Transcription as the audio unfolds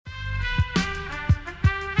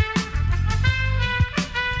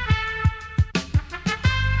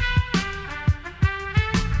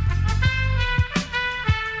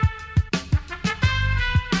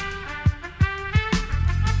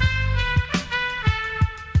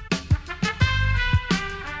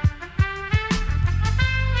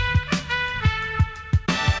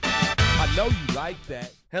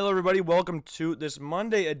Hello, everybody. Welcome to this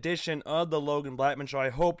Monday edition of the Logan Blackman Show.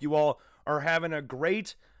 I hope you all are having a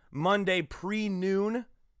great Monday pre-noon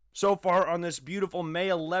so far on this beautiful May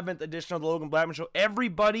 11th edition of the Logan Blackman Show.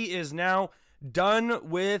 Everybody is now done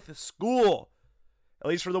with school, at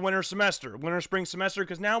least for the winter spring semester,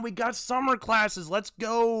 because now we got summer classes. Let's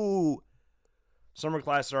go. Summer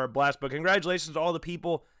classes are a blast, but congratulations to all the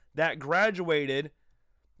people that graduated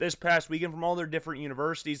this past weekend from all their different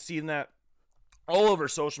universities, seeing that all over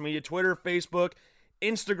social media, Twitter, Facebook,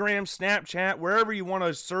 Instagram, Snapchat, wherever you want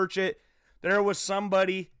to search it, there was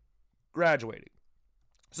somebody graduating.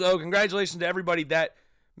 So congratulations to everybody that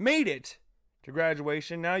made it to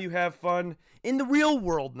graduation. Now you have fun in the real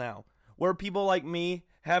world now, where people like me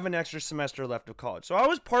have an extra semester left of college. So I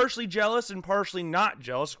was partially jealous and partially not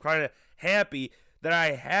jealous, kind of happy that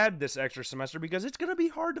I had this extra semester, because it's going to be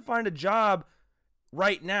hard to find a job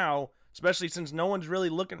right now, especially since no one's really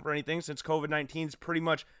looking for anything, since COVID-19's pretty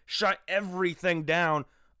much shut everything down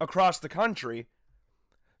across the country.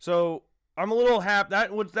 So I'm a little happy.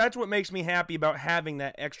 That's what makes me happy about having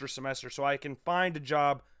that extra semester, so I can find a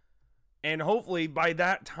job, and hopefully by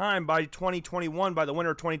that time, by 2021, by the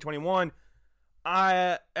winter of 2021,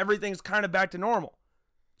 everything's kind of back to normal.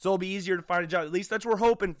 So it'll be easier to find a job. At least that's what we're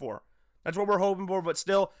hoping for. That's what we're hoping for. But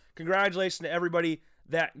still, congratulations to everybody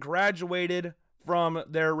that graduated from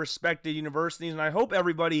their respective universities, and I hope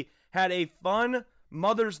everybody had a fun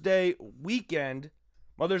Mother's Day weekend.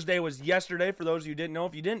 Mother's Day was yesterday, for those of you who didn't know.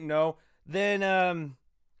 If you didn't know, then,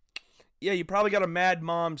 you probably got a mad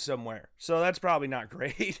mom somewhere, so that's probably not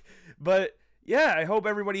great. But, yeah, I hope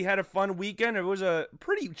everybody had a fun weekend. It was a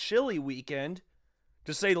pretty chilly weekend,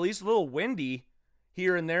 to say the least, a little windy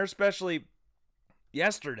here and there, especially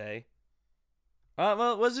yesterday.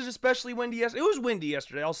 Well, was it especially windy yesterday? It was windy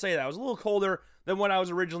yesterday, I'll say that. It was a little colder than what I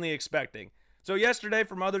was originally expecting. So yesterday,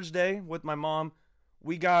 for Mother's Day with my mom,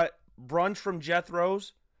 we got brunch from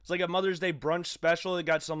Jethro's. It's like a Mother's Day brunch special. It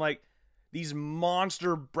got some, these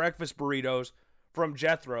monster breakfast burritos from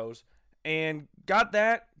Jethro's. And got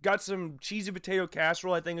that. Got some cheesy potato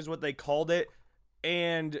casserole, I think is what they called it.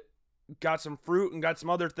 And got some fruit and got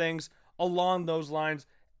some other things along those lines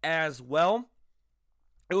as well.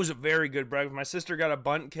 It was a very good breakfast. My sister got a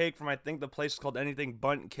bundt cake from, I think the place is called Anything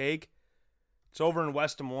Bundt Cake. It's over in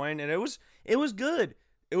West Des Moines, and it was good.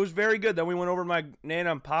 It was very good. Then we went over to my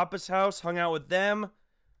Nana and Papa's house, hung out with them.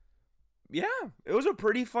 Yeah, it was a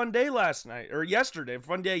pretty fun day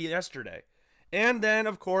fun day yesterday. And then,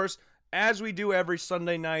 of course, as we do every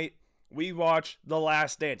Sunday night, we watch The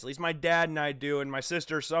Last Dance. At least my dad and I do, and my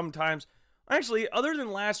sister sometimes. Actually, other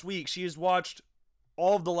than last week, she has watched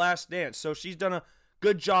all of The Last Dance, so she's done a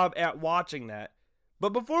good job at watching that.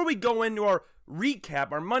 But before we go into our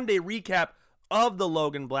Monday recap of the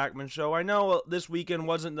Logan Blackman Show, I know this weekend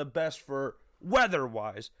wasn't the best for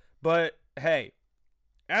weather-wise, but hey,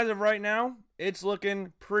 as of right now, it's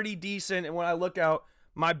looking pretty decent. And when I look out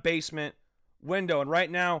my basement window, and right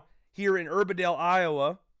now here in Urbandale,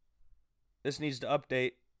 Iowa, this needs to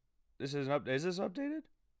update. This isn't updated. Is this updated?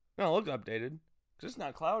 No, it looks updated because it's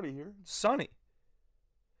not cloudy here. It's sunny.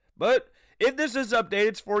 But if this is updated,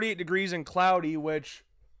 it's 48 degrees and cloudy, which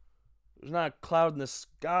there's not a cloud in the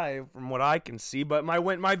sky from what I can see. But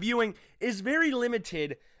my viewing is very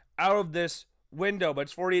limited out of this window. But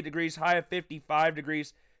it's 48 degrees, high of 55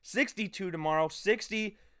 degrees, 62 tomorrow,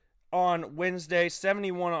 60 on Wednesday,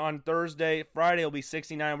 71 on Thursday. Friday will be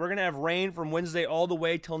 69. We're going to have rain from Wednesday all the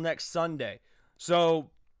way till next Sunday.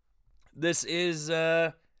 So this is,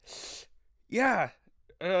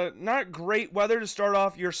 not great weather to start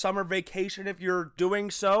off your summer vacation if you're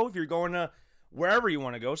doing so. If you're going to wherever you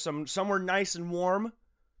want to go, somewhere nice and warm,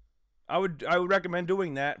 I would recommend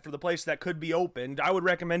doing that. For the place that could be opened, I would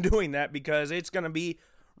recommend doing that because it's going to be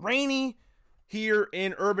rainy here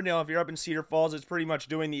in Urbandale. If you're up in Cedar Falls, it's pretty much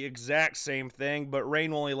doing the exact same thing, but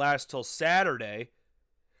rain will only last till Saturday.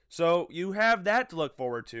 So you have that to look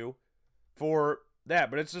forward to for that.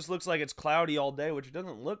 But it just looks like it's cloudy all day, which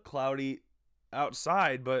doesn't look cloudy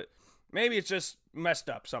outside, but maybe it's just messed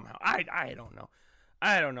up somehow. I don't know.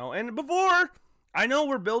 And before, I know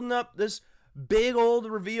we're building up this big old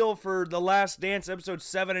reveal for The Last Dance episode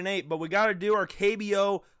 7 and 8, but we got to do our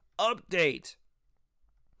KBO update.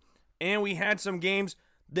 And we had some games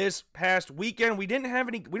this past weekend. We don't have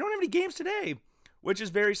any games today, which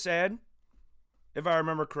is very sad, if I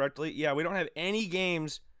remember correctly. Yeah, we don't have any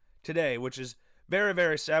games today, which is very,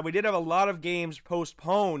 very sad. We did have a lot of games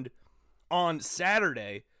postponed on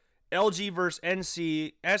Saturday. LG versus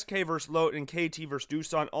NC, SK versus Lotte, and KT versus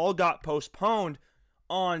Doosan all got postponed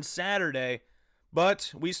on Saturday,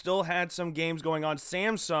 but we still had some games going on.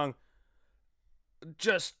 Samsung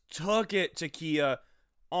just took it to Kia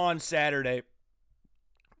on Saturday.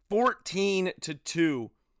 14-2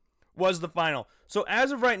 was the final. So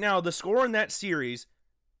as of right now, the score in that series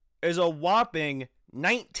is a whopping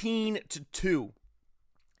 19-2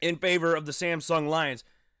 in favor of the Samsung Lions.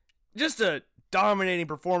 Just a dominating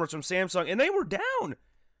performance from Samsung, and they were down.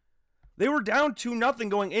 They were down 2-0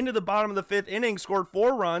 going into the bottom of the 5th inning, scored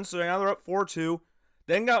 4 runs, so now they're up 4-2.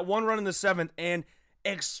 Then got 1 run in the 7th, and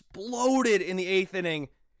exploded in the 8th inning,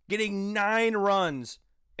 getting 9 runs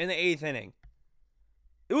in the 8th inning.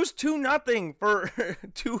 It was 2-0 for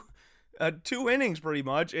two innings pretty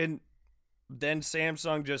much, and then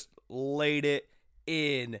Samsung just laid it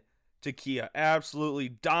in to Kia. Absolutely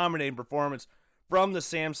dominating performance from the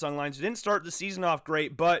Samsung Lions. Didn't start the season off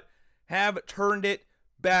great, but have turned it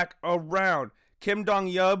back around. Kim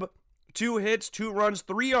Dong-yeop, 2 hits, 2 runs,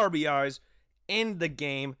 3 RBIs in the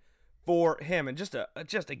game for him. And just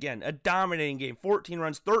again, a dominating game. 14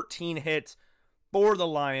 runs, 13 hits for the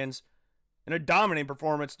Lions. And a dominating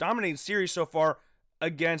performance, dominating series so far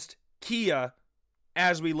against Kia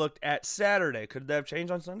as we looked at Saturday. Could that have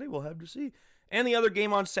changed on Sunday? We'll have to see. And the other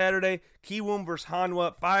game on Saturday, Kiwoom versus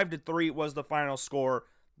Hanwha, 5-3 was the final score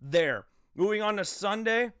there. Moving on to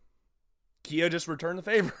Sunday, Kia just returned the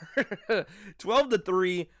favor.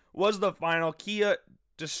 12-3 was the final. Kia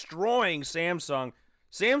destroying Samsung.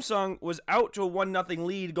 Samsung was out to a 1-0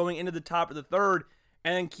 lead going into the top of the 3rd,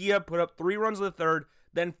 and then Kia put up 3 runs in the 3rd,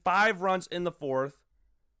 then 5 runs in the 4th,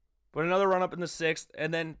 put another run up in the 6th,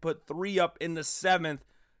 and then put 3 up in the 7th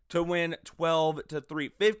to win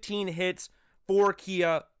 12-3. 15 hits for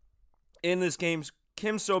Kia in this game.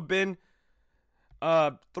 Kim So-bin,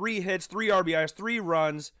 3 hits, 3 RBIs, 3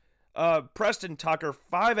 runs. Preston Tucker,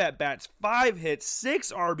 5 at-bats, 5 hits,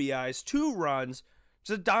 6 RBIs, 2 runs.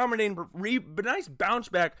 Just a dominating, nice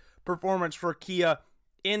bounce-back performance for Kia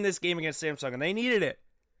in this game against Samsung, and they needed it.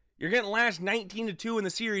 You're getting lashed 19-2 in the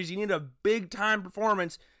series. You need a big-time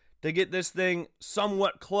performance to get this thing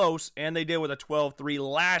somewhat close, and they did with a 12-3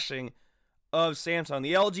 lashing of Samsung.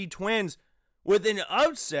 The LG Twins with an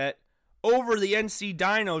upset over the NC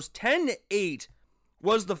Dinos. 10-8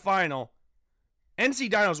 was the final.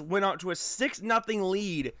 NC Dinos went out to a 6-0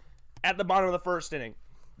 lead at the bottom of the 1st inning.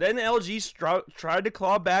 Then LG tried to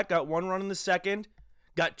claw back, got 1 run in the 2nd,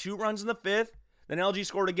 got 2 runs in the 5th, then LG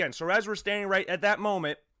scored again. So as we're standing right at that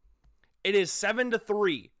moment, it is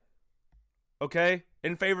 7-3, okay,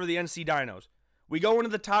 in favor of the NC Dinos. We go into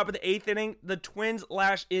the top of the 8th inning. The Twins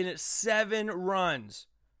lash in 7 runs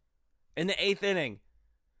in the 8th inning.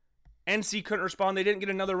 NC couldn't respond. They didn't get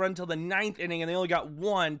another run until the 9th inning, and they only got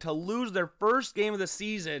 1 to lose their first game of the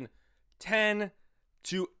season, 10-8.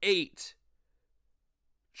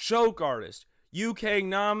 Choke artist. Yu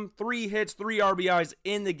Kang-nam, 3 hits, 3 RBIs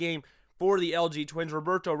in the game for the LG Twins.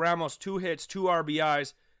 Roberto Ramos, 2 hits, 2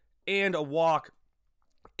 RBIs, and a walk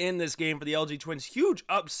in this game for the LG Twins. Huge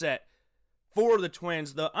upset for the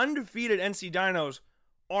Twins. The undefeated NC Dinos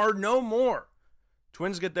are no more.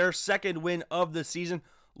 Twins get their 2nd win of the season.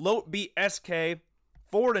 Lotte beat SK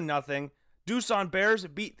 4-0. Doosan Bears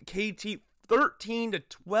beat KT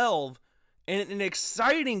 13-12 in an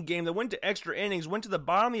exciting game that went to extra innings, went to the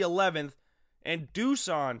bottom of the 11th, and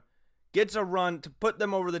Doosan gets a run to put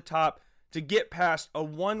them over the top to get past a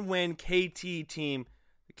 1-win KT team.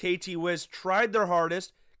 The KT Wiz tried their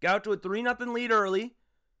hardest, got out to a 3-0 lead early,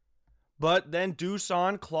 but then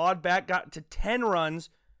Doosan clawed back, got to 10 runs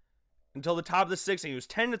until the top of the 6th inning. It was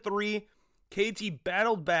 10-3. KT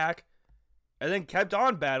battled back and then kept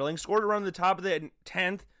on battling, scored a run at the top of the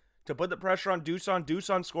 10th to put the pressure on Doosan.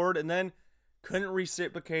 Doosan scored and then couldn't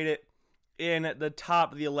reciprocate it in the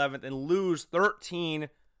top of the 11th and lose 13-12.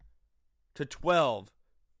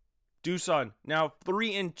 Doosan now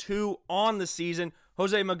 3-2 on the season.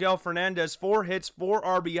 Jose Miguel Fernandez, 4 hits, 4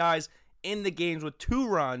 RBIs in the games with 2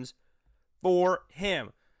 runs for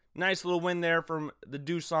him. Nice little win there from the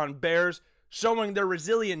Doosan Bears, showing their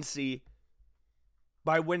resiliency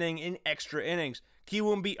by winning in extra innings.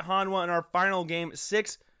 Kiwoom beat Hanwha in our final game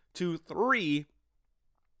 6-3.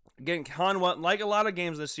 Again, Hanwha, like a lot of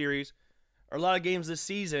games this series, or a lot of games this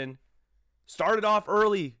season, started off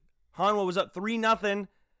early. Hanwha was up 3-0,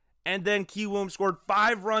 and then Kiwoom scored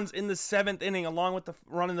 5 runs in the 7th inning, along with the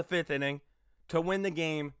run in the 5th inning, to win the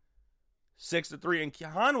game 6-3. And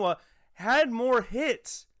Hanwha had more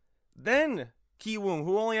hits than Kiwoom,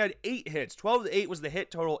 who only had 8 hits. 12-8 was the hit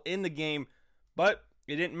total in the game, but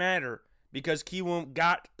it didn't matter because Kiwoom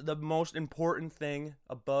got the most important thing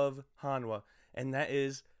above Hanwha, and that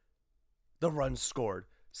is the runs scored.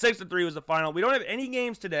 6-3 was the final. We don't have any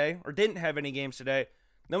games today, or didn't have any games today.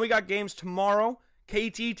 Then we got games tomorrow.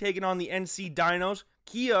 KT taking on the NC Dinos.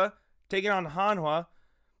 Kia taking on Hanwha.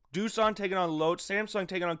 Doosan taking on Lotte, Samsung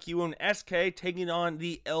taking on Kiwoom, SK taking on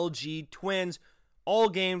the LG Twins. All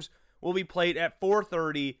games will be played at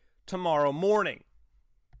 4:30 tomorrow morning.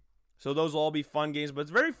 So those will all be fun games, but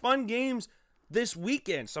it's very fun games this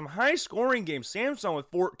weekend. Some high-scoring games. Samsung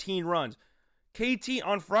with 14 runs. KT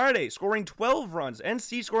on Friday scoring 12 runs.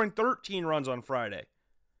 NC scoring 13 runs on Friday.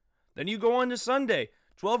 Then you go on to Sunday.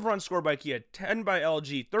 12 runs scored by Kia, 10 by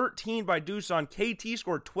LG, 13 by Doosan. KT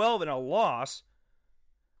scored 12 in a loss.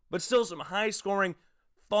 But still some high-scoring,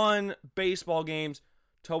 fun baseball games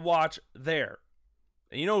to watch there.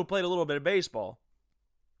 And you know who played a little bit of baseball?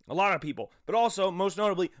 A lot of people. But also, most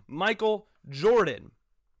notably, Michael Jordan.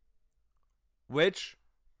 Which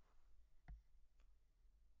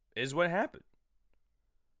is what happened.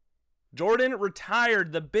 Jordan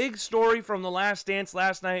retired. The big story from The Last Dance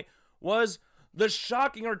last night was the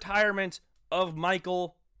shocking retirement of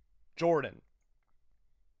Michael Jordan.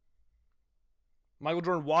 Michael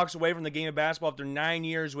Jordan walks away from the game of basketball after 9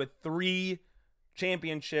 years with 3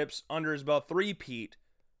 championships under his belt, 3-peat.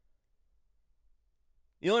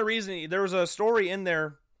 The only reason, there was a story in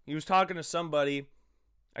there, he was talking to somebody,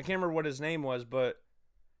 I can't remember what his name was, but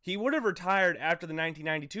he would have retired after the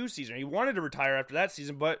 1992 season. He wanted to retire after that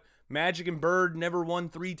season, but Magic and Bird never won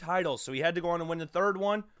 3 titles, so he had to go on and win the 3rd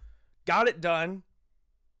one, got it done,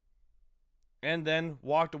 and then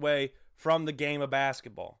walked away from the game of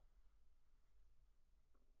basketball.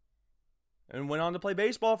 And went on to play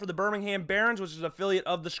baseball for the Birmingham Barons, which is an affiliate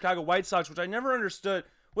of the Chicago White Sox, which I never understood.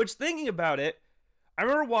 Which, thinking about it, I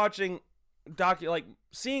remember watching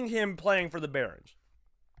seeing him playing for the Barons,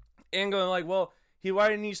 and going like, well, why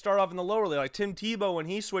didn't he start off in the lower league? Like Tim Tebow, when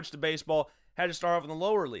he switched to baseball, had to start off in the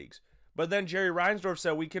lower leagues. But then Jerry Reinsdorf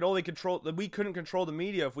said we couldn't control the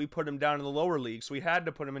media if we put him down in the lower leagues, so we had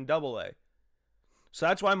to put him in Double-A. So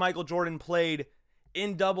that's why Michael Jordan played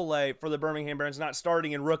in Double-A for the Birmingham Barons, not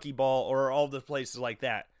starting in rookie ball or all the places like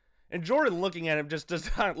that. And Jordan, looking at him, just does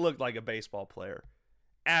not look like a baseball player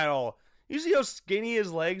at all. You see how skinny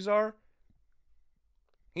his legs are?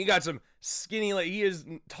 He got some skinny legs. He is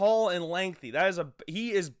tall and lengthy.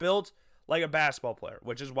 He is built like a basketball player,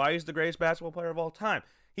 which is why he's the greatest basketball player of all time.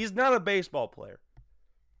 He's not a baseball player.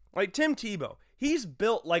 Like Tim Tebow, he's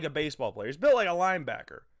built like a baseball player. He's built like a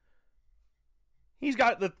linebacker. He's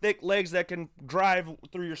got the thick legs that can drive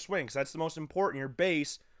through your swings. That's the most important. Your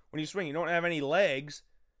base, when you swing, you don't have any legs.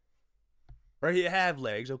 Or you have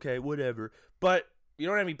legs, okay, whatever. But you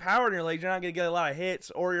don't have any power in your legs, you're not going to get a lot of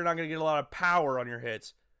hits, or you're not going to get a lot of power on your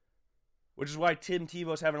hits. Which is why Tim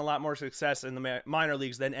Tebow's having a lot more success in the minor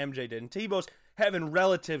leagues than MJ did. And Tebow's having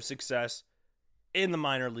relative success in the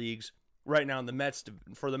minor leagues right now in the Mets,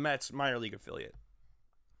 for the Mets minor league affiliate.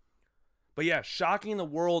 But yeah, shocking the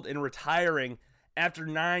world in retiring after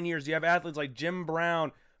 9 years. You have athletes like Jim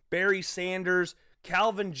Brown, Barry Sanders,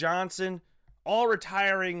 Calvin Johnson, all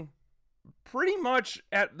retiring pretty much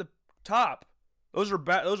at the top. Those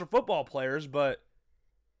are football players, but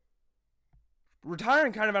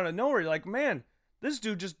retiring kind of out of nowhere. You're like, man, this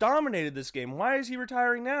dude just dominated this game. Why is he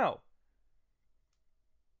retiring now?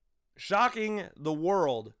 Shocking the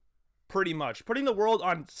world, pretty much. Putting the world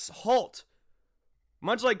on halt.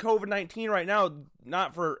 Much like COVID-19 right now,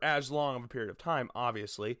 not for as long of a period of time,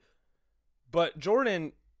 obviously. But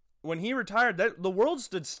Jordan, when he retired, the world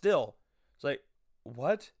stood still. It's like,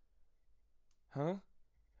 what? Huh?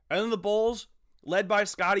 And then the Bulls, led by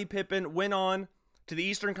Scottie Pippen, went on to the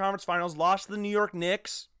Eastern Conference Finals, lost to the New York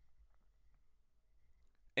Knicks.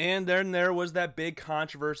 And then there was that big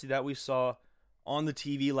controversy that we saw on the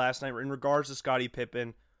TV last night in regards to Scottie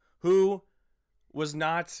Pippen, who was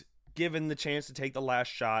not given the chance to take the last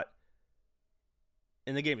shot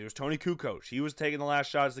in the game. It was Tony Kukoc. He was taking the last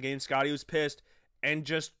shot of the game. Scottie was pissed and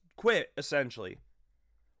just quit, essentially,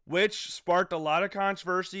 which sparked a lot of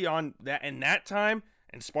controversy on that in that time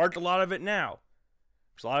and sparked a lot of it now.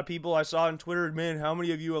 There's a lot of people I saw on Twitter, man, how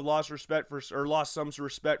many of you have lost some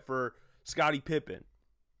respect for Scottie Pippen?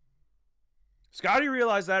 Scottie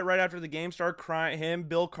realized that right after the game, started crying. Him,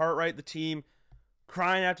 Bill Cartwright, the team,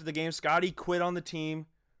 crying after the game. Scottie quit on the team,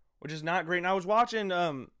 which is not great. And I was watching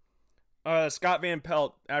Scott Van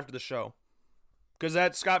Pelt after the show, because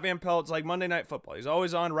that Scott Van Pelt's like Monday Night Football. He's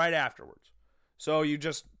always on right afterwards. So you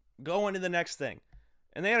just go into the next thing.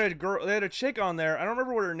 And they had a chick on there. I don't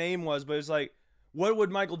remember what her name was, but it was like, what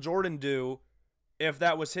would Michael Jordan do if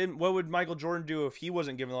that was him? What would Michael Jordan do if he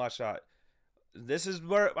wasn't given the last shot? This is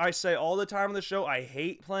where I say all the time on the show, I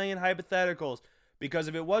hate playing in hypotheticals, because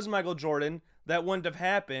if it was Michael Jordan, that wouldn't have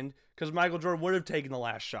happened, because Michael Jordan would have taken the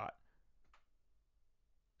last shot.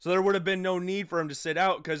 So there would have been no need for him to sit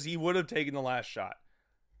out, because he would have taken the last shot.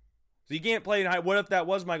 So you can't play in high. What if that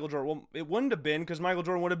was Michael Jordan? Well, it wouldn't have been, because Michael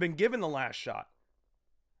Jordan would have been given the last shot.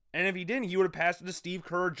 And if he didn't, he would have passed it to Steve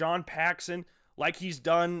Kerr, John Paxson, like he's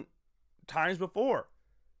done times before.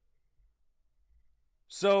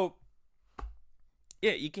 So,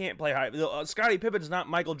 yeah, you can't play high. Scottie Pippen's not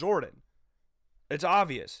Michael Jordan. It's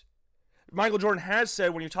obvious. Michael Jordan has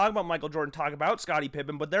said, when you talk about Michael Jordan, talk about Scottie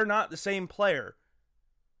Pippen, but they're not the same player.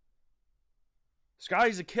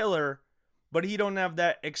 Scottie's a killer, but he don't have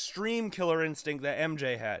that extreme killer instinct that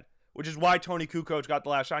MJ had, which is why Tony Kukoc got the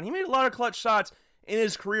last shot. He made a lot of clutch shots in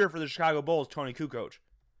his career for the Chicago Bulls, Tony Kukoc.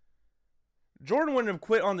 Jordan wouldn't have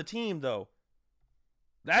quit on the team, though.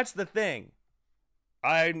 That's the thing.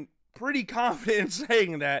 I'm pretty confident in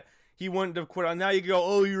saying that he wouldn't have quit on. Now you go,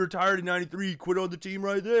 oh, you retired in 93, he quit on the team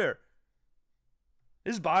right there.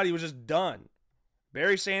 His body was just done.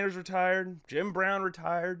 Barry Sanders retired. Jim Brown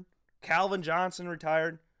retired. Calvin Johnson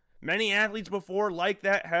retired. Many athletes before like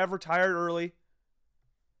that have retired early.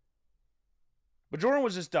 But Jordan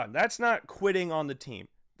was just done. That's not quitting on the team.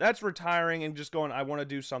 That's retiring and just going, I want to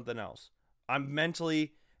do something else. I'm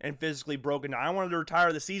mentally and physically broken. Now, I wanted to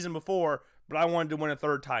retire the season before, but I wanted to win a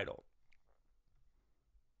third title.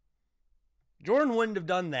 Jordan wouldn't have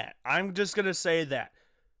done that. I'm just going to say that.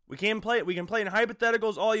 We can play in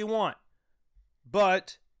hypotheticals all you want.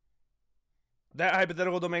 But that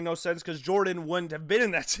hypothetical don't make no sense, because Jordan wouldn't have been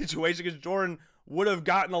in that situation, because Jordan would have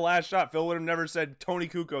gotten the last shot. Phil would have never said, Tony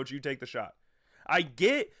Kukoc, you take the shot. I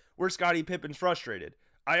get where Scottie Pippen's frustrated.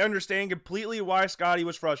 I understand completely why Scottie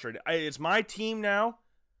was frustrated. It's my team now.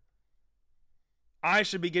 I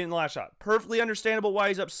should be getting the last shot. Perfectly understandable why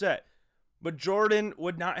he's upset. But Jordan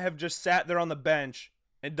would not have just sat there on the bench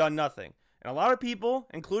and done nothing. And a lot of people,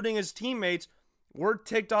 including his teammates, were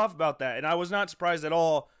ticked off about that. And I was not surprised at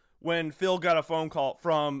all when Phil got a phone call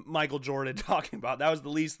from Michael Jordan talking about it. That was the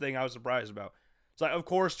least thing I was surprised about. It's like, of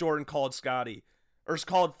course Jordan called Scottie, or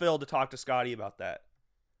called Phil to talk to Scottie about that.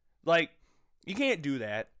 Like, you can't do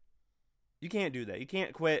that. You can't do that. You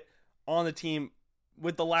can't quit on the team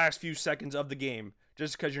with the last few seconds of the game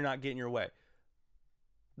just because you're not getting your way.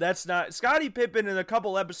 That's not... Scottie Pippen in a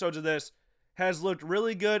couple episodes of this has looked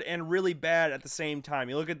really good and really bad at the same time.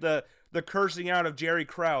 You look at the cursing out of Jerry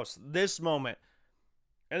Krause, this moment.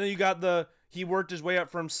 And then you got he worked his way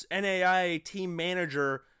up from NAIA team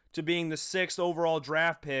manager to being the 6th overall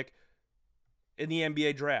draft pick in the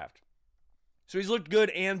NBA draft. So he's looked good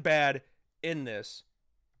and bad in this.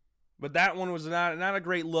 But that one was not a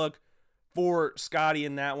great look for Scottie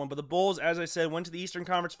in that one. But the Bulls, as I said, went to the Eastern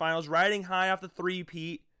Conference Finals, riding high off the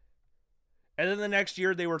three-peat. And then the next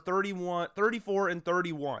year, they were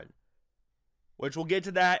 34-31. Which we'll get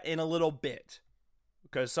to that in a little bit,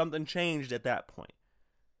 because something changed at that point.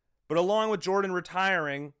 But along with Jordan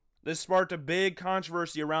retiring, this sparked a big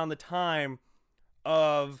controversy around the time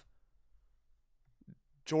of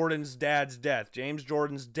Jordan's dad's death. James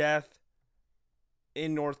Jordan's death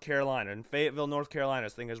in North Carolina. In Fayetteville, North Carolina, I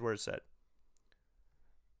think is where it's said.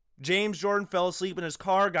 James Jordan fell asleep in his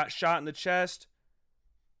car, got shot in the chest,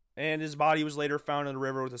 and his body was later found in the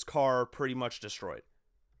river with his car pretty much destroyed.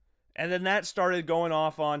 And then that started going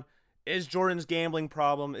off on, is Jordan's gambling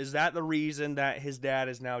problem, is that the reason that his dad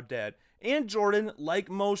is now dead? And Jordan, like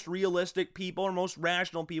most realistic people or most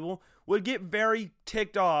rational people, would get very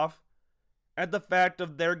ticked off at the fact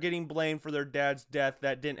of their getting blamed for their dad's death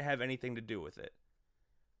that didn't have anything to do with it.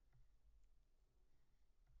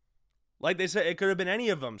 Like they said, it could have been any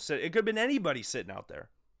of them. It could have been anybody sitting out there.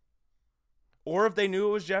 Or if they knew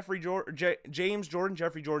it was James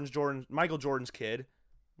Jordan, Michael Jordan's kid.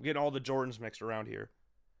 I'm getting all the Jordans mixed around here.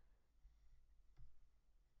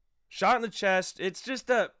 Shot in the chest. It's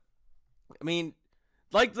just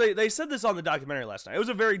like they said this on the documentary last night. It was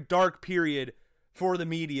a very dark period for the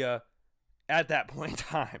media at that point in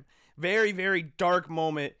time. Very, very dark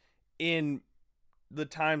moment in the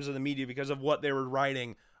times of the media because of what they were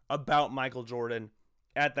writing about Michael Jordan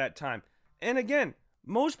at that time. And again,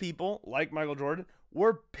 most people, like Michael Jordan,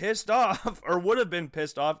 were pissed off, or would have been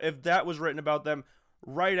pissed off if that was written about them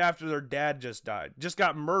right after their dad just died. Just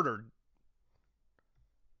got murdered.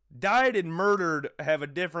 Died and murdered have a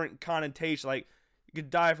different connotation. Like, you could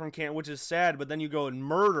die from cancer, which is sad, but then you go and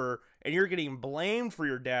murder, and you're getting blamed for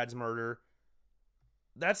your dad's murder.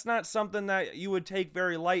 That's not something that you would take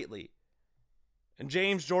very lightly. And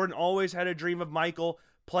James Jordan always had a dream of Michael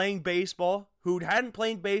playing baseball, who hadn't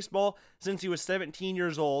played baseball since he was 17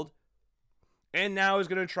 years old, and now is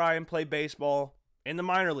going to try and play baseball in the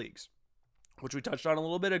minor leagues, which we touched on a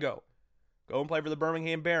little bit ago. Go and play for the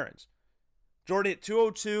Birmingham Barons. Jordan hit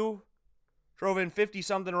 .202, drove in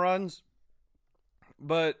 50-something runs.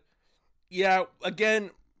 But, yeah,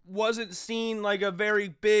 again, wasn't seen like a very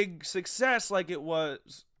big success like it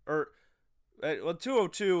was, or well,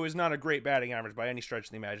 202 is not a great batting average by any stretch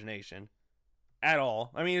of the imagination at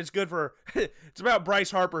all. I mean, it's good for it's about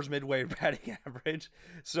Bryce Harper's midway batting average.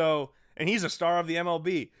 So, and he's a star of the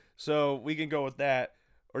MLB. So, we can go with that,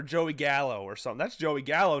 or Joey Gallo or something. That's Joey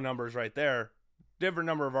Gallo numbers right there. Different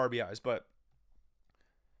number of RBIs, but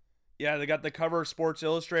yeah, they got the cover of Sports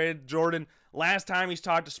Illustrated. Jordan, last time he's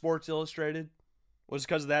talked to Sports Illustrated was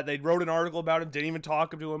because of that. They wrote an article about him, didn't even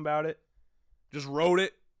talk to him about it. Just wrote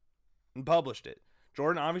it and published it.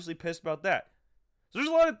 Jordan obviously pissed about that. So there's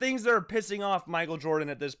a lot of things that are pissing off Michael Jordan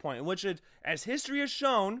at this point, in which it, as history has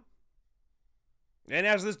shown, and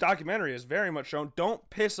as this documentary has very much shown, don't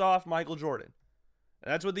piss off Michael Jordan.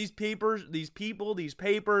 And that's what these papers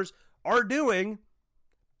are doing,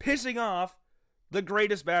 pissing off the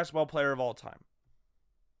greatest basketball player of all time.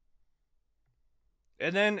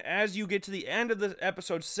 And then as you get to the end of the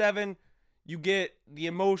episode 7, you get the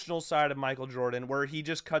emotional side of Michael Jordan, where he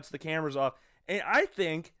just cuts the cameras off. And I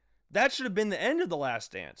think that should have been the end of The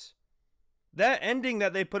Last Dance. That ending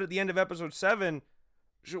that they put at the end of episode 7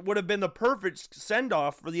 would have been the perfect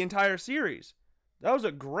send-off for the entire series. That was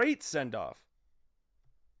a great send-off.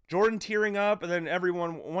 Jordan tearing up, and then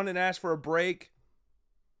everyone wanted to ask for a break.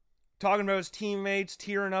 Talking about his teammates,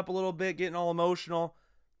 tearing up a little bit, getting all emotional.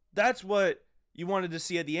 That's what you wanted to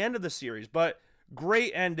see at the end of the series. But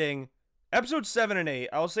great ending. Episode 7 and 8,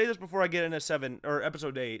 I'll say this before I get into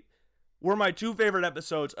episode 8, were my 2 favorite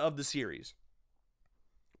episodes of the series.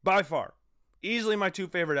 By far. Easily my 2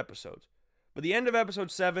 favorite episodes. But the end of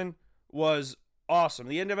episode 7 was awesome.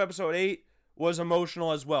 The end of episode 8 was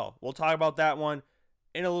emotional as well. We'll talk about that one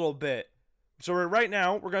in a little bit. So right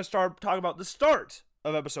now, we're going to start talking about the start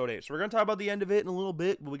of episode 8. So we're going to talk about the end of it in a little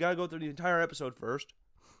bit, but we got to go through the entire episode first.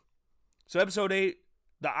 So episode 8,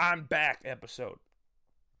 the I'm Back episode.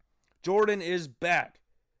 Jordan is back.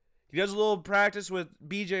 He does a little practice with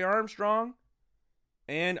BJ Armstrong,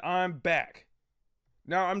 and I'm back.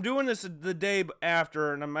 Now, I'm doing this the day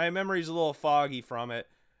after, and my memory's a little foggy from it,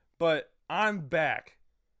 but I'm back.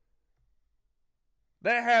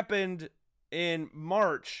 That happened in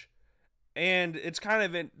March, and it's kind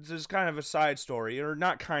of a side story, or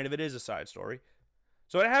not kind of, it is a side story.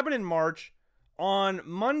 So it happened in March. On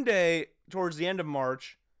Monday, towards the end of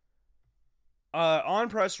March, on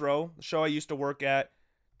Press Row, the show I used to work at,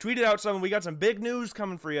 tweeted out something. We got some big news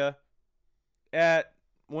coming for you at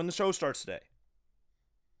when the show starts today.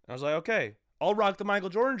 I was like, okay, I'll rock the Michael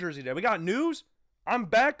Jordan jersey today. We got news. I'm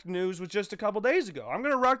back news was just a couple days ago. I'm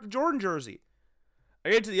going to rock the Jordan jersey. I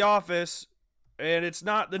get to the office, and it's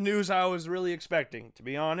not the news I was really expecting, to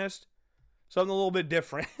be honest. Something a little bit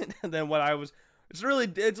different than what I was. It's a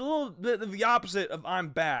little bit of the opposite of I'm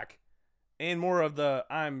back, and more of the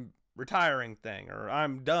I'm retiring thing, or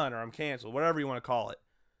I'm done, or I'm canceled, whatever you want to call it.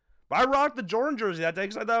 But I rocked the Jordan jersey that day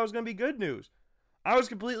because I thought it was going to be good news. I was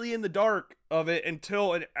completely in the dark of it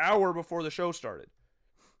until an hour before the show started.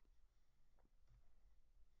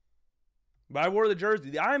 But I wore the jersey.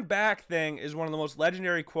 The I'm back thing is one of the most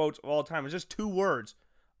legendary quotes of all time. It's just 2 words.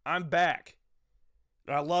 I'm back.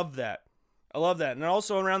 And I love that. And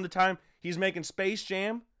also around the time he's making Space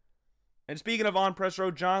Jam. And speaking of On Press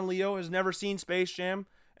Row, John Leo has never seen Space Jam.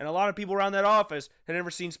 And a lot of people around that office had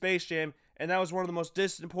never seen Space Jam. And that was one of the most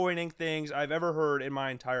disappointing things I've ever heard in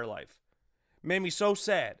my entire life. Made me so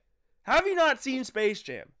sad. How have you not seen Space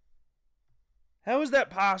Jam? How is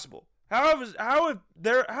that possible? How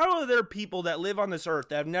are there people that live on this earth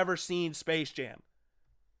that have never seen Space Jam?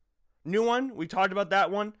 New one, we talked about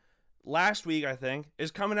that one last week, I think,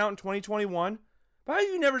 is coming out in 2021. But how have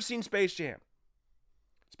you never seen Space Jam?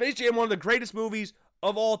 Space Jam, one of the greatest movies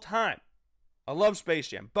of all time. I love Space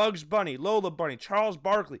Jam. Bugs Bunny, Lola Bunny, Charles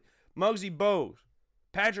Barkley, Muggsy Bogues,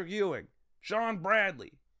 Patrick Ewing, Sean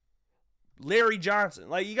Bradley, Larry Johnson.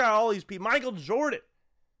 Like, you got all these people. Michael Jordan.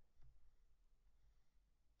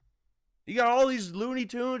 You got all these Looney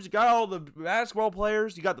Tunes. You got all the basketball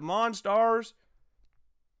players. You got the Monstars.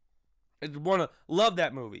 I want to love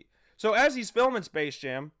that movie. So as he's filming Space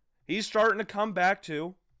Jam, he's starting to come back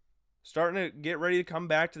too. Starting to get ready to come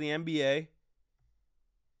back to the NBA.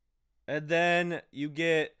 And then you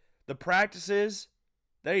get the practices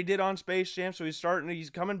that he did on Space Jam. So he's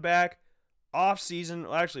coming back off season.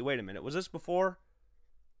 Well, actually, wait a minute. Was this before?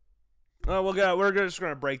 Oh, we're just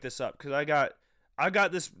going to break this up because I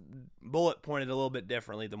got this bullet pointed a little bit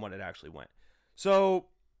differently than what it actually went. So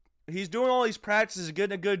he's doing all these practices,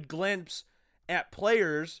 getting a good glimpse at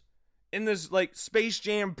players in this like Space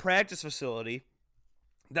Jam practice facility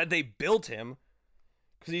that they built him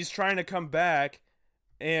because he's trying to come back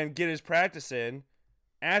and get his practice in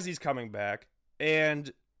as he's coming back.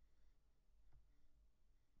 And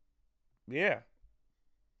Yeah.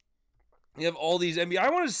 You have all these NBA. I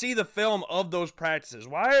want to see the film of those practices.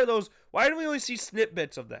 Why do we only see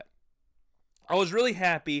snippets of that? I was really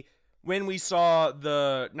happy when we saw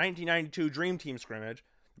the 1992 Dream Team scrimmage,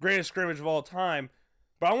 greatest scrimmage of all time.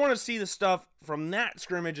 But I want to see the stuff from that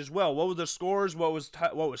scrimmage as well. What were the scores? What was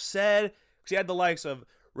said? Because you had the likes of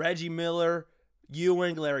Reggie Miller,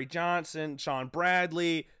 Ewing, Larry Johnson, Sean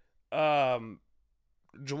Bradley, Juwan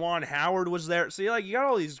Howard was there. So you got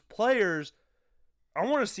all these players. I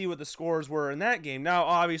want to see what the scores were in that game. Now,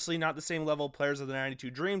 obviously, not the same level of players of the 92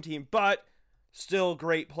 Dream Team, but still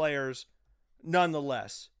great players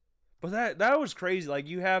nonetheless. But that was crazy. Like,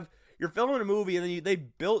 you're filming a movie, and then they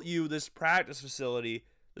built you this practice facility,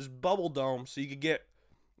 this bubble dome, so you could get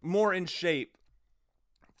more in shape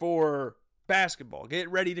for basketball. Get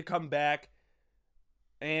ready to come back.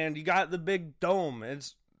 And you got the big dome.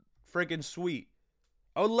 It's freaking sweet.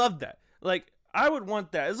 I would love that. Like, I would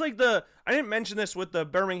want that. It's like I didn't mention this with the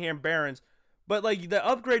Birmingham Barons, but like the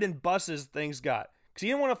upgrade in buses things got. Because he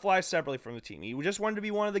didn't want to fly separately from the team. He just wanted to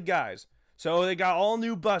be one of the guys. So they got all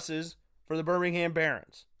new buses for the Birmingham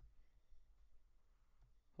Barons.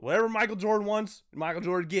 Whatever Michael Jordan wants, Michael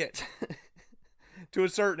Jordan gets. To a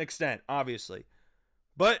certain extent, obviously.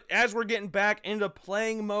 But as we're getting back into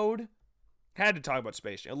playing mode, had to talk about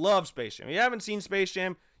Space Jam. I love Space Jam. If you haven't seen Space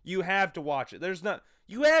Jam, you have to watch it.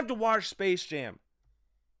 You have to watch Space Jam.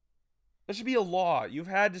 That should be a law. You've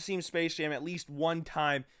had to see Space Jam at least one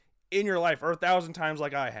time in your life, or 1,000 times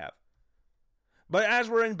like I have. But as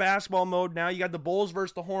we're in basketball mode now, you got the Bulls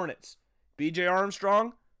versus the Hornets. B.J.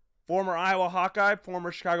 Armstrong, former Iowa Hawkeye,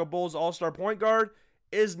 former Chicago Bulls all-star point guard,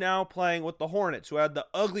 is now playing with the Hornets, who had the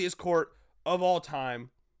ugliest court of all time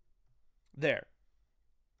there.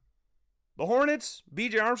 The Hornets,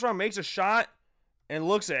 B.J. Armstrong makes a shot and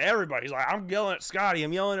looks at everybody. He's like, I'm yelling at Scotty,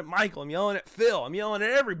 I'm yelling at Michael, I'm yelling at Phil, I'm yelling at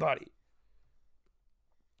everybody.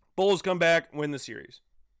 Bulls come back, win the series.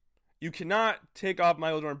 You cannot take off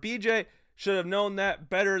Michael Jordan. B.J. should have known that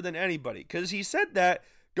better than anybody, because he said that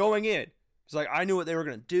going in. He's like, I knew what they were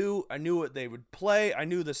going to do. I knew what they would play. I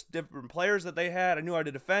knew the different players that they had. I knew how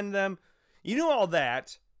to defend them. You knew all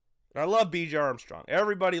that. And I love B.J. Armstrong.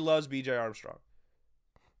 Everybody loves B.J. Armstrong.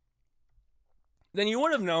 Then you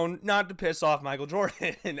would have known not to piss off Michael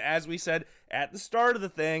Jordan. And as we said at the start of the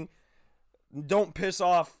thing, don't piss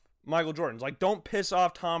off Michael Jordan. It's like, don't piss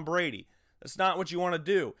off Tom Brady. That's not what you want to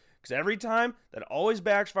do. Because every time, that always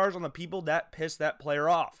backfires on the people that piss that player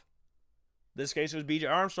off. In this case, it was B.J.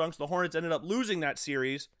 Armstrong, so the Hornets ended up losing that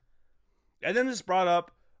series. And then this brought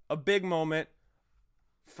up a big moment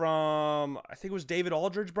from, I think it was David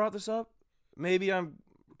Aldridge brought this up. Maybe I'm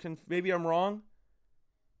wrong.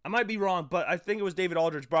 I might be wrong, but I think it was David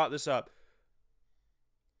Aldridge brought this up.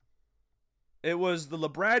 It was the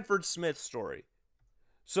LeBradford Smith story.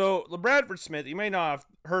 So, LeBradford Smith, you may not have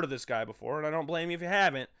heard of this guy before, and I don't blame you if you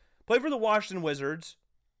haven't. Played for the Washington Wizards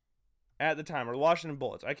at the time, or the Washington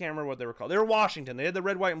Bullets. I can't remember what they were called. They were Washington. They had the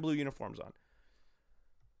red, white, and blue uniforms on.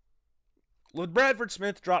 LeBradford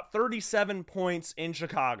Smith dropped 37 points in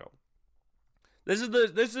Chicago. This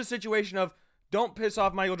is a situation of don't piss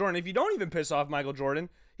off Michael Jordan. If you don't even piss off Michael Jordan,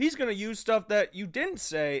 he's going to use stuff that you didn't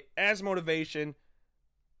say as motivation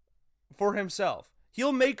for himself.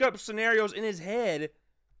 He'll make up scenarios in his head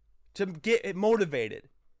to get it motivated.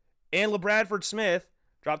 And LeBradford Smith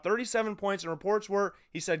dropped 37 points, and reports were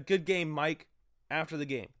he said, "Good game, Mike," after the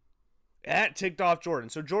game. That ticked off Jordan.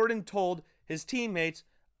 So Jordan told his teammates,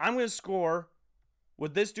 I'm going to score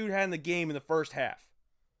what this dude had in the game in the first half.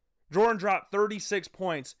 Jordan dropped 36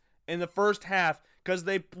 points in the first half because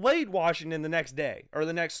they played Washington the next day, or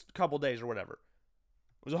the next couple days or whatever.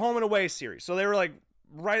 It was a home and away series. So they were like,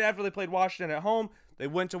 right after they played Washington at home, they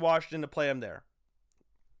went to Washington to play them there.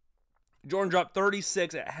 Jordan dropped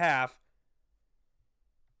 36 at half,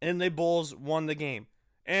 and the Bulls won the game.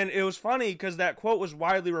 And it was funny because that quote was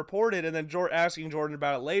widely reported, and then asking Jordan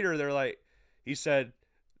about it later, he said,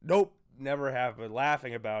 nope, never happened,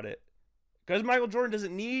 laughing about it. Because Michael Jordan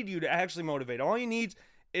doesn't need you to actually motivate. All he needs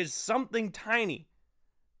is something tiny.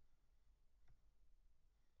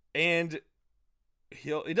 And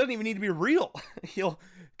it doesn't even need to be real. He'll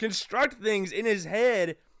construct things in his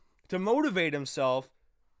head to motivate himself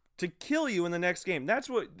to kill you in the next game. That's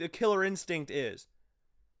what the killer instinct is.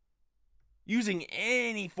 Using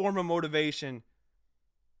any form of motivation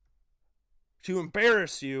to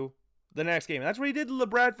embarrass you the next game. That's what he did to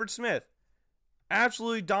LeBradford Smith.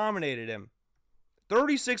 Absolutely dominated him.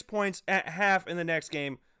 36 points at half in the next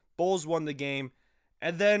game. Bulls won the game.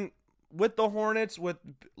 And then with the Hornets, with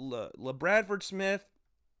LeBradford Smith,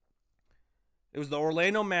 it was the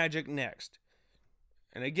Orlando Magic next.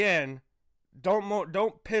 And again,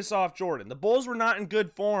 don't piss off Jordan. The Bulls were not in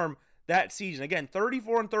good form that season. Again,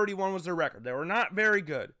 34-31 was their record. They were not very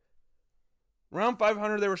good. Around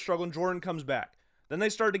 500, they were struggling. Jordan comes back. Then they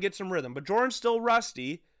started to get some rhythm. But Jordan's still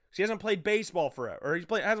rusty because he hasn't played baseball forever.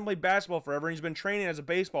 Or hasn't played basketball forever, and he's been training as a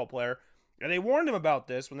baseball player. And they warned him about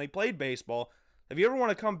this when they played baseball. If you ever want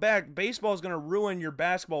to come back, baseball is going to ruin your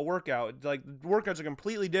basketball workout. Like, the workouts are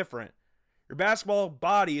completely different. Your basketball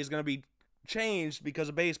body is going to be changed because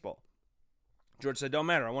of baseball. George said, don't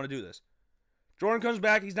matter, I want to do this. Jordan comes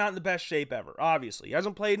back, he's not in the best shape ever, obviously. He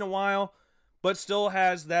hasn't played in a while, but still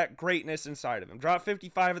has that greatness inside of him. Dropped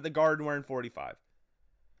 55 at the Garden wearing 45.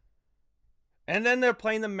 And then they're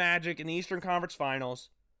playing the Magic in the Eastern Conference Finals.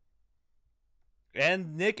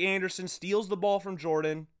 And Nick Anderson steals the ball from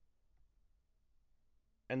Jordan.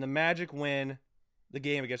 And the Magic win the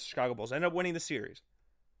game against the Chicago Bulls. End up winning the series.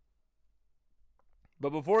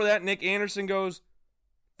 But before that, Nick Anderson goes,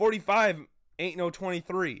 45 ain't no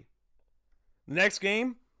 23. The next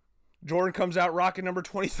game, Jordan comes out rocking number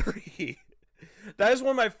 23. That is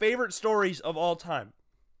one of my favorite stories of all time.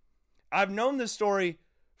 I've known this story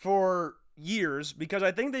for years because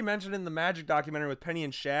I think they mentioned it in the Magic documentary with Penny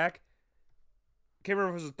and Shaq. Can't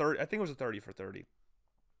remember if it was a 30. I think it was a 30 for 30.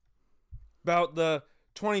 About the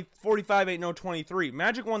 45 ain't no 23.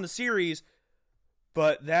 Magic won the series,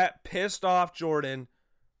 but that pissed off Jordan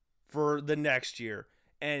for the next year.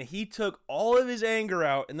 And he took all of his anger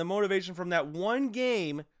out and the motivation from that one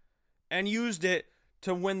game and used it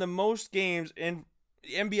to win the most games in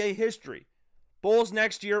NBA history. Bulls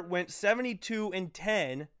next year went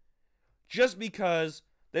 72-10 just because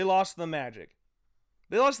they lost to the Magic.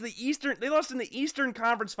 They lost in the Eastern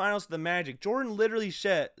Conference Finals to the Magic. Jordan literally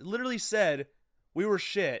said we were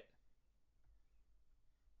shit.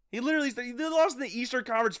 He literally said they lost in the Eastern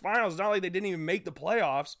Conference Finals. It's not like they didn't even make the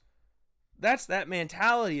playoffs. That's that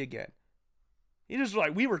mentality again. He just was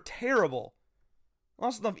like, we were terrible.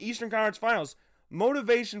 Lost in the Eastern Conference Finals.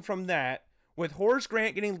 Motivation from that, with Horace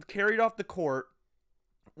Grant getting carried off the court,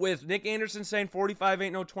 with Nick Anderson saying 45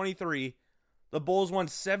 ain't no 23, the Bulls won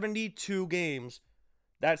 72 games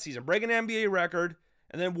that season, breaking an NBA record,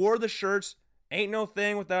 and then wore the shirts, ain't no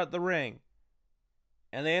thing without the ring.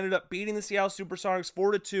 And they ended up beating the Seattle Supersonics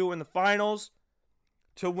 4-2 in the finals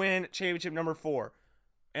to win championship number 4.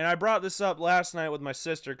 And I brought this up last night with my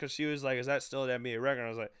sister because she was like, is that still an NBA record? And I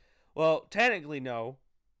was like, well, technically no.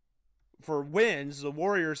 For wins, the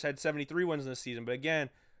Warriors had 73 wins in this season. But again,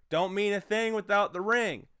 don't mean a thing without the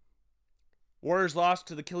ring. Warriors lost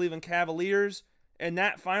to the Cleveland Cavaliers in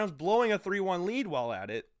that finals, blowing a 3-1 lead while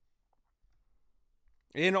at it.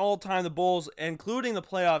 In all time, the Bulls, including the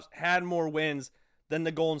playoffs, had more wins than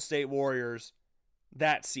the Golden State Warriors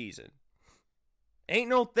that season. Ain't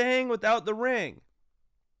no thing without the ring.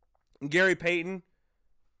 And Gary Payton,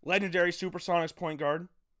 legendary Supersonics point guard,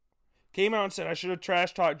 came out and said, I should have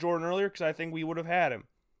trash talked Jordan earlier because I think we would have had him.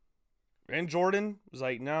 And Jordan was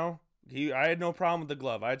like, no, I had no problem with the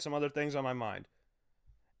glove. I had some other things on my mind.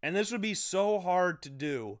 And this would be so hard to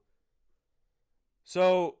do.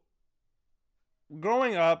 So,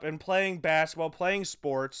 growing up and playing basketball, playing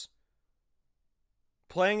sports,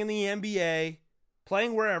 playing in the NBA,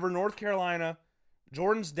 playing wherever, North Carolina,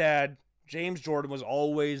 Jordan's dad, James Jordan, was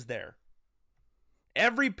always there.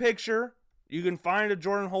 Every picture you can find of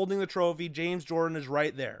Jordan holding the trophy, James Jordan is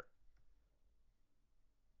right there.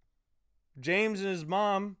 James and his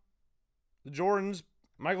mom,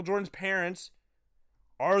 Michael Jordan's parents,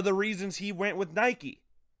 are the reasons he went with Nike.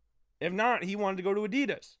 If not, he wanted to go to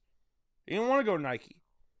Adidas. He didn't want to go to Nike.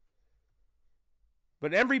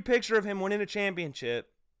 But every picture of him winning a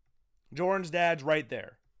championship, Jordan's dad's right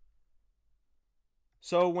there.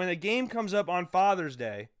 So when a game comes up on Father's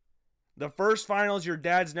Day, the first finals your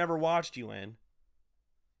dad's never watched you in,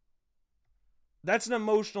 that's an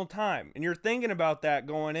emotional time. And you're thinking about that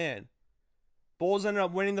going in. Bulls ended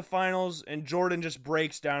up winning the finals, and Jordan just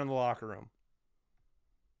breaks down in the locker room.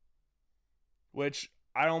 Which,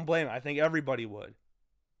 I don't blame him. I think everybody would.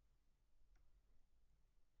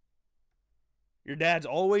 Your dad's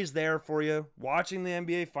always there for you, watching the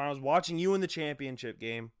NBA Finals, watching you in the championship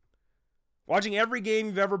game, watching every game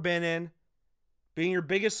you've ever been in, being your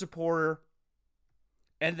biggest supporter,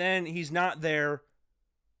 and then he's not there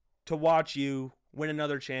to watch you win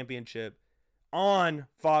another championship on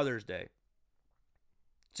Father's Day.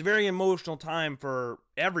 It's a very emotional time for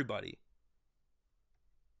everybody.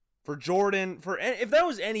 For Jordan, if that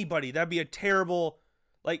was anybody, that'd be a terrible,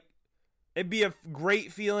 it'd be a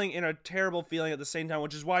great feeling and a terrible feeling at the same time,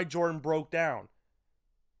 which is why Jordan broke down.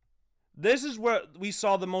 This is what we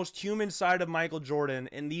saw the most human side of Michael Jordan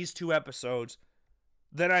in these two episodes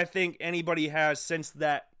than I think anybody has since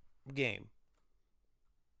that game.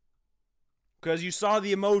 because you saw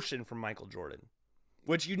the emotion from Michael Jordan,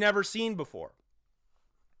 which you'd never seen before.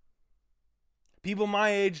 People my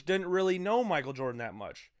age didn't really know Michael Jordan that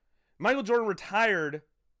much. Michael Jordan retired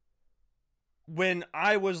when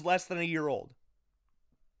I was less than a year old.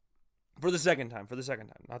 For the second time,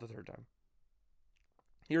 not the third time.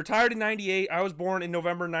 He retired in 98. I was born in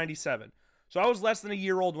November 97. So I was less than a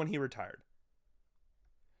year old when he retired.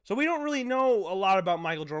 So we don't really know a lot about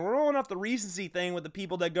Michael Jordan. We're rolling off the recency thing with the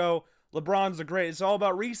people that go, LeBron's the greatest. It's all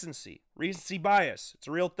about recency. Recency bias. It's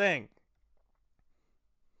a real thing.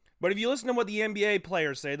 But if you listen to what the NBA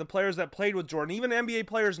players say, the players that played with Jordan, even NBA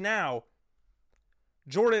players now,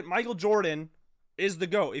 Michael Jordan is the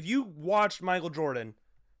GOAT. If you watched Michael Jordan,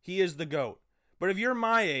 he is the GOAT. But if you're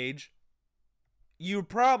my age, you're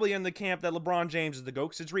probably in the camp that LeBron James is the GOAT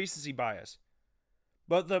because it's recency bias.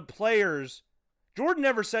 But the players, Jordan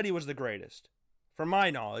never said he was the greatest, from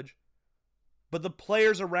my knowledge. But the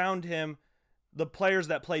players around him, the players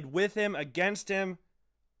that played with him, against him,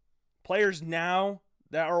 players now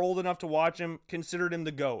that are old enough to watch him considered him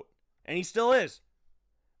the GOAT. And he still is.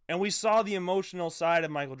 And we saw the emotional side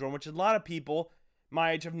of Michael Jordan, which a lot of people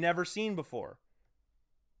my age have never seen before.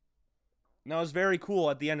 And that was very cool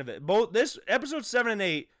at the end of it. Both this episode 7 and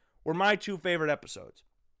 8 were my two favorite episodes.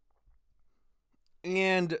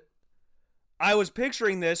 And I was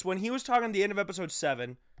picturing this when he was talking at the end of episode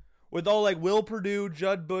 7 with all like Will Perdue,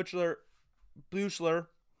 Judd Buechler,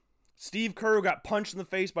 Steve Kerr who got punched in the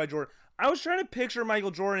face by Jordan. I was trying to picture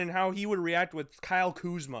Michael Jordan and how he would react with Kyle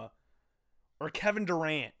Kuzma or Kevin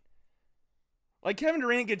Durant. Like Kevin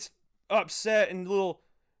Durant gets upset and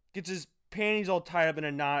gets his panties all tied up in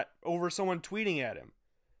a knot over someone tweeting at him.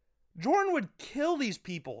 Jordan would kill these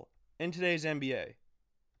people in today's NBA.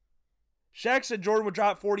 Shaq said Jordan would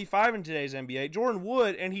drop 45 in today's NBA. Jordan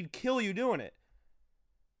would, and he'd kill you doing it.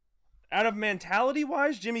 Out of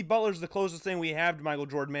mentality-wise, Jimmy Butler's the closest thing we have to Michael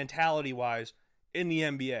Jordan mentality-wise in the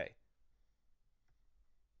NBA.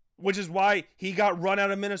 Which is why he got run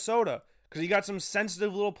out of Minnesota. Because he got some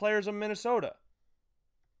sensitive little players in Minnesota.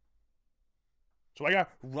 So I got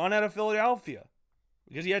run out of Philadelphia.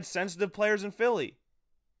 Because he had sensitive players in Philly.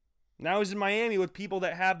 Now he's in Miami with people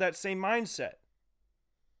that have that same mindset.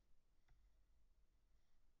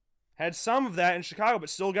 Had some of that in Chicago, but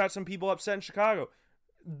still got some people upset in Chicago.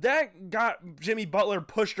 That got Jimmy Butler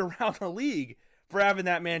pushed around the league for having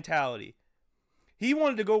that mentality. He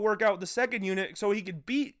wanted to go work out with the second unit so he could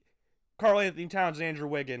beat Karl Anthony Towns and Andrew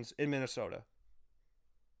Wiggins in Minnesota.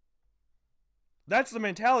 That's the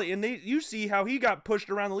mentality. And you see how he got pushed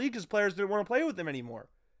around the league because players didn't want to play with him anymore.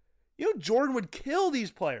 You know, Jordan would kill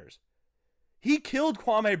these players. He killed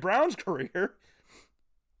Kwame Brown's career.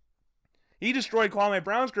 He destroyed Kwame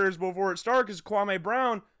Brown's career before it started because Kwame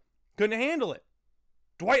Brown couldn't handle it.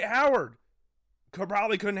 Dwight Howard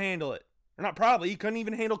probably couldn't handle it. Or not probably, he couldn't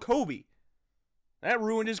even handle Kobe. That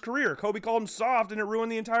ruined his career. Kobe called him soft and it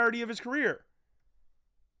ruined the entirety of his career.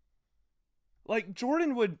 Like,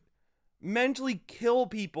 Jordan would mentally kill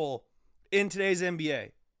people in today's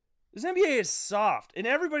NBA. This NBA is soft, and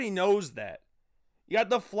everybody knows that. You got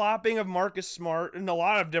the flopping of Marcus Smart and a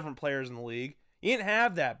lot of different players in the league. You didn't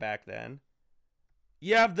have that back then.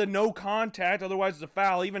 You have the no contact, otherwise it's a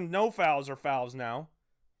foul. Even no fouls are fouls now.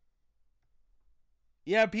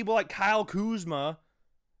 You have people like Kyle Kuzma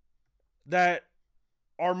that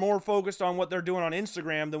are more focused on what they're doing on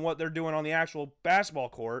Instagram than what they're doing on the actual basketball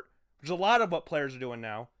court, which is a lot of what players are doing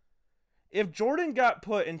now. If Jordan got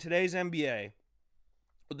put in today's NBA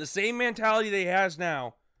with the same mentality that he has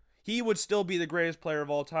now, he would still be the greatest player of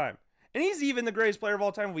all time. And he's even the greatest player of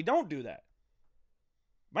all time if we don't do that.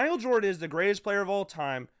 Michael Jordan is the greatest player of all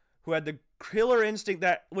time who had the killer instinct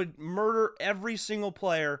that would murder every single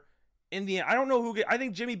player in the... I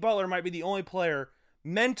think Jimmy Butler might be the only player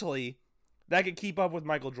mentally that could keep up with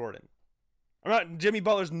Michael Jordan. Jimmy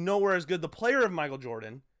Butler's nowhere as good the player of Michael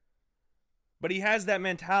Jordan, but he has that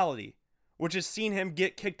mentality, which has seen him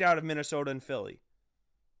get kicked out of Minnesota and Philly.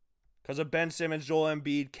 Because of Ben Simmons, Joel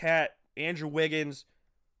Embiid, Cat, Andrew Wiggins.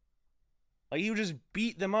 Like, he would just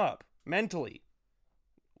beat them up mentally.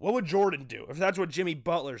 What would Jordan do if that's what Jimmy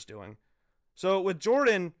Butler's doing? So with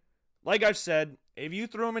Jordan, like I've said, if you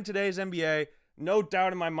threw him in today's NBA, no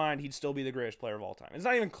doubt in my mind he'd still be the greatest player of all time. It's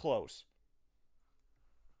not even close.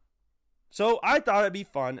 So I thought it'd be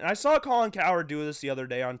fun. And I saw Colin Cowherd do this the other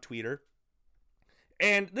day on Twitter.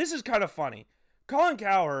 And this is kind of funny. Colin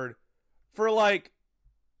Cowherd, for the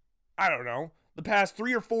past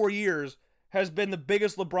 3 or 4 years, has been the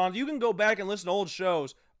biggest LeBron. You can go back and listen to old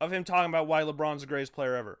shows of him talking about why LeBron's the greatest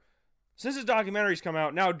player ever. Since his documentary's come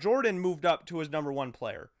out, now Jordan moved up to his number one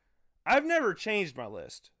player. I've never changed my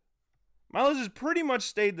list. My list has pretty much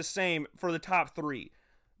stayed the same for the top 3.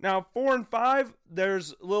 Now, 4 and 5,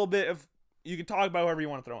 there's a little bit of, you can talk about whoever you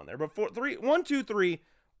want to throw in there. But 1, 2, 3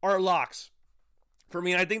 are locks for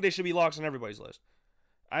me, and I think they should be locks on everybody's list.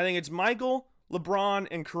 I think it's Michael, LeBron,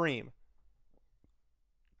 and Kareem.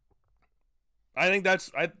 I think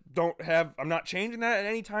I'm not changing that at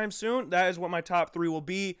any time soon. That is what my top 3 will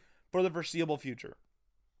be for the foreseeable future.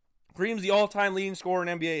 Kareem's the all-time leading scorer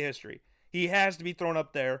in NBA history. He has to be thrown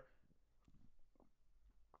up there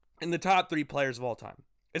in the top 3 players of all time.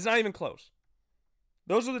 It's not even close.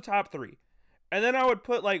 Those are the top 3. And then I would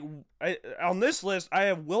put, on this list, I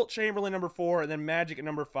have Wilt Chamberlain number 4 and then Magic at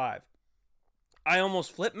number 5. I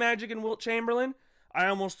almost flipped Magic and Wilt Chamberlain. I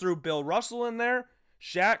almost threw Bill Russell in there.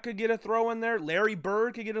 Shaq could get a throw in there. Larry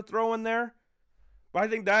Bird could get a throw in there. But I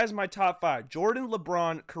think that is my top 5. Jordan,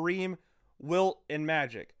 LeBron, Kareem, Wilt, and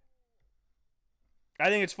Magic. I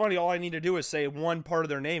think it's funny. All I need to do is say one part of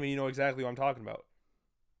their name and you know exactly what I'm talking about.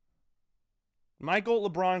 Michael,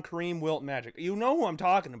 LeBron, Kareem, Wilt, Magic. You know who I'm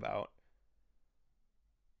talking about.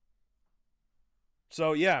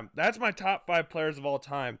 So, yeah, that's my top 5 players of all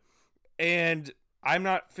time. And I'm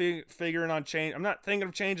not figuring on change. I'm not thinking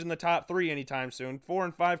of changing the top 3 anytime soon. 4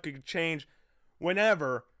 and 5 could change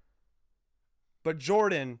whenever. But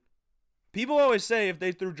Jordan, people always say if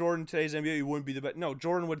they threw Jordan in today's NBA, he wouldn't be the best. No,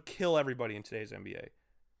 Jordan would kill everybody in today's NBA.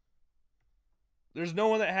 There's no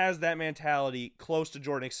one that has that mentality close to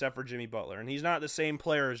Jordan except for Jimmy Butler. And he's not the same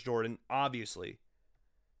player as Jordan, obviously.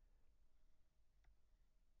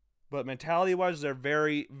 But mentality-wise, they're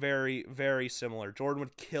very, very, very similar. Jordan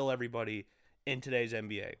would kill everybody in today's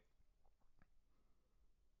NBA.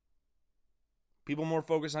 People more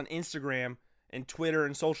focus on Instagram and Twitter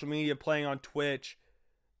and social media, playing on Twitch.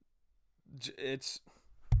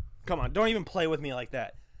 Come on, don't even play with me like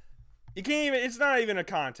that. You can't even, it's not even a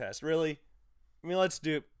contest, really. I mean, let's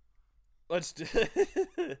do I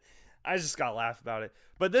just got laughed about it.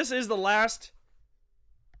 But this is the last,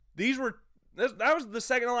 that was the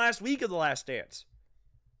second to last week of The Last Dance.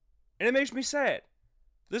 And it makes me sad.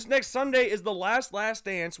 This next Sunday is the last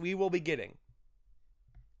Dance we will be getting.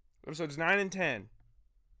 Episodes 9 and 10.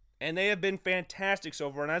 And they have been fantastic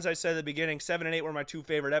so far. And as I said at the beginning, 7 and 8 were my 2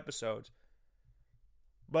 favorite episodes.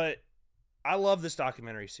 But I love this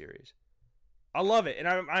documentary series. I love it. And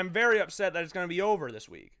I'm very upset that it's going to be over this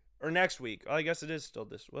week. Or next week. Well, I guess it is still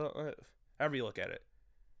this. Well, however you look at it.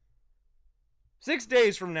 6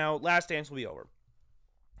 days from now, Last Dance will be over.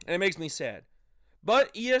 And it makes me sad.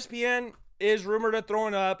 But ESPN is rumored of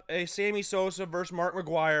throwing up a Sammy Sosa versus Mark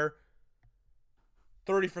McGwire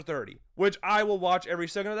 30 for 30. Which I will watch every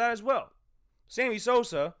second of that as well. Sammy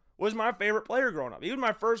Sosa was my favorite player growing up. He was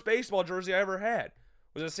my first baseball jersey I ever had.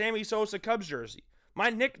 Was a Sammy Sosa Cubs jersey. My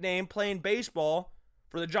nickname playing baseball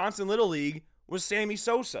for the Johnson Little League was Sammy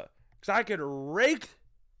Sosa. Because I could rake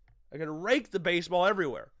the baseball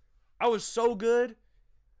everywhere. I was so good.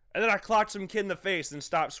 And then I clocked some kid in the face and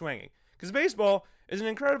stopped swinging. Because baseball is an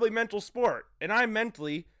incredibly mental sport. And I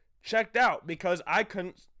mentally checked out because I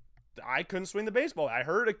couldn't swing the baseball. I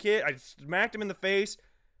hurt a kid. I smacked him in the face.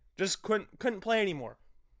 Just couldn't play anymore.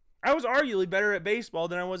 I was arguably better at baseball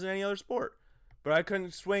than I was in any other sport. But I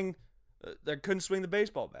couldn't swing the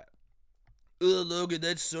baseball bat. Oh, Logan,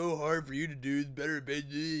 that's so hard for you to do. It's better at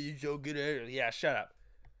baseball. You're so good at it. Yeah, shut up.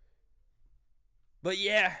 But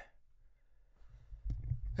yeah.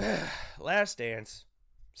 Last Dance.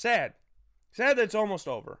 Sad. Sad that it's almost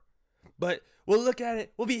over. But we'll look at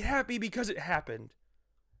it. We'll be happy because it happened.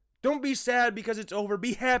 Don't be sad because it's over.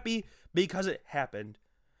 Be happy because it happened.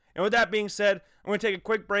 And with that being said, I'm going to take a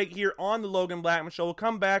quick break here on the Logan Blackman Show. We'll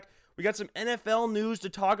come back. We got some NFL news to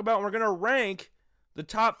talk about, and we're going to rank the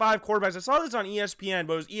top 5 quarterbacks. I saw this on ESPN,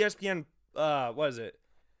 but it was ESPN, what is it?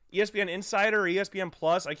 ESPN Insider or ESPN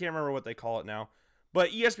Plus? I can't remember what they call it now.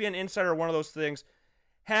 But ESPN Insider, one of those things,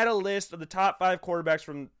 had a list of the top 5 quarterbacks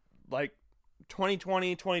from,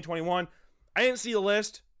 2020, 2021. I didn't see the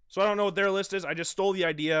list, so I don't know what their list is. I just stole the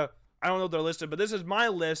idea. I don't know what they're listed, but this is my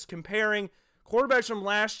list comparing quarterbacks from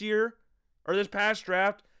last year, or this past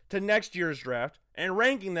draft, to next year's draft, and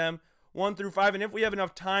ranking them 1 through 5. And if we have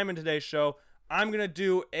enough time in today's show, I'm going to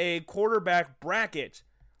do a quarterback bracket.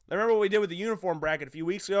 Remember what we did with the uniform bracket a few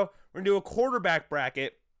weeks ago? We're going to do a quarterback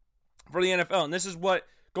bracket for the NFL. And this is what,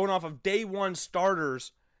 going off of day 1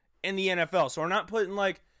 starters in the NFL. So we're not putting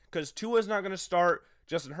because Tua's not going to start,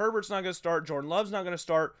 Justin Herbert's not going to start, Jordan Love's not going to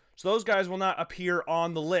start. So those guys will not appear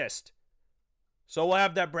on the list. So we'll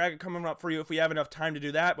have that bracket coming up for you if we have enough time to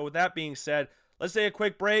do that. But with that being said, let's take a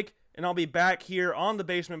quick break, and I'll be back here on the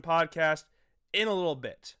Basement Podcast in a little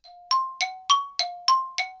bit.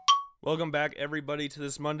 Welcome back, everybody, to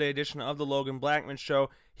this Monday edition of the Logan Blackman Show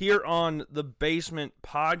here on the Basement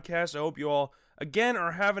Podcast. I hope you all, again,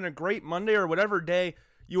 are having a great Monday or whatever day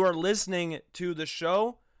you are listening to the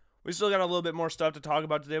show. We still got a little bit more stuff to talk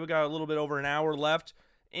about today. We got a little bit over an hour left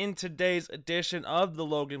in today's edition of the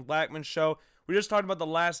Logan Blackman Show. We just talked about The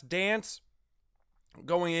Last Dance,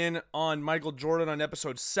 going in on Michael Jordan on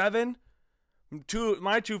episode 7.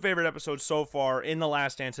 My two favorite episodes so far in The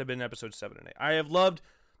Last Dance have been episodes 7 and 8. I have loved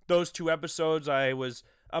those two episodes. I was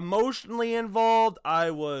emotionally involved.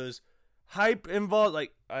 I was hype involved.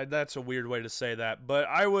 That's a weird way to say that, but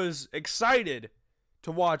I was excited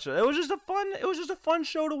to watch it. It was just a fun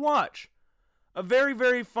show to watch. A very,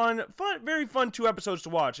 very fun 2 episodes to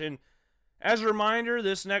watch. And as a reminder,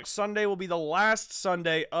 this next Sunday will be the last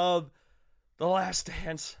Sunday of The Last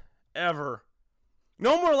Dance ever.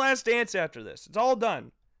 No more Last Dance after this. It's all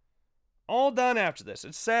done. All done after this.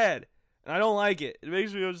 It's sad. And I don't like it. It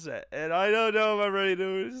makes me upset. And I don't know if I'm ready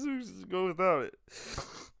to just go without it.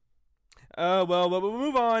 But we'll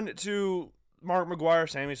move on to Mark McGuire,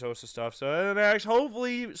 Sammy Sosa stuff. So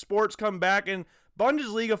hopefully sports come back, and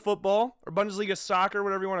Bundesliga football, or Bundesliga soccer,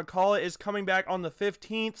 whatever you want to call it, is coming back on the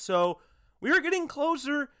 15th. So we are getting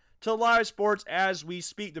closer to live sports as we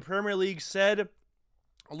speak. The Premier League said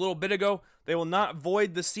a little bit ago they will not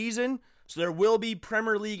void the season. So there will be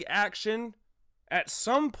Premier League action at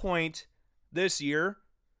some point this year.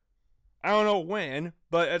 I don't know when,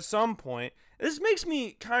 but at some point. This makes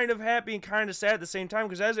me kind of happy and kind of sad at the same time,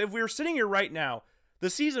 because if we were sitting here right now, the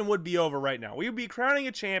season would be over right now. We would be crowning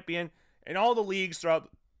a champion in all the leagues throughout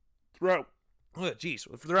Europe.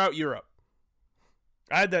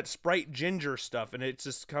 I had that Sprite ginger stuff, and it's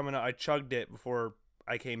just coming up. I chugged it before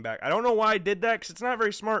I came back. I don't know why I did that, because it's not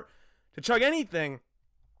very smart to chug anything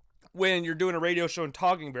when you're doing a radio show and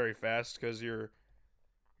talking very fast, because you're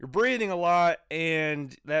breathing a lot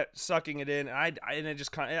and that sucking it in. And it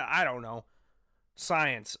just kind of, I don't know.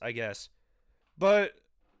 Science, I guess. But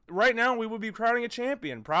right now we would be crowning a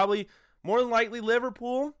champion. Probably more than likely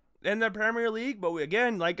Liverpool in the Premier League. But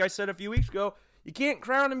again, like I said a few weeks ago, you can't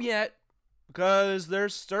crown them yet because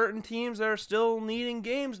there's certain teams that are still needing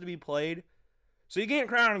games to be played. So you can't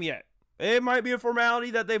crown them yet. It might be a formality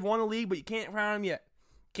that they've won a league, but you can't crown them yet.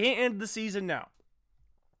 Can't end the season now.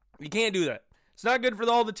 You can't do that. It's not good for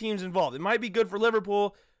all the teams involved. It might be good for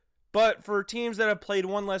Liverpool, but for teams that have played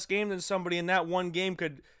one less game than somebody, and that one game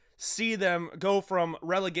could see them go from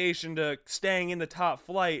relegation to staying in the top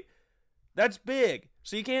flight, that's big.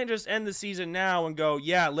 So you can't just end the season now and go,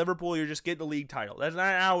 yeah, Liverpool, you're just getting the league title. That's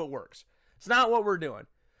not how it works. It's not what we're doing.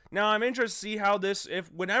 Now, I'm interested to see how this,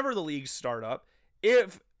 whenever the leagues start up,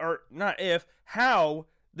 how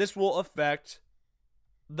this will affect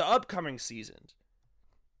the upcoming seasons.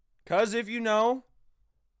 Because if you know,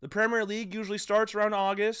 the Premier League usually starts around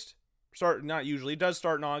August. It does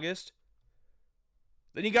start in August.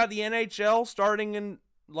 Then you got the NHL starting in,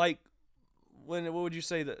 what would you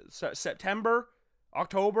say, September,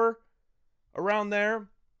 October, around there.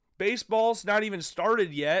 Baseball's not even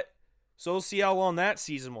started yet, so we'll see how long that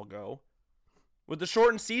season will go. With the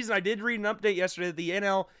shortened season, I did read an update yesterday that the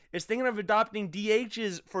NL is thinking of adopting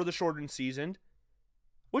DHs for the shortened season,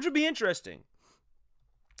 which would be interesting.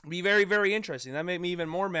 Be very, very interesting. That made me even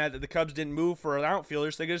more mad that the Cubs didn't move for an outfielder,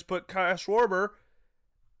 so they could just put Kyle Schwarber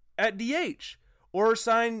at DH. Or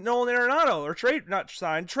sign Nolan Arenado, or trade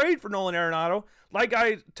for Nolan Arenado, like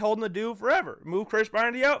I told them to do forever. Move Chris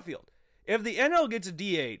Bryant to the outfield. If the NL gets a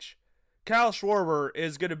DH, Kyle Schwarber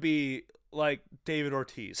is going to be like David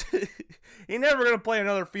Ortiz. He's never going to play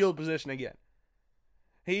another field position again.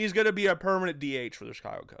 He's going to be a permanent DH for the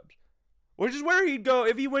Chicago Cubs. Which is where he'd go.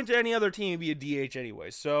 If he went to any other team, he'd be a DH anyway.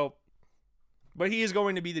 So, but he is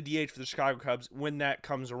going to be the DH for the Chicago Cubs when that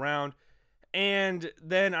comes around. And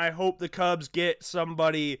then I hope the Cubs get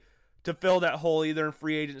somebody to fill that hole, either in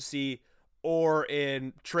free agency or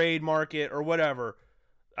in trade market or whatever.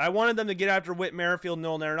 I wanted them to get after Whit Merrifield,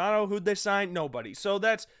 Nolan Arenado. Who'd they sign? Nobody. So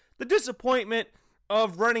that's the disappointment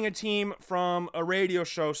of running a team from a radio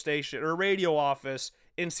show station or a radio office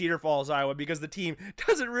in Cedar Falls, Iowa, because the team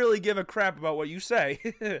doesn't really give a crap about what you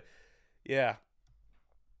say. Yeah.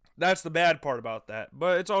 That's the bad part about that.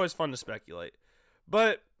 But it's always fun to speculate.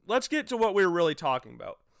 But let's get to what we're really talking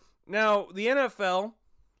about. Now, the NFL,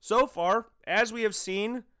 so far, as we have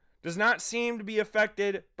seen, does not seem to be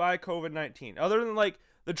affected by COVID-19. Other than,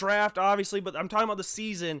 the draft, obviously, but I'm talking about the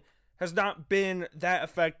season has not been that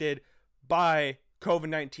affected by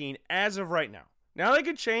COVID-19 as of right now. Now, that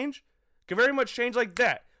could change. Could very much change like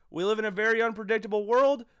that. We live in a very unpredictable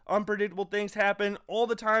world. Unpredictable things happen all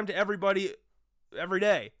the time to everybody, every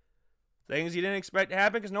day. Things you didn't expect to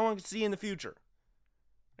happen because no one can see in the future.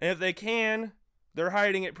 And if they can, they're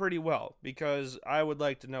hiding it pretty well, because I would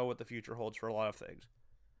like to know what the future holds for a lot of things.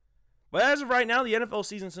 But as of right now, the NFL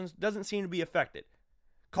season doesn't seem to be affected.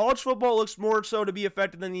 College football looks more so to be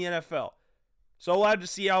affected than the NFL. So we'll have to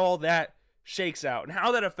see how all that shakes out and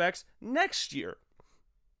how that affects next year.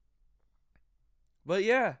 But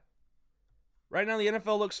yeah, right now the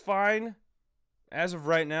NFL looks fine. As of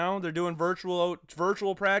right now, they're doing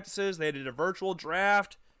virtual practices. They did a virtual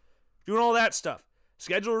draft, doing all that stuff.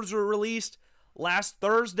 Schedules were released last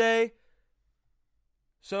Thursday.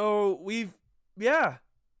 So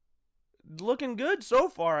looking good so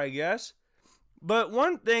far, I guess. But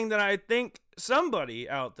one thing that I think somebody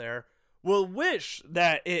out there will wish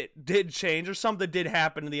that it did change or something did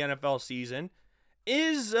happen in the NFL season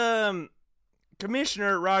is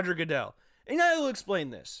Commissioner Roger Goodell. And I will explain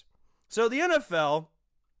this. So the NFL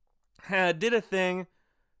did a thing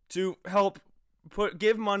to help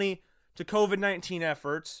give money to COVID-19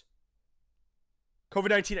 efforts.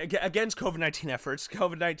 Against COVID-19 efforts.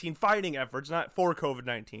 COVID-19 fighting efforts, not for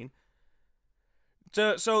COVID-19.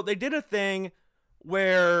 So they did a thing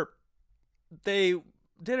where they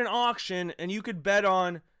did an auction and you could bet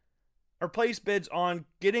on or place bids on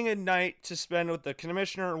getting a night to spend with the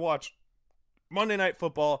commissioner and watch Monday Night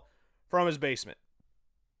Football from his basement.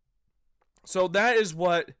 So that is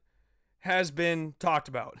what has been talked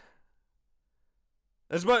about.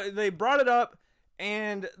 That's what they brought it up,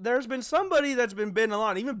 and there's been somebody that's been bidding a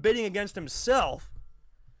lot, even bidding against himself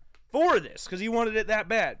for this because he wanted it that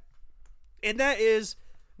bad. And that is,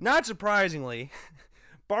 not surprisingly,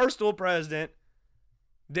 Barstool president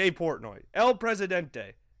Dave Portnoy. El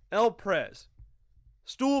Presidente. El Prez.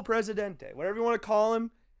 Stool Presidente. Whatever you want to call him.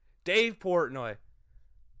 Dave Portnoy.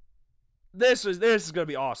 This is going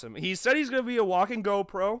to be awesome. He said he's going to be a walking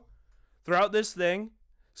GoPro throughout this thing.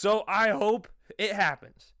 So I hope it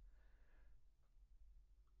happens.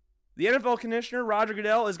 The NFL commissioner, Roger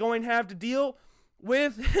Goodell, is going to have to deal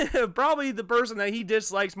with probably the person that he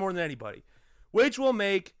dislikes more than anybody, which will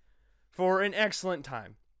make for an excellent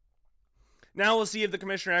time. Now we'll see if the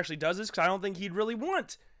commissioner actually does this, because I don't think he'd really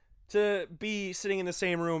want to be sitting in the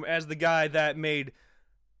same room as the guy that made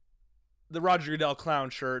the Roger Goodell clown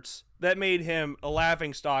shirts, that made him a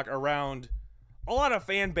laughingstock around a lot of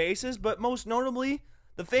fan bases, but most notably,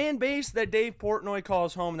 the fan base that Dave Portnoy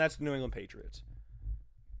calls home, and that's the New England Patriots.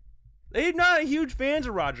 They're not huge fans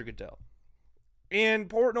of Roger Goodell. And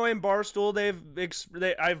Portnoy and Barstool,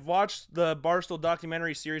 I've watched the Barstool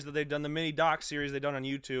documentary series that they've done, the mini doc series they've done on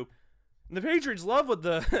YouTube. And the Patriots love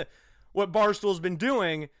what Barstool's been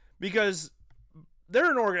doing, because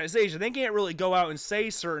they're an organization. They can't really go out and say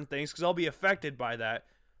certain things because they'll be affected by that.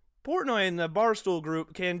 Portnoy and the Barstool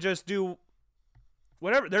group can just do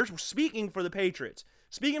whatever. They're speaking for the Patriots,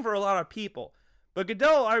 speaking for a lot of people. But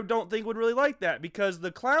Goodell, I don't think, would really like that, because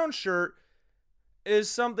the clown shirt is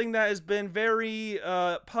something that has been very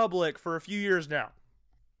public for a few years now.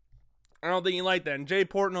 I don't think he liked that. And Jay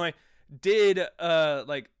Portnoy did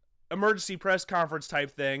emergency press conference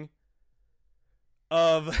type thing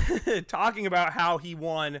of talking about how he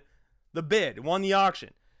won the bid, won the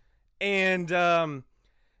auction. And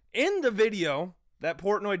in the video that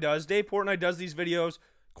Portnoy does, Dave Portnoy does these videos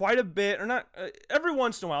quite a bit, or not, every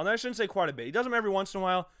once in a while. No, I shouldn't say quite a bit. He does them every once in a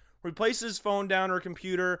while, where he places his phone down or a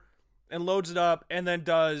computer and loads it up and then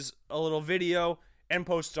does a little video and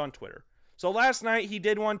posts it on Twitter. So last night he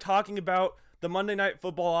did one talking about the Monday Night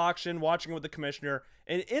Football auction, watching it with the commissioner.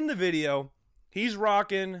 And in the video, he's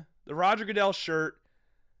rocking the Roger Goodell shirt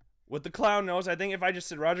with the clown nose. I think if I just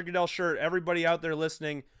said Roger Goodell shirt, everybody out there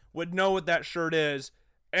listening would know what that shirt is.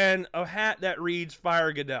 And a hat that reads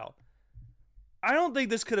Fire Goodell. I don't think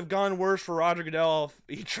this could have gone worse for Roger Goodell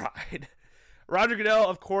if he tried. Roger Goodell,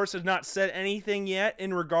 of course, has not said anything yet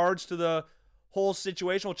in regards to the whole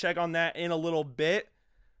situation. We'll check on that in a little bit.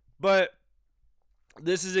 But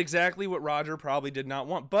this is exactly what Roger probably did not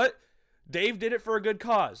want. But Dave did it for a good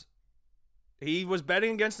cause. He was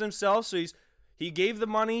betting against himself, so he gave the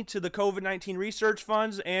money to the COVID-19 research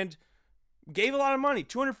funds and gave a lot of money,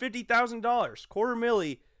 $250,000,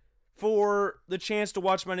 $250,000, for the chance to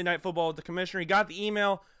watch Monday Night Football with the commissioner. He got the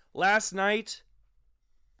email last night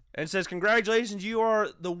and says, "Congratulations, you are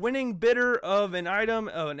the winning bidder of an item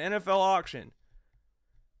of an NFL auction.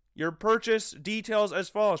 Your purchase details as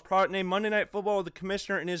follows: product name Monday Night Football with the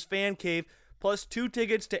commissioner in his fan cave, plus 2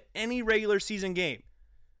 tickets to any regular season game."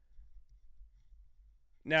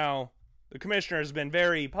 Now, the commissioner has been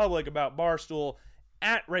very public about Barstool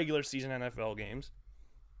at regular season NFL games.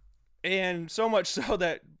 And so much so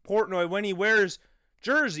that Portnoy, when he wears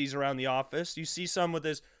jerseys around the office, you see some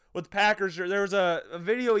with Packers. There was a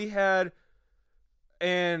video he had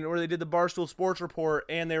and where they did the Barstool Sports Report,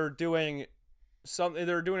 and they were doing something.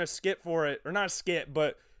 They were doing a skit for it, or not a skit,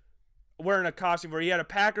 but wearing a costume where he had a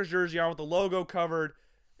Packers jersey on with the logo covered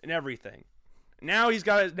and everything. Now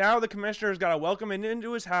the commissioner's got to welcome him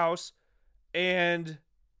into his house and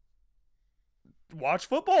watch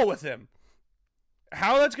football with him.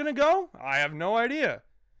 How that's going to go, I have no idea.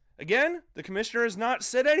 Again, the commissioner has not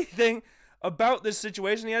said anything about this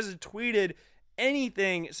situation. He hasn't tweeted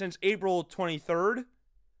anything since April 23rd.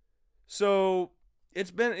 So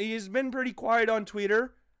he's been pretty quiet on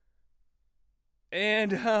Twitter.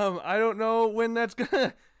 And I don't know when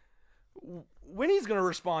he's gonna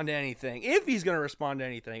respond to anything. If he's gonna respond to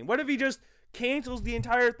anything. What if he just cancels the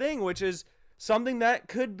entire thing, which is something that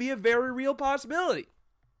could be a very real possibility.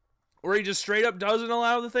 Or he just straight up doesn't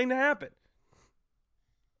allow the thing to happen.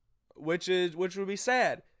 Which would be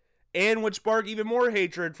sad. And would spark even more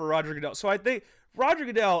hatred for Roger Goodell. So I think Roger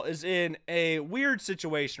Goodell is in a weird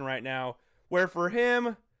situation right now where for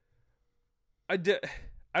him, I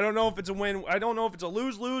don't know if it's a win. I don't know if it's a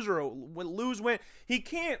lose-lose or a lose-win. He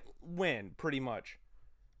can't win, pretty much.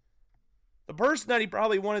 The person that he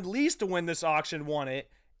probably wanted least to win this auction won it.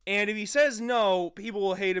 And if he says no, people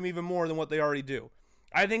will hate him even more than what they already do.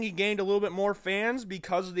 I think he gained a little bit more fans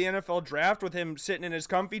because of the NFL draft with him sitting in his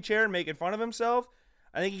comfy chair and making fun of himself.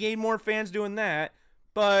 I think he gained more fans doing that.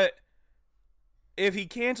 But if he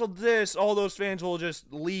canceled this, all those fans will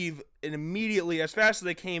just leave immediately as fast as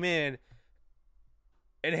they came in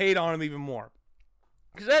and hate on him even more.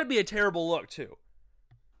 Because that'd be a terrible look, too.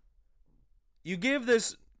 You give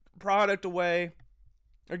this product away,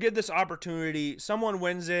 or give this opportunity, someone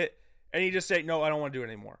wins it, and you just say, no, I don't want to do it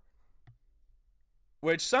anymore.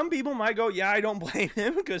 Which some people might go, yeah, I don't blame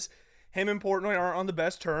him, because him and Portnoy aren't on the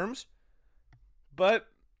best terms. But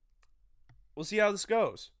we'll see how this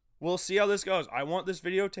goes. I want this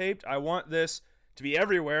videotaped. I want this to be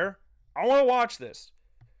everywhere. I want to watch this.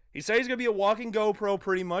 He said he's going to be a walking GoPro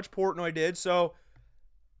pretty much. Portnoy did. So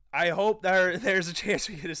I hope there's a chance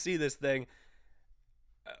we get to see this thing.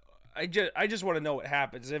 I just want to know what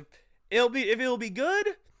happens. If it'll be good,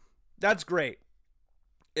 that's great.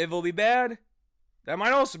 If it'll be bad, that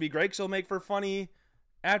might also be great because it'll make for a funny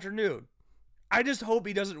afternoon. I just hope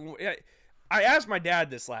he doesn't. I asked my dad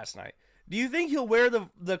this last night. Do you think he'll wear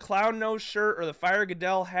the clown nose shirt or the Fire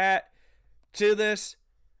Goodell hat to this?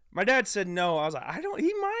 My dad said no. I was like,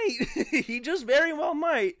 he might. He just very well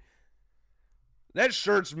might. That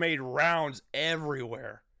shirt's made rounds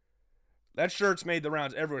everywhere. That shirt's made the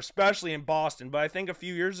rounds everywhere, especially in Boston. But I think a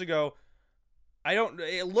few years ago,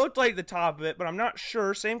 it looked like the top of it, but I'm not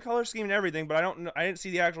sure. Same color scheme and everything, but I didn't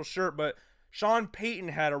see the actual shirt. But Sean Payton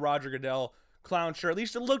had a Roger Goodell clown shirt. At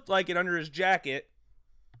least it looked like it under his jacket.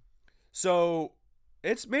 So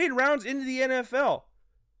it's made rounds into the NFL.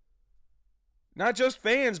 Not just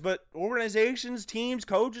fans, but organizations, teams,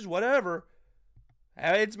 coaches, whatever.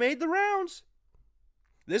 It's made the rounds.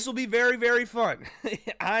 This will be very, very fun.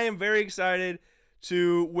 I am very excited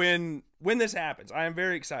to when this happens. I am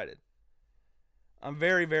very excited. I'm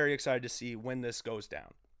very, very excited to see when this goes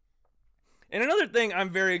down. And another thing I'm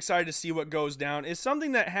very excited to see what goes down is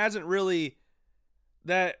something that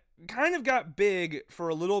kind of got big for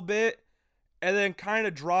a little bit and then kind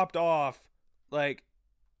of dropped off.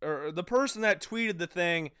 Or the person that tweeted the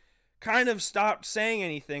thing kind of stopped saying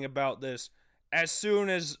anything about this as soon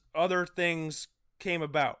as other things came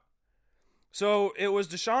about. So it was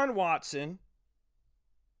Deshaun Watson.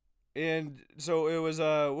 And so it was,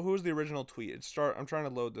 who was the original tweet? I'm trying to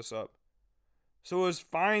load this up. So it was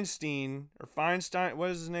Feinstein, what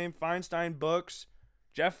is his name? Feinstein Books.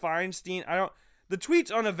 Jeff Feinstein. The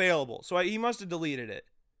tweet's unavailable, so he must have deleted it.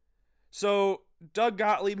 So Doug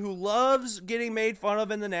Gottlieb, who loves getting made fun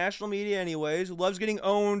of in the national media anyways, who loves getting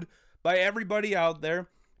owned by everybody out there,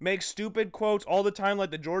 makes stupid quotes all the time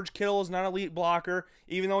like the George Kittle is not an elite blocker,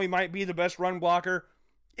 even though he might be the best run blocker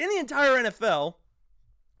in the entire NFL.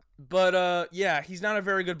 But, yeah, he's not a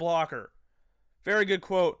very good blocker. Very good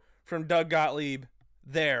quote from Doug Gottlieb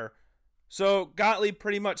there. So Gottlieb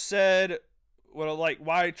pretty much said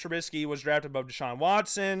why Trubisky was drafted above Deshaun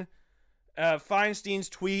Watson. Feinstein's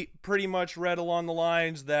tweet pretty much read along the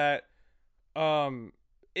lines that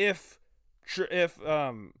if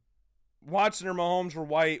Watson or Mahomes were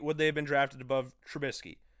white, would they have been drafted above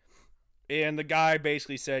Trubisky? And the guy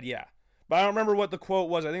basically said, yeah. But I don't remember what the quote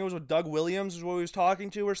was. I think it was with Doug Williams is what he was talking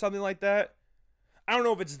to or something like that. I don't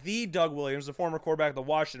know if it's the Doug Williams, the former quarterback of the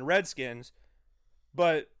Washington Redskins,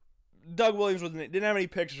 but Doug Williams didn't have any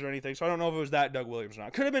pictures or anything, so I don't know if it was that Doug Williams or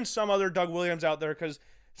not. Could have been some other Doug Williams out there because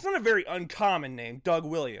it's not a very uncommon name, Doug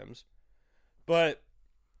Williams. But,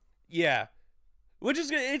 yeah. which is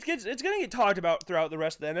it's going to get talked about throughout the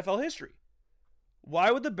rest of the NFL history.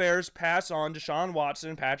 Why would the Bears pass on Deshaun Watson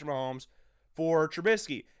and Patrick Mahomes for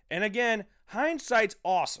Trubisky? And again, hindsight's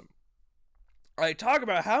awesome. I talk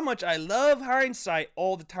about how much I love hindsight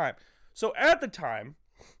all the time. So at the time,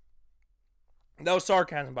 that was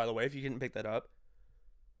sarcasm, by the way, if you didn't pick that up.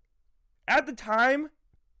 At the time,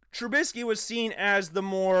 Trubisky was seen as the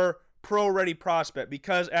more pro-ready prospect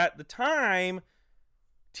because at the time,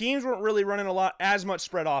 teams weren't really running as much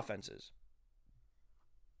spread offenses.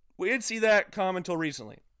 We didn't see that come until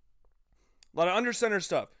recently. A lot of under center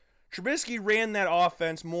stuff. Trubisky ran that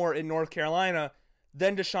offense more in North Carolina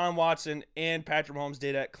than Deshaun Watson and Patrick Mahomes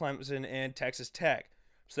did at Clemson and Texas Tech.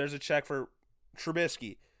 So there's a check for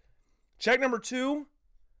Trubisky. Check number 2,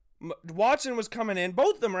 Watson was coming in.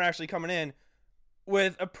 Both of them are actually coming in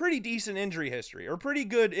with a pretty decent injury history, or pretty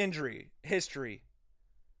good injury history.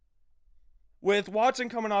 With Watson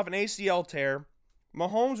coming off an ACL tear,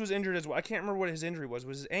 Mahomes was injured as well. I can't remember what his injury was.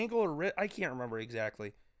 Was his ankle or wrist? I can't remember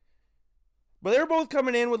exactly. But they're both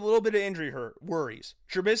coming in with a little bit of injury worries.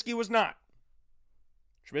 Trubisky was not.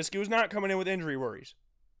 Trubisky was not coming in with injury worries.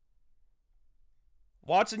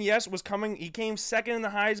 Watson, yes, was coming. He came second in the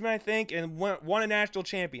Heisman, I think, and won a national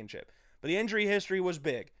championship. But the injury history was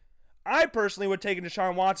big. I personally would have taken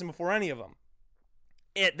Deshaun Watson before any of them.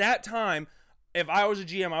 At that time, if I was a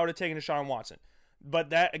GM, I would have taken Deshaun Watson. But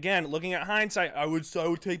that, again, looking at hindsight, I would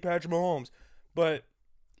take Patrick Mahomes. But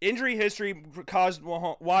injury history caused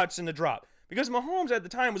Watson to drop. Because Mahomes at the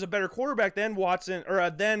time was a better quarterback than Watson, or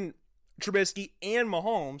than Trubisky and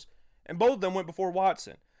Mahomes, and both of them went before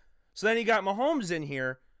Watson. So then you got Mahomes in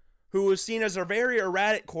here, who was seen as a very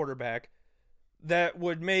erratic quarterback that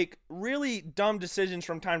would make really dumb decisions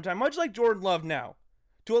from time to time, much like Jordan Love now.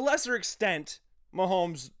 To a lesser extent,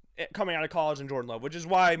 Mahomes coming out of college and Jordan Love, which is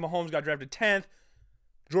why Mahomes got drafted 10th,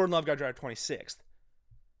 Jordan Love got drafted 26th.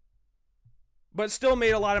 But still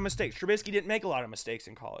made a lot of mistakes. Trubisky didn't make a lot of mistakes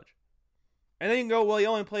in college. And then you can go, well, he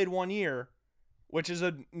only played 1 year, which is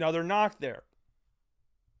another knock there.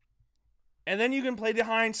 And then you can play the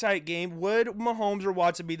hindsight game. Would Mahomes or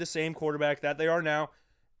Watson be the same quarterback that they are now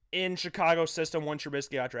in Chicago's system when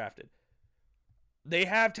Trubisky got drafted? They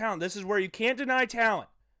have talent. This is where you can't deny talent.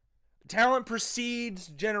 Talent precedes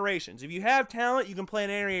generations. If you have talent, you can play in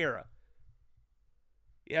any era.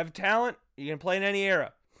 You have talent, you can play in any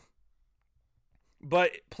era.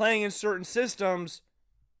 But playing in certain systems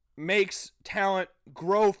makes talent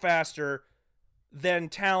grow faster than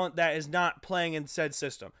talent that is not playing in said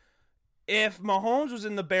system. If Mahomes was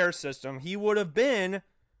in the Bears system, he would have been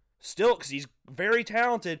still, because he's very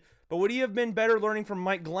talented, but would he have been better learning from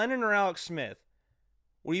Mike Glennon or Alex Smith?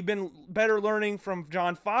 Would he have been better learning from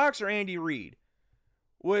John Fox or Andy Reid?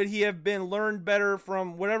 Would he have been learned better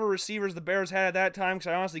from whatever receivers the Bears had at that time?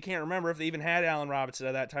 Because I honestly can't remember if they even had Allen Robinson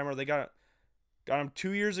at that time, or they got him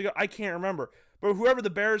 2 years ago. I can't remember. But whoever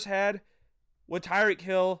the Bears had with Tyreek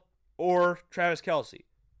Hill or Travis Kelce.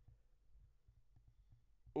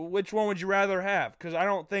 Which one would you rather have? Because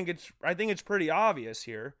I think it's pretty obvious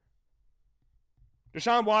here.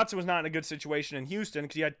 Deshaun Watson was not in a good situation in Houston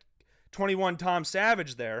because he had 21 Tom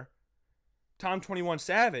Savage there. Tom 21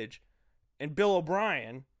 Savage and Bill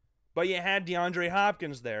O'Brien. But you had DeAndre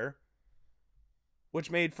Hopkins there, which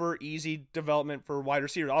made for easy development for wide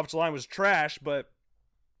receivers. Offensive line was trash, but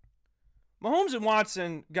Mahomes and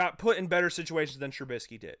Watson got put in better situations than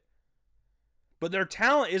Trubisky did. But their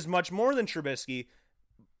talent is much more than Trubisky.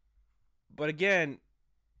 But again,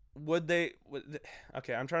 okay,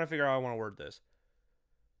 I'm trying to figure out how I want to word this.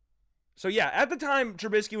 So yeah, at the time,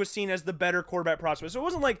 Trubisky was seen as the better quarterback prospect. So it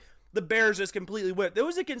wasn't like the Bears just completely whipped. There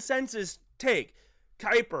was a consensus take.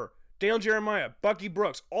 Kuiper, Dale Jeremiah, Bucky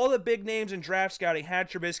Brooks, all the big names in draft scouting had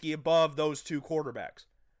Trubisky above those two quarterbacks.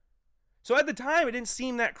 So at the time, it didn't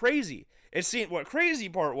seem that crazy. What crazy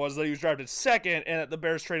part was that he was drafted second and that the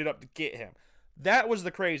Bears traded up to get him. That was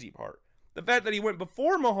the crazy part. The fact that he went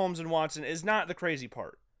before Mahomes and Watson is not the crazy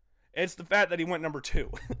part. It's the fact that he went number 2.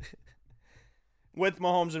 With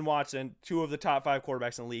Mahomes and Watson, 2 of the top 5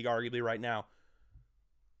 quarterbacks in the league, arguably right now,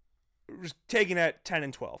 just taken at 10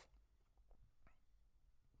 and 12.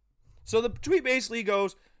 So the tweet basically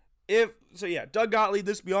goes, Doug Gottlieb,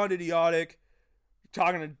 this is beyond idiotic.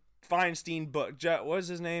 Talking to Feinstein book. What is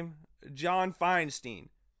his name? John Feinstein.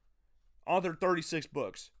 Authored 36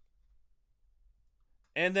 books.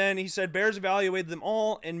 And then he said Bears evaluated them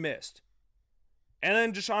all and missed. And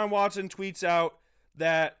then Deshaun Watson tweets out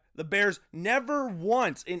that the Bears never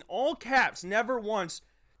once, in all caps, never once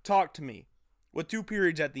talked to me, with 2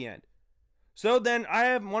 periods at the end. So then I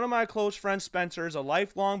have one of my close friends, Spencer, is a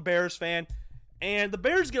lifelong Bears fan, and the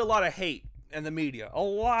Bears get a lot of hate and the media. A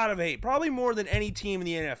lot of hate. Probably more than any team in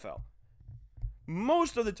the NFL.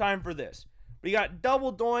 Most of the time for this. But you got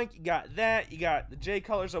Double Doink, you got that, you got the Jay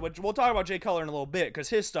Cutler stuff, which we'll talk about Jay Cutler in a little bit because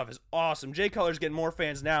his stuff is awesome. Jay Cutler's getting more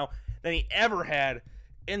fans now than he ever had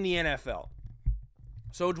in the NFL.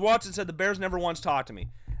 So Watson said the Bears never once talked to me.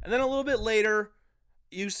 And then a little bit later,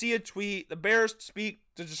 you see a tweet. The Bears speak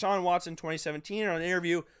to Deshaun Watson in 2017 on an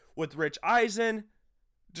interview with Rich Eisen.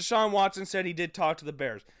 Deshaun Watson said he did talk to the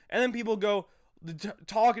Bears. And then people go,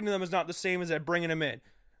 talking to them is not the same as bringing them in.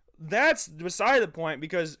 That's beside the point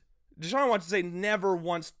because Deshaun Watson said never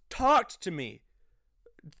once talked to me.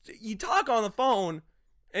 You talk on the phone.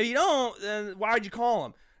 If you don't, then why'd you call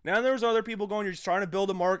him? Now there's other people going, you're just trying to build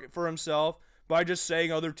a market for himself by just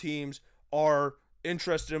saying other teams are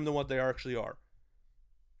interested in him than what they actually are.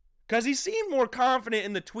 Because he seemed more confident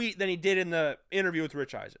in the tweet than he did in the interview with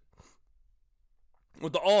Rich Eisen.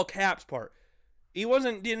 With the all caps part. He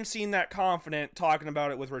didn't seem that confident talking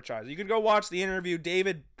about it with Rich Eisen. You can go watch the interview.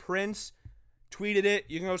 David Prince tweeted it.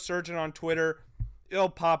 You can go search it on Twitter. It'll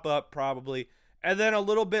pop up probably. And then a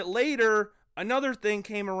little bit later, another thing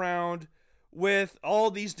came around with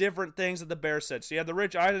all these different things that the Bears said. So you had the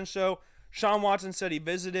Rich Eisen show. Sean Watson said he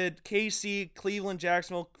visited KC, Cleveland,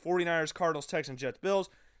 Jacksonville, 49ers, Cardinals, Texans, Jets, Bills.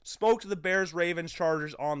 Spoke to the Bears, Ravens,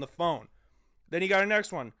 Chargers on the phone. Then you got a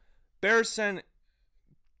next one. Bears sent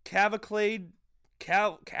Cavalcade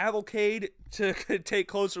to take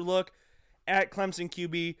closer look at Clemson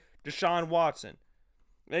QB Deshaun Watson.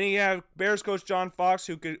 Then you have Bears coach John Fox,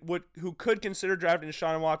 who could consider drafting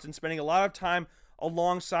Deshaun Watson, spending a lot of time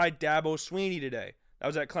alongside Dabo Swinney today. That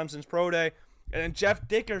was at Clemson's Pro Day. And then Jeff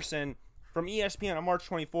Dickerson from ESPN on March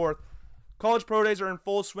 24th. College Pro Days are in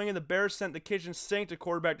full swing, and the Bears sent the kitchen sink to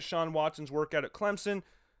quarterback Deshaun Watson's workout at Clemson.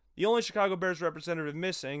 The only Chicago Bears representative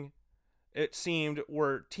missing, it seemed,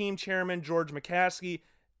 were team chairman George McCaskey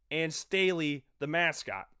and Staley, the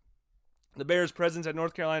mascot. The Bears' presence at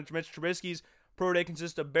North Carolina Mitch Trubisky's Pro Day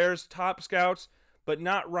consists of Bears top scouts, but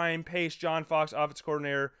not Ryan Pace, John Fox, offensive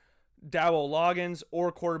coordinator Dowell Loggins,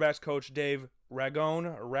 or quarterbacks coach Dave Ragone,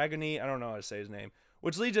 I don't know how to say his name,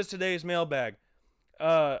 which leads us to today's mailbag.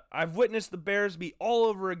 I've witnessed the Bears be all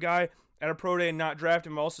over a guy at a Pro Day and not draft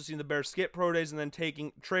him. I've also seen the Bears skip Pro Days and then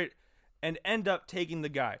end up taking the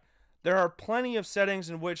guy. There are plenty of settings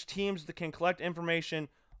in which teams that can collect information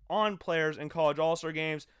on players in college all-star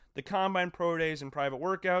games, the combine Pro Days and private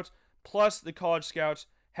workouts, plus the college scouts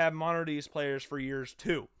have monitored these players for years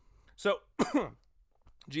too. So,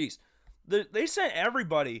 geez, they sent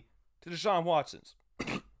everybody to Deshaun Watson's.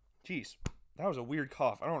 Jeez, that was a weird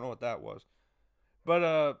cough. I don't know what that was.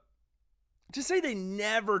 But to say they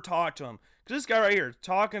never talked to him, because this guy right here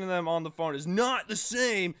talking to them on the phone is not the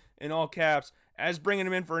same, in all caps, as bringing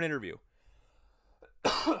him in for an interview.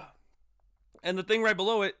 And the thing right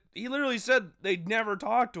below it, he literally said they'd never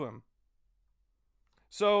talked to him.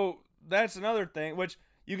 So that's another thing, which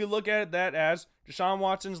you could look at that as Deshaun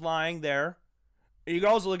Watson's lying there. And you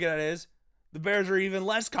can also look at it as the Bears are even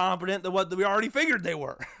less competent than what we already figured they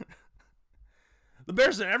were. The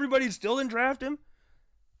Bears said everybody still didn't draft him.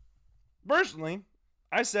 Personally,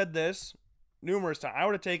 I said this numerous times. I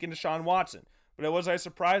would have taken Deshaun Watson. But was I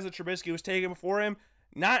surprised that Trubisky was taken before him?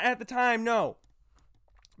 Not at the time, no.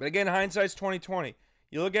 But again, hindsight's 20/20.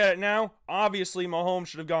 You look at it now, obviously Mahomes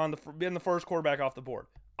should have been the first quarterback off the board.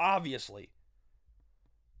 Obviously.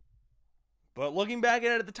 But looking back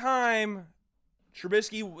at it at the time,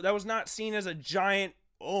 Trubisky, that was not seen as a giant,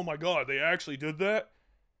 oh my God, they actually did that?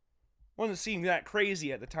 Wasn't seen that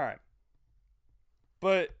crazy at the time.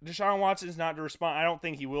 But Deshaun Watson's not to respond. I don't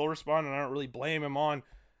think he will respond, and I don't really blame him on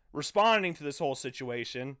responding to this whole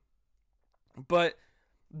situation. But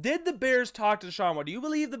did the Bears talk to Deshaun Watson? Do you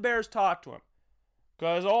believe the Bears talked to him?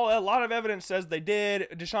 Because a lot of evidence says they did.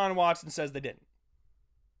 Deshaun Watson says they didn't.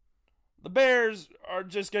 The Bears are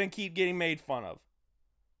just going to keep getting made fun of.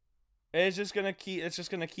 It's just going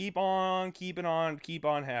to keep on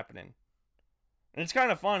happening. And it's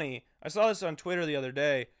kind of funny. I saw this on Twitter the other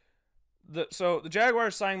day. So the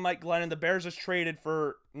Jaguars signed Mike Glennon. The Bears just traded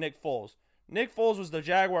for Nick Foles. Nick Foles was the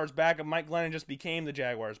Jaguars' backup. Mike Glennon just became the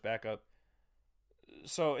Jaguars' backup.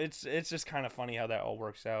 So it's just kind of funny how that all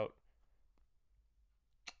works out.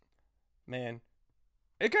 Man,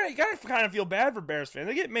 you kind of feel bad for Bears fans.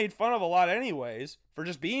 They get made fun of a lot anyways for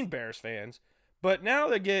just being Bears fans. But now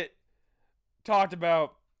they get talked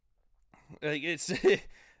about. Like it's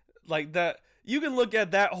like that. You can look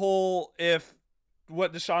at that whole if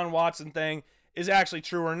what Deshaun Watson thing is actually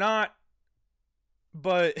true or not.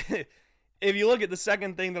 But if you look at the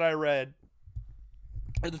second thing that I read,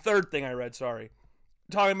 or the third thing I read, sorry,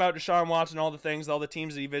 talking about Deshaun Watson, all the things, all the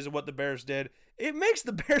teams that he visited, what the Bears did. It makes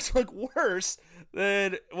the Bears look worse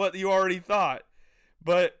than what you already thought.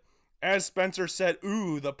 But as Spencer said,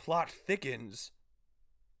 ooh, the plot thickens.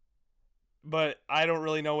 But I don't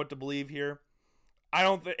really know what to believe here. I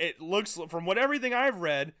don't think it looks, from everything I've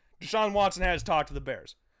read, Deshaun Watson has talked to the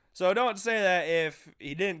Bears. So don't say that if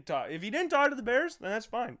he didn't talk to the Bears, then that's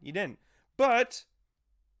fine. He didn't. But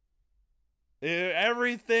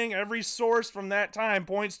every source from that time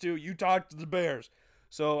points to you talked to the Bears.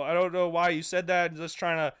 So I don't know why you said that. Just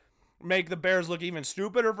trying to make the Bears look even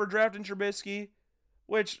stupider for drafting Trubisky,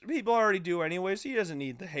 which people already do anyways. He doesn't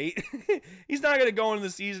need the hate. He's not going to go into the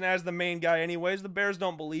season as the main guy anyways. The Bears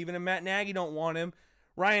don't believe in him. Matt Nagy don't want him.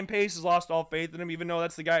 Ryan Pace has lost all faith in him, even though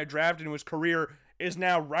that's the guy who drafted him, whose career is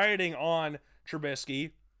now riding on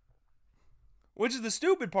Trubisky, which is the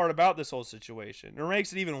stupid part about this whole situation. It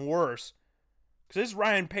makes it even worse, because this is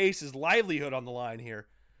Ryan Pace's livelihood on the line here.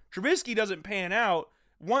 Trubisky doesn't pan out.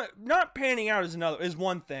 Not panning out is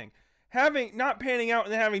one thing. Not panning out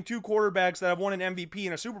and then having two quarterbacks that have won an MVP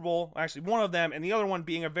and a Super Bowl, actually one of them, and the other one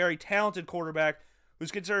being a very talented quarterback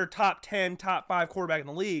who's considered top 10, top 5 quarterback in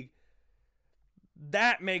the league,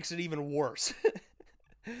 that makes it even worse.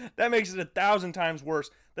 That makes it 1,000 times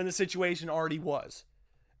worse than the situation already was.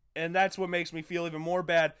 And that's what makes me feel even more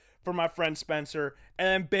bad for my friend Spencer and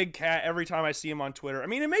then Big Cat every time I see him on Twitter. I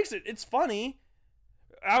mean, it's funny.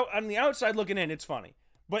 On the outside looking in, it's funny.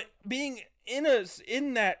 But being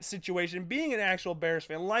in that situation, being an actual Bears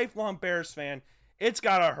fan, lifelong Bears fan, it's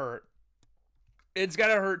gotta hurt. It's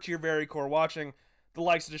gotta hurt to your very core watching the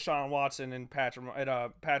likes of Deshaun Watson and Patrick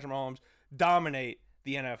Mahomes dominate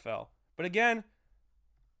the NFL. But again,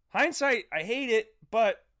 hindsight, I hate it,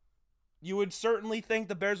 but you would certainly think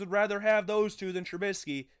the Bears would rather have those two than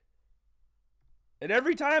Trubisky. And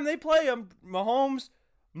every time they play him, Mahomes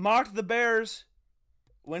mocked the Bears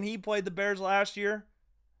when he played the Bears last year.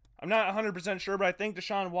 I'm not 100% sure, but I think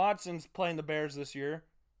Deshaun Watson's playing the Bears this year.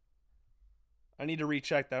 I need to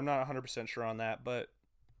recheck that. I'm not 100% sure on that, but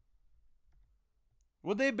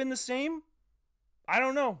would they have been the same? I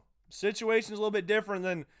don't know. Situation's a little bit different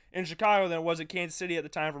than in Chicago than it was at Kansas City at the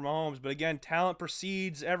time for Mahomes. But again, talent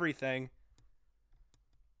precedes everything.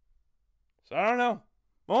 So I don't know.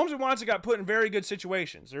 Mahomes and Watson got put in very good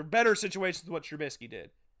situations. They're better situations than what Trubisky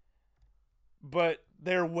did. But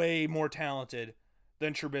they're way more talented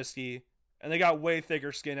than Trubisky. And they got way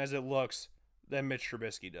thicker skin as it looks than Mitch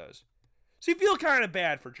Trubisky does. So you feel kind of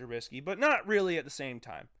bad for Trubisky, but not really at the same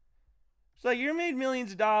time. It's like you're made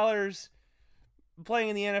millions of dollars playing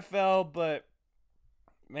in the NFL, but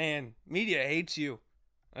man, media hates you.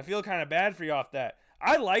 I feel kind of bad for you off that.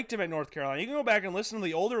 I liked him at North Carolina. You can go back and listen to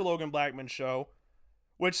the older Logan Blackman Show,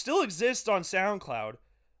 which still exists on SoundCloud.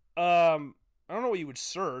 I don't know what you would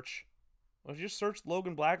search. Well, if you just search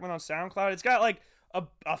Logan Blackman on SoundCloud, it's got like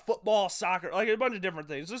a football, soccer, like a bunch of different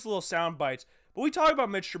things. Just little sound bites. But we talked about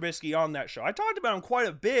Mitch Trubisky on that show. I talked about him quite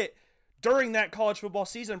a bit during that college football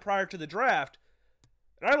season prior to the draft.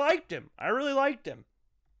 And I liked him. I really liked him.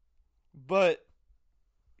 But,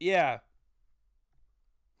 yeah.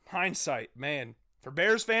 Hindsight, man. For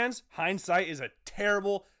Bears fans, hindsight is a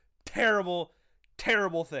terrible, terrible,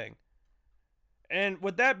 terrible thing. And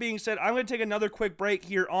with that being said, I'm going to take another quick break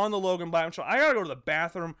here on the Logan Blackman Show. I got to go to the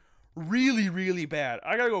bathroom really, really bad.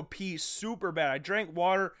 I got to go pee super bad. I drank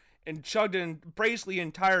water and chugged basically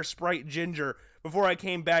entire Sprite ginger before I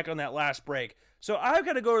came back on that last break. So I've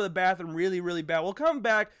got to go to the bathroom really, really bad. We'll come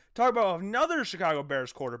back, talk about another Chicago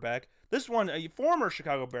Bears quarterback. This one, a former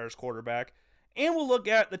Chicago Bears quarterback. And we'll look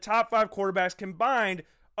at the top 5 quarterbacks combined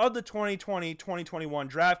of the 2020-2021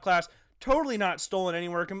 draft class. Totally not stolen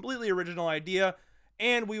anywhere. Completely original idea.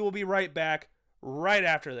 And we will be right back right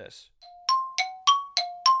after this.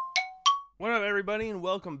 What up, everybody, and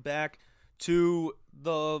welcome back to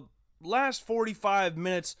the last 45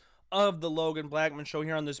 minutes of the Logan Blackman Show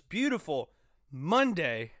here on this beautiful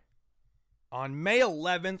Monday on May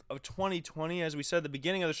 11th of 2020. As we said at the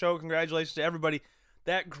beginning of the show, congratulations to everybody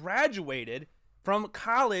that graduated from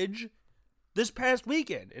college this past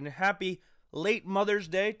weekend. And happy late Mother's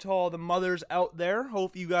Day to all the mothers out there.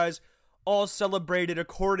 Hope you guys all celebrated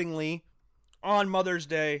accordingly on Mother's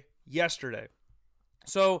Day yesterday.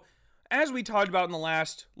 So, as we talked about in the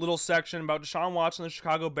last little section about Deshaun Watson and the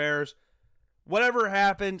Chicago Bears, whatever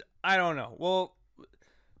happened, I don't know. Well,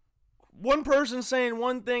 one person saying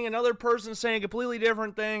one thing, another person saying a completely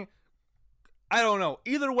different thing. I don't know.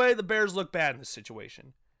 Either way, the Bears look bad in this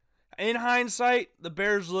situation. In hindsight, the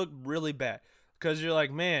Bears look really bad. Because you're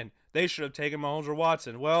like, man, they should have taken Mahomes or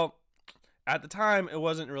Watson. Well, at the time, it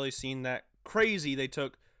wasn't really seen that crazy. They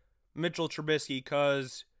took Mitchell Trubisky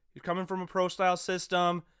because He's coming from a pro-style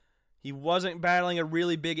system. He wasn't battling a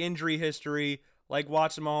really big injury history like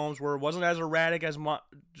Watson Mahomes, where it wasn't as erratic as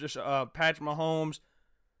Patrick Mahomes.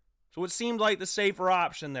 So it seemed like the safer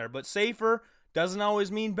option there. But safer doesn't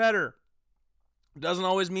always mean better. Doesn't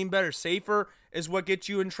always mean better. Safer is what gets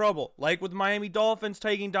you in trouble. Like with Miami Dolphins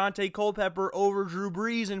taking Dante Culpepper over Drew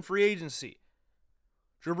Brees in free agency.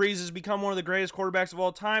 Drew Brees has become one of the greatest quarterbacks of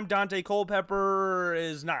all time. Dante Culpepper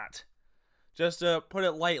is not. Just to put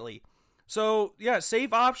it lightly. So, yeah,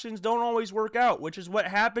 safe options don't always work out, which is what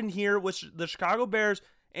happened here with the Chicago Bears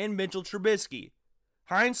and Mitchell Trubisky.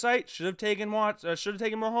 Hindsight, should have taken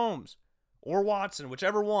Mahomes or Watson,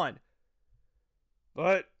 whichever one.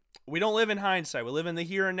 But we don't live in hindsight. We live in the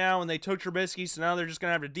here and now, and they took Trubisky, so now they're just going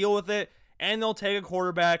to have to deal with it, and they'll take a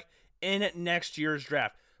quarterback in next year's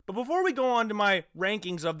draft. But before we go on to my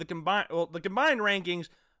rankings of the combined rankings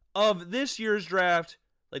of this year's draft,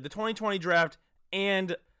 like the 2020 draft,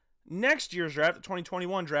 and next year's draft, the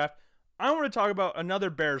 2021 draft, I want to talk about another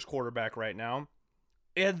Bears quarterback right now,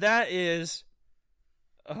 and that is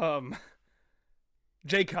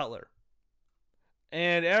Jay Cutler.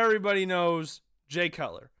 And everybody knows Jay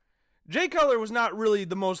Cutler. Jay Cutler was not really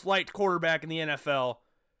the most liked quarterback in the NFL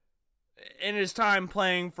in his time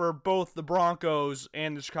playing for both the Broncos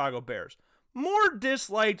and the Chicago Bears. More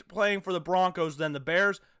disliked playing for the Broncos than the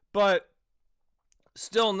Bears, but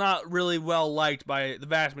still not really well liked by the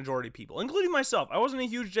vast majority of people, including myself. I wasn't a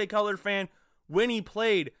huge Jay Cutler fan when he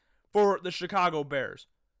played for the Chicago Bears.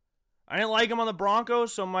 I didn't like him on the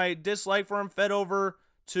Broncos, so my dislike for him fed over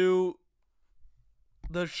to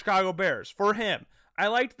the Chicago Bears. For him, I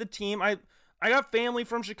liked the team. I got family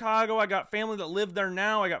from Chicago. I got family that live there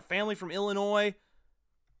now. I got family from Illinois,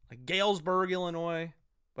 like Galesburg, Illinois.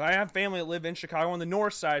 But I have family that live in Chicago, on the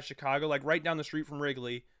north side of Chicago, like right down the street from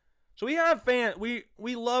Wrigley. So we have we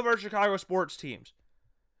love our Chicago sports teams.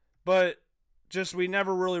 But just we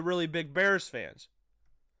never really big Bears fans.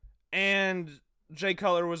 And Jay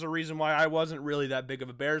Cutler was a reason why I wasn't really that big of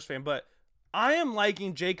a Bears fan. But I am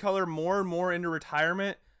liking Jay Cutler more and more into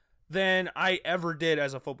retirement than I ever did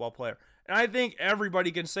as a football player. And I think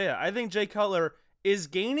everybody can say that. I think Jay Cutler is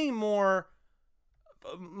gaining more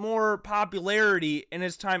popularity in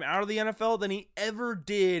his time out of the NFL than he ever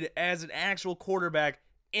did as an actual quarterback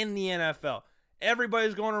in the NFL.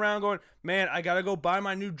 Everybody's going around going, man, I got to go buy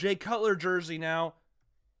my new Jay Cutler jersey now.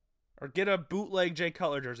 Or get a bootleg Jay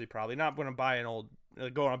Cutler jersey, probably. Not going to buy an old,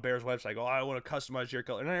 go on a Bears website, go, I want to customize Jay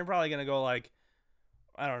Cutler. And then you're probably going to go like,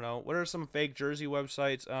 I don't know, what are some fake jersey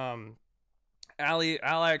websites?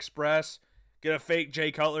 AliExpress, get a fake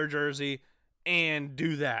Jay Cutler jersey, and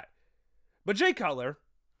do that. But Jay Cutler,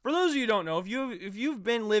 for those of you who don't know, if you've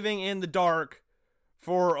been living in the dark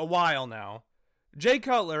for a while now, Jay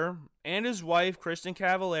Cutler and his wife, Kristen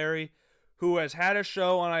Cavallari, who has had a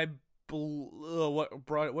show on,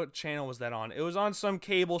 what channel was that on? It was on some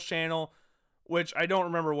cable channel, which I don't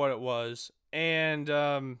remember what it was. And,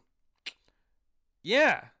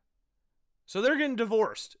 yeah. So they're getting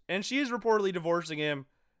divorced. And she is reportedly divorcing him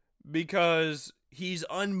because he's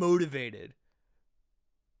unmotivated.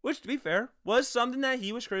 Which, to be fair, was something that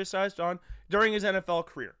he was criticized on during his NFL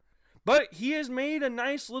career. But he has made a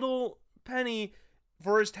nice little penny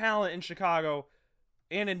for his talent in Chicago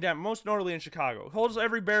and in Denver, most notably in Chicago. Holds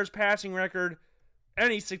every Bears passing record,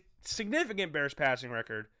 any significant Bears passing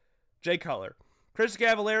record, Jay Cutler. Chris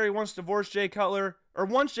Cavallari wants Jay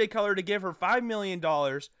Cutler to give her $5 million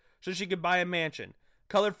so she could buy a mansion.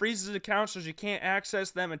 Cutler freezes his account so she can't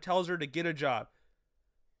access them and tells her to get a job.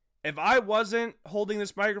 If I wasn't holding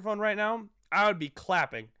this microphone right now, I would be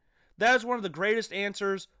clapping. That is one of the greatest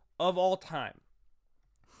answers of all time.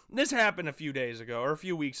 This happened a few days ago, or a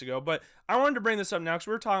few weeks ago, but I wanted to bring this up now because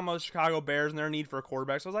we were talking about the Chicago Bears and their need for a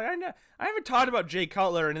quarterback. So I was like, I haven't talked about Jay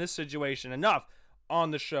Cutler in this situation enough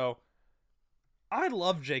on the show. I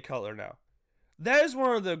love Jay Cutler now. That is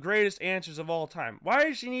one of the greatest answers of all time. Why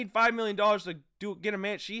does she need $5 million to get a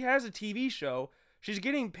man? She has a TV show. She's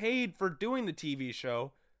getting paid for doing the TV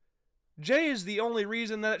show. Jay is the only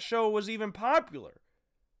reason that show was even popular.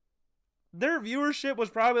 Their viewership was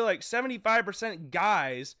probably like 75%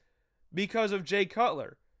 guys because of Jay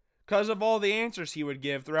Cutler. Because of all the answers he would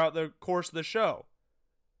give throughout the course of the show.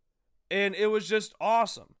 And it was just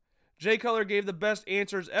awesome. Jay Cutler gave the best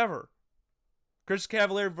answers ever. Chris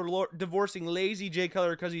Cavallari for divorcing lazy Jay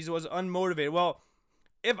Cutler because he was unmotivated. Well,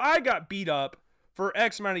 if I got beat up for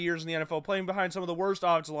X amount of years in the NFL, playing behind some of the worst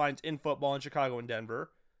offensive lines in football in Chicago and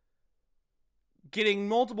Denver, getting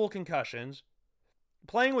multiple concussions,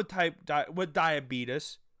 playing with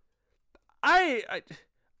diabetes, I'd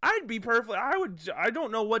be perfectly. I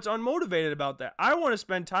don't know what's unmotivated about that. I want to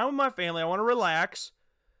spend time with my family. I want to relax.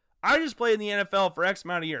 I just played in the NFL for X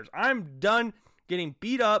amount of years. I'm done getting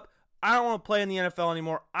beat up. I don't want to play in the NFL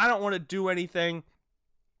anymore. I don't want to do anything.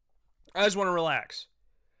 I just want to relax.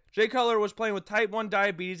 Jay Cutler was playing with type 1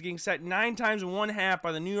 diabetes, getting set 9 times in one half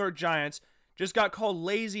by the New York Giants. Just got called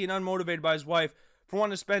lazy and unmotivated by his wife for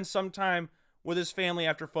wanting to spend some time with his family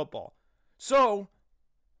after football. So,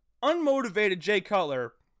 unmotivated Jay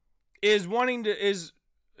Cutler is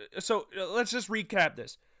so let's just recap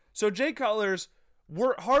this. So Jay Cutler's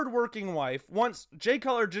hardworking wife wants Jay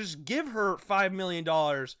Cutler to just give her $5 million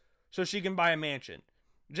so she can buy a mansion.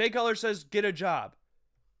 Jay Cutler says, get a job.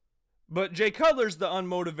 But Jay Cutler's the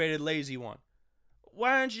unmotivated, lazy one.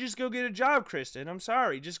 Why don't you just go get a job, Kristen? I'm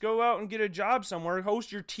sorry. Just go out and get a job somewhere,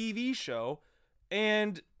 host your TV show,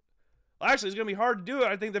 and actually, it's going to be hard to do it.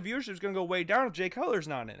 I think the viewership is going to go way down if Jay Cutler's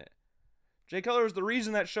not in it. Jay Cutler was the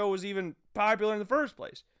reason that show was even popular in the first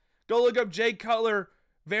place. Go look up Jay Cutler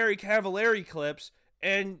Very Cavallari clips,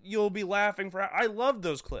 and you'll be laughing for... I love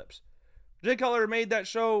those clips. Jay Cutler made that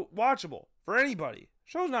show watchable for anybody.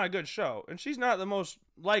 Show's not a good show, and she's not the most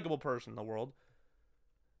likable person in the world.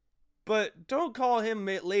 But don't call him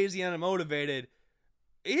lazy and unmotivated.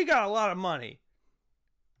 He got a lot of money.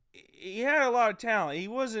 He had a lot of talent. He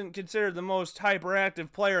wasn't considered the most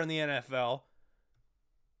hyperactive player in the NFL.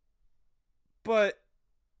 But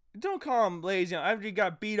don't call him lazy after he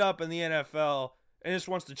got beat up in the NFL and just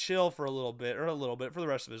wants to chill for a little bit for the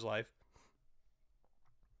rest of his life.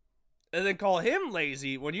 And then call him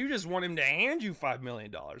lazy when you just want him to hand you $5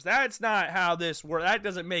 million. That's not how this works. That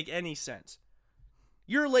doesn't make any sense.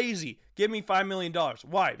 You're lazy. Give me $5 million.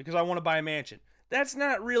 Why? Because I want to buy a mansion. That's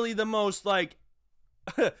not really the most,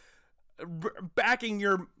 backing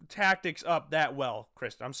your tactics up that well,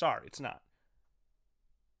 Kristen. I'm sorry. It's not.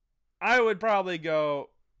 I would probably go,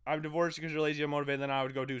 I'm divorced because you're lazy and unmotivated, then I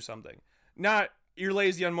would go do something. Not, you're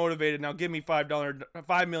lazy, unmotivated, now give me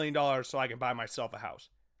 $5 million so I can buy myself a house.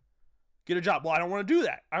 Get a job. Well, I don't want to do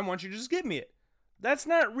that. I want you to just give me it. That's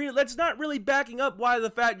not really backing up why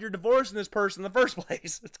the fact you're divorcing this person in the first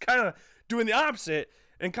place. It's kind of doing the opposite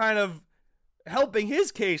and kind of helping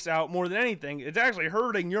his case out more than anything. It's actually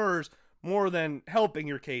hurting yours more than helping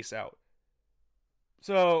your case out.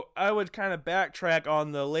 So I would kind of backtrack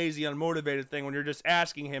on the lazy, unmotivated thing when you're just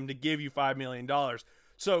asking him to give you $5 million.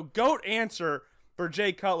 So GOAT answer for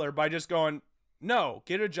Jay Cutler by just going, no,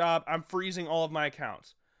 get a job. I'm freezing all of my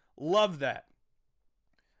accounts. Love that.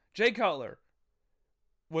 Jay Cutler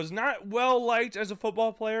was not well liked as a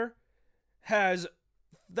football player, has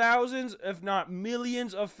thousands, if not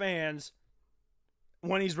millions of fans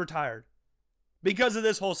when he's retired because of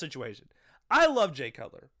this whole situation. I love Jay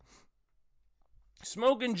Cutler.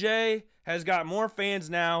 Smokin' Jay has got more fans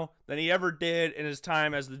now than he ever did in his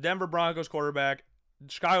time as the Denver Broncos quarterback,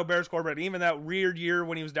 Chicago Bears quarterback, and even that weird year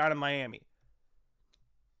when he was down in Miami.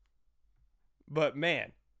 But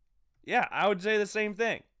man, yeah, I would say the same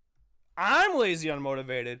thing. I'm lazy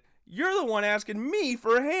unmotivated. You're the one asking me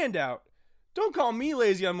for a handout. Don't call me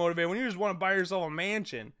lazy unmotivated when you just want to buy yourself a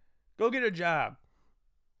mansion. Go get a job.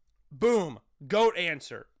 Boom. GOAT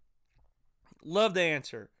answer. Love the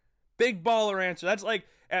answer. Big baller answer. That's like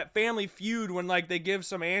at Family Feud when they give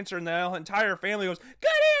some answer and the entire family goes,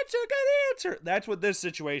 good answer, good answer. That's what this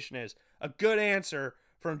situation is. A good answer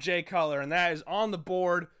from Jay Cutler. And that is on the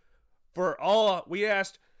board for all. We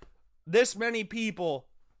asked this many people.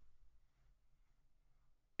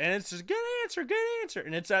 And it's just good answer, good answer.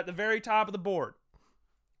 And it's at the very top of the board.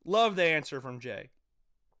 Love the answer from Jay.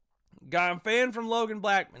 Got a fan from Logan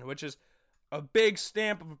Blackman, which is a big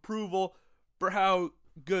stamp of approval for how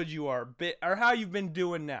good you are, or how you've been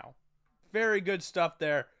doing now. Very good stuff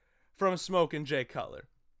there from Smokin' Jay Cutler.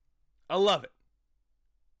 I love it.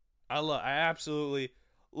 I absolutely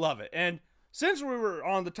love it. And since we were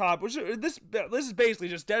on the top, which this is basically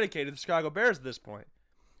just dedicated to the Chicago Bears at this point.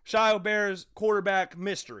 Chicago Bears quarterback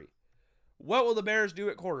mystery. What will the Bears do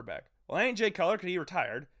at quarterback? Well, it ain't Jay Cutler because he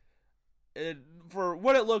retired. For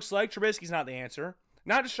what it looks like, Trubisky's not the answer.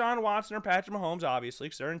 Not Deshaun Watson or Patrick Mahomes, obviously,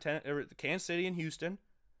 because they're in Kansas City and Houston.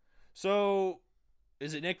 So,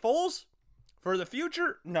 is it Nick Foles? For the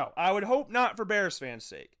future? No. I would hope not for Bears fans'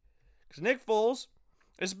 sake. Because Nick Foles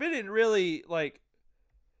has been really,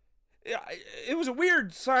 it was a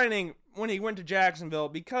weird signing when he went to Jacksonville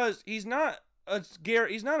because he's not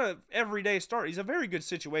a everyday starter. He's a very good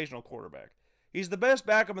situational quarterback. He's the best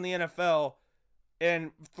backup in the NFL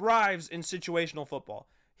and thrives in situational football.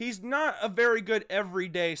 He's not a very good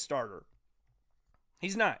everyday starter.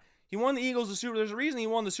 He's not. He won the Eagles the Super Bowl. There's a reason he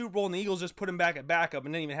won the Super Bowl and the Eagles just put him back at backup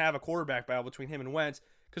and didn't even have a quarterback battle between him and Wentz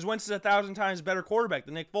because Wentz is 1,000 times better quarterback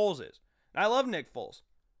than Nick Foles is. And I love Nick Foles.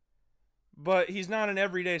 But he's not an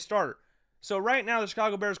everyday starter. So right now, the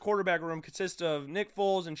Chicago Bears quarterback room consists of Nick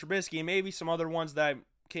Foles and Trubisky and maybe some other ones that I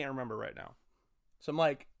can't remember right now. Some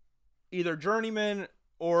like either journeyman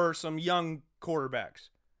or some young quarterbacks.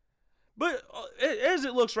 But as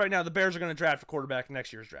it looks right now, the Bears are going to draft a quarterback in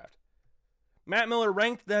next year's draft. Matt Miller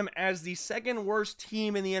ranked them as the second worst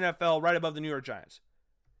team in the NFL, right above the New York Giants.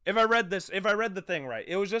 If I read the thing right,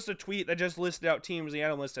 it was just a tweet that just listed out teams. He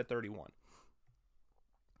had them listed at 31.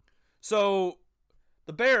 So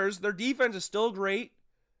the Bears, their defense is still great.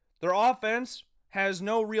 Their offense has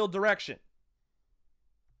no real direction,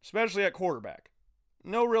 especially at quarterback.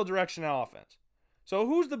 No real direction on offense. So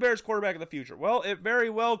who's the Bears quarterback of the future? Well, it very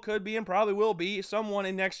well could be and probably will be someone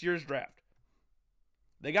in next year's draft.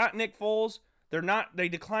 They got Nick Foles. They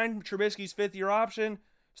declined Trubisky's fifth-year option,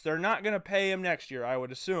 so they're not going to pay him next year, I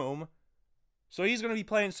would assume. So he's going to be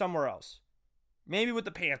playing somewhere else. Maybe with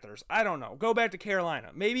the Panthers. I don't know. Go back to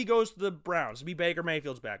Carolina. Maybe he goes to the Browns to be Baker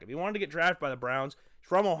Mayfield's backup. If he wanted to get drafted by the Browns, he's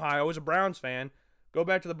from Ohio, he's a Browns fan, go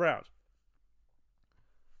back to the Browns.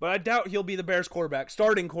 But I doubt he'll be the Bears quarterback,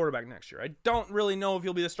 starting quarterback next year. I don't really know if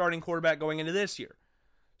he'll be the starting quarterback going into this year.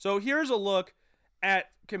 So here's a look at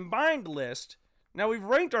combined list. Now, we've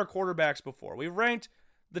ranked our quarterbacks before. We've ranked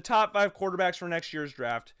the top 5 quarterbacks for next year's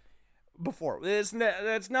draft before.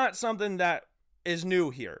 That's not something that is new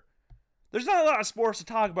here. There's not a lot of sports to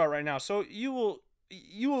talk about right now, so you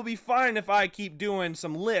will be fine if I keep doing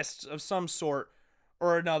some lists of some sort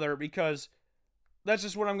or another, because that's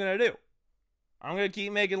just what I'm going to do. I'm going to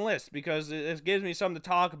keep making lists because it gives me something to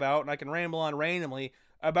talk about, and I can ramble on randomly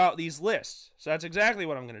about these lists. So that's exactly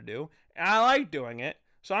what I'm going to do, and I like doing it.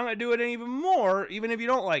 So I'm going to do it even more, even if you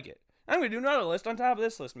don't like it. I'm going to do another list on top of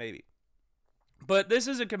this list, maybe. But this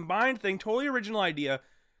is a combined thing, totally original idea,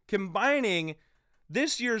 combining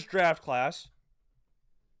this year's draft class,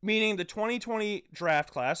 meaning the 2020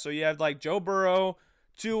 draft class. So you have like Joe Burrow,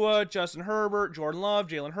 Tua, Justin Herbert, Jordan Love,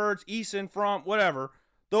 Jalen Hurts, Eason, Fromm, whatever,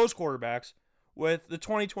 those quarterbacks, with the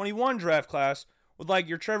 2021 draft class, with like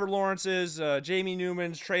your Trevor Lawrence's, Jamie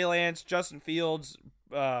Newman's, Trey Lance, Justin Fields,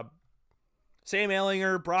 Sam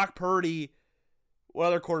Ehlinger, Brock Purdy. What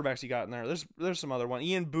other quarterbacks you got in there? There's some other one.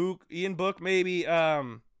 Ian Book, maybe. I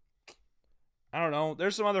don't know.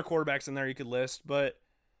 There's some other quarterbacks in there you could list, but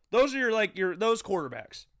those are those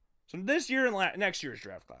quarterbacks. So this year and next year's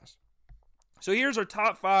draft class. So here's our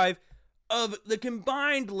top 5 of the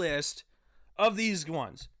combined list of these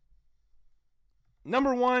ones.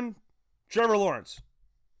 Number 1, Trevor Lawrence,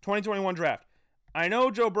 2021 draft. I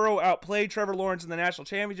know Joe Burrow outplayed Trevor Lawrence in the national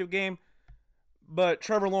championship game, but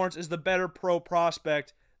Trevor Lawrence is the better pro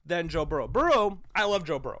prospect than Joe Burrow. I love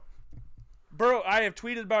Joe Burrow. I have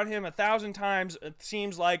tweeted about him 1,000 times, it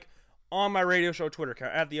seems like, on my radio show Twitter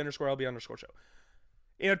account, at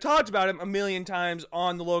the_LB_show. Talked about him 1,000,000 times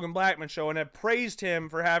on the Logan Blackman Show, and have praised him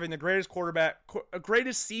for having the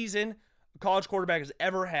greatest season a college quarterback has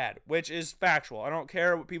ever had, which is factual. I don't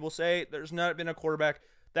care what people say. There's not been a quarterback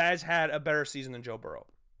that has had a better season than Joe Burrow.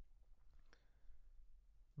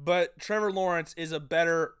 But Trevor Lawrence is a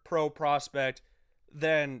better pro prospect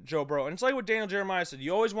than Joe Burrow. And it's like what Daniel Jeremiah said.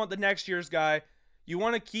 You always want the next year's guy. You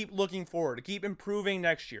want to keep looking forward, to keep improving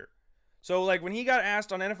next year. So, like, when he got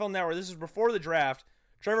asked on NFL Network, this is before the draft,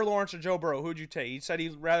 Trevor Lawrence or Joe Burrow, who'd you take? He said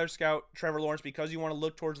he'd rather scout Trevor Lawrence because you want to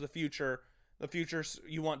look towards the future. The future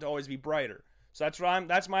you want to always be brighter. So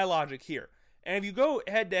that's my logic here. And if you go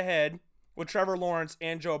head-to-head with Trevor Lawrence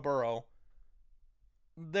and Joe Burrow,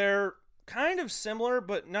 they're kind of similar,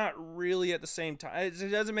 but not really at the same time.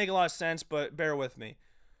 It doesn't make a lot of sense, but bear with me.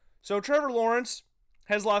 So Trevor Lawrence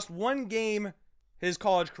has lost one game his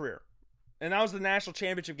college career, and that was the national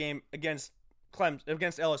championship game against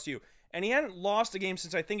LSU. And he hadn't lost a game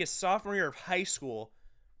since I think his sophomore year of high school.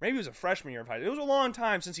 Maybe it was a freshman year of high school. It was a long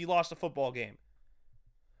time since he lost a football game.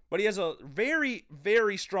 But he has a very,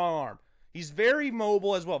 very strong arm. He's very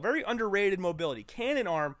mobile as well. Very underrated mobility. Cannon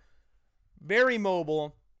arm. Very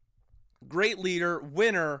mobile. Great leader.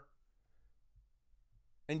 Winner.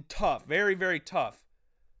 And tough. Very, very tough.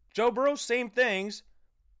 Joe Burrow, same things.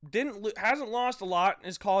 Hasn't lost a lot in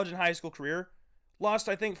his college and high school career. Lost,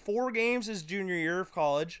 I think, 4 games his junior year of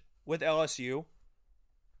college with LSU.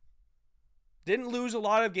 Didn't lose a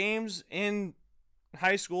lot of games in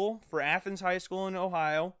high school for Athens High School in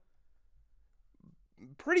Ohio.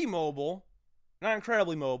 Pretty mobile. Not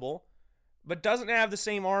incredibly mobile. But doesn't have the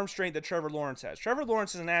same arm strength that Trevor Lawrence has. Trevor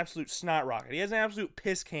Lawrence is an absolute snot rocket. He has an absolute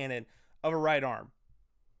piss cannon of a right arm.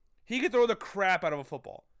 He could throw the crap out of a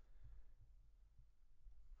football.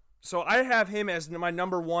 So I have him as my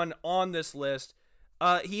number 1 on this list.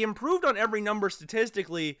 He improved on every number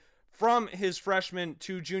statistically from his freshman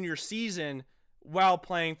to junior season while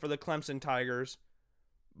playing for the Clemson Tigers.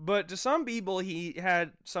 But to some people, he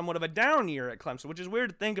had somewhat of a down year at Clemson, which is weird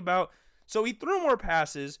to think about. So he threw more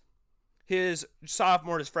passes his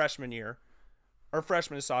sophomore to freshman year, or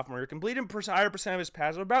freshman to sophomore year. Completed higher percent of his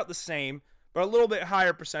passes, about the same, but a little bit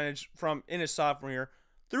higher percentage from in his sophomore year.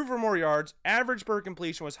 Threw for more yards. Average per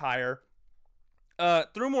completion was higher.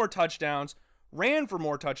 Threw more touchdowns. Ran for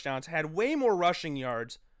more touchdowns. Had way more rushing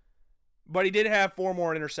yards. But he did have 4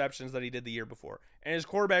 more interceptions than he did the year before. And his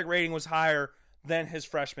quarterback rating was higher than his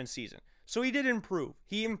freshman season. So he did improve.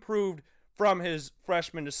 He improved from his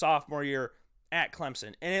freshman to sophomore year at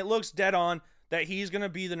Clemson. And it looks dead on that he's going to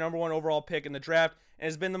be the number 1 overall pick in the draft and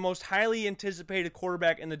has been the most highly anticipated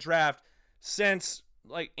quarterback in the draft since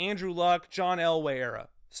like Andrew Luck, John Elway era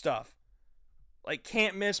stuff. Like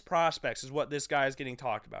can't miss prospects is what this guy is getting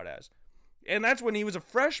talked about as. And that's when he was a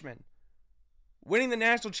freshman. Winning the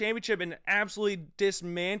national championship and absolutely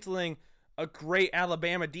dismantling a great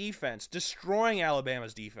Alabama defense, destroying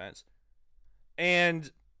Alabama's defense, and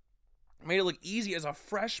made it look easy as a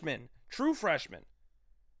freshman, true freshman.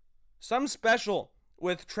 Something special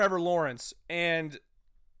with Trevor Lawrence, and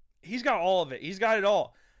he's got all of it. He's got it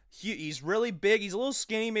all. He's really big. He's a little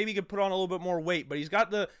skinny. Maybe he could put on a little bit more weight, but he's got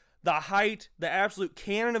the height, the absolute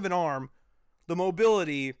cannon of an arm, the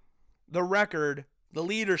mobility, the record, the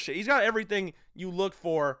leadership. He's got everything you look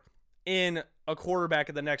for in a quarterback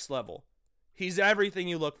at the next level. He's everything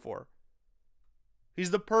you look for.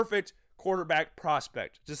 He's the perfect quarterback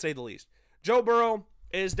prospect, to say the least. Joe Burrow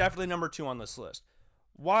is definitely number 2 on this list.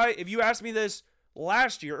 Why? If you asked me this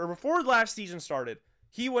last year or before last season started,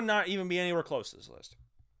 he would not even be anywhere close to this list.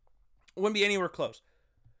 Wouldn't be anywhere close.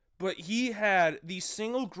 But he had the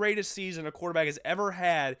single greatest season a quarterback has ever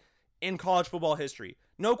had in college football history.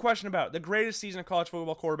 No question about it. The greatest season a college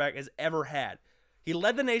football quarterback has ever had. He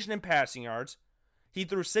led the nation in passing yards. He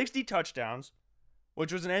threw 60 touchdowns,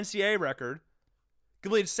 which was an NCAA record.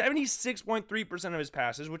 Completed 76.3% of his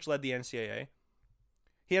passes, which led the NCAA.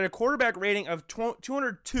 He had a quarterback rating of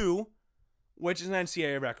 202, which is an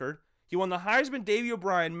NCAA record. He won the Heisman, Davey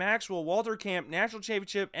O'Brien, Maxwell, Walter Camp National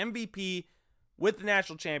Championship, MVP with the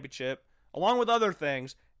National Championship, along with other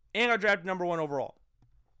things, and got drafted number 1 overall.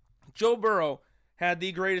 Joe Burrow had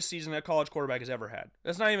the greatest season a college quarterback has ever had.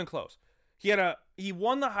 That's not even close. He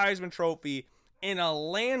won the Heisman Trophy in a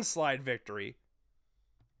landslide victory,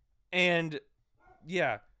 and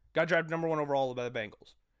got drafted number 1 overall by the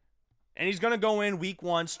Bengals. And he's going to go in week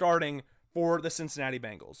 1 starting for the Cincinnati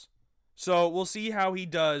Bengals. So we'll see how he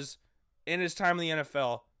does in his time in the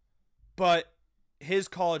NFL. But his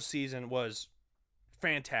college season was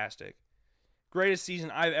fantastic. Greatest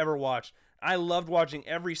season I've ever watched. I loved watching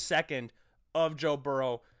every second of Joe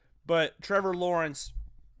Burrow. But Trevor Lawrence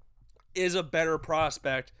is a better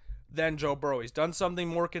prospect than Joe Burrow. He's done something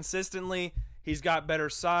more consistently. He's got better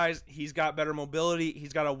size. He's got better mobility.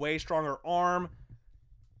 He's got a way stronger arm.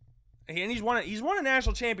 And he's won a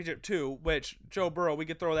national championship too, which Joe Burrow, we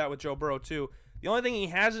could throw that with Joe Burrow too. The only thing he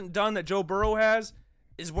hasn't done that Joe Burrow has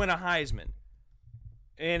is win a Heisman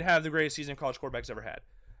and have the greatest season college quarterback's ever had.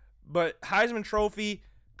 But Heisman Trophy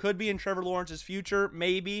could be in Trevor Lawrence's future,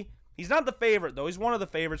 maybe. He's not the favorite, though. He's one of the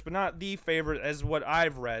favorites, but not the favorite as what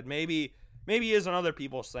I've read. Maybe he is on other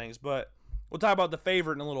people's things, but we'll talk about the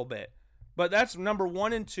favorite in a little bit. But that's number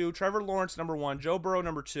 1 and 2. Trevor Lawrence, number 1. Joe Burrow,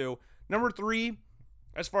 number 2. Number 3,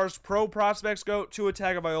 as far as pro prospects go, Tua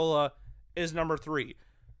Tagovailoa is number 3.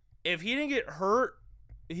 If he didn't get hurt,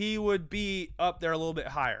 he would be up there a little bit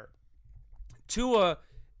higher. Tua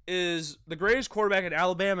is the greatest quarterback in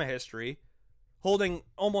Alabama history, holding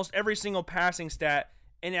almost every single passing stat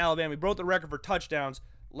in Alabama. He broke the record for touchdowns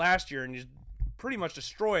last year, and he pretty much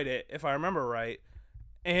destroyed it, if I remember right.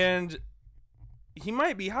 And he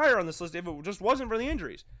might be higher on this list if it just wasn't for the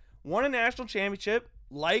injuries. Won a national championship,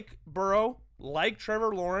 like Burrow, like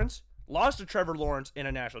Trevor Lawrence. Lost to Trevor Lawrence in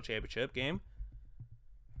a national championship game.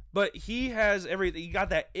 But he has everything. He got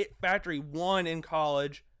that it factor. He won in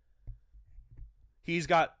college. He's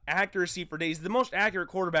got accuracy for days. He's the most accurate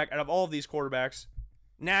quarterback out of all of these quarterbacks,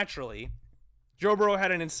 naturally. Joe Burrow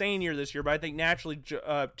had an insane year this year, but I think naturally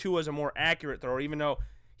Tua is a more accurate thrower, even though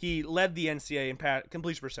he led the NCAA in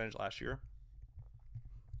completion percentage last year.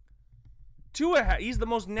 Tua, he's the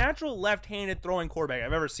most natural left-handed throwing quarterback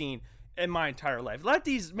I've ever seen in my entire life.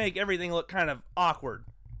 Lefties make everything look kind of awkward.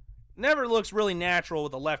 Never looks really natural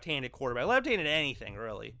with a left-handed quarterback. Left-handed anything,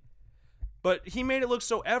 really. But he made it look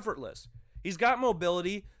so effortless. He's got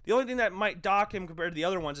mobility. The only thing that might dock him compared to the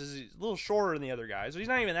other ones is he's a little shorter than the other guys. So he's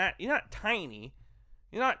not even that. He's not tiny.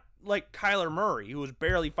 He's not like Kyler Murray, who was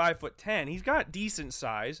barely 5'10". He's got decent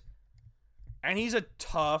size. And he's a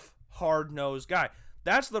tough, hard-nosed guy.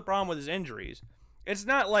 That's the problem with his injuries, It's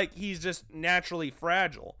not like he's just naturally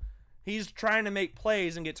fragile. He's trying to make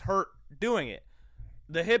plays and gets hurt doing it.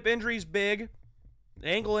 The hip injury's big. The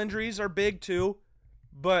ankle injuries are big too.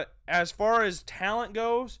 But as far as talent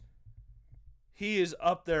goes, he is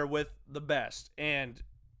up there with the best. And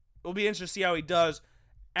it'll be interesting to see how he does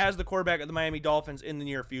as the quarterback of the Miami Dolphins in the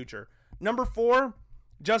near future. Number 4,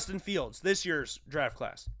 Justin Fields, this year's draft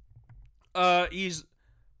class. He's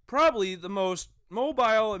probably the most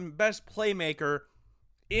mobile and best playmaker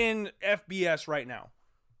in FBS right now.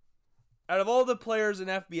 Out of all the players in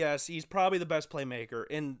FBS, he's probably the best playmaker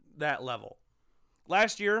in that level.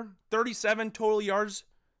 Last year, 37 total yards,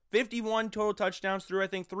 51 total touchdowns through, I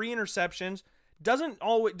think, 3 interceptions.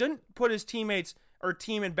 Didn't put his teammates or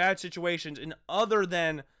team in bad situations in other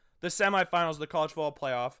than the semifinals of the college football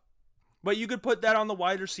playoff. But you could put that on the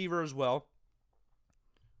wide receiver as well.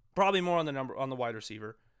 Probably more on the wide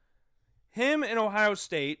receiver. Him in Ohio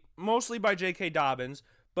State, mostly by J.K. Dobbins,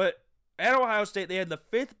 but at Ohio State they had the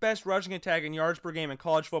 5th best rushing attack in yards per game in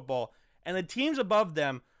college football, and the teams above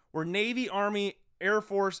them were Navy, Army, Air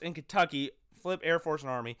Force, and Kentucky. Flip Air Force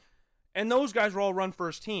and Army. And those guys were all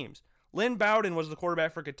run-first teams. Lynn Bowden was the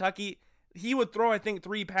quarterback for Kentucky. He would throw, I think,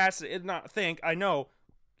 3 passes. I know.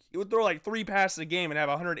 He would throw like 3 passes a game and have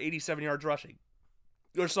 187 yards rushing.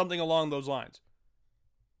 Or something along those lines.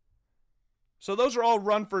 So those are all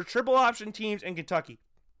run for triple option teams in Kentucky.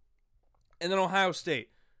 And then Ohio State.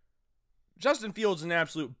 Justin Fields is an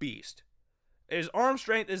absolute beast. His arm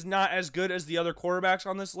strength is not as good as the other quarterbacks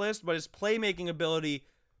on this list, but his playmaking ability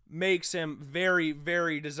makes him very,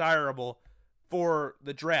 very desirable for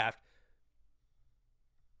the draft.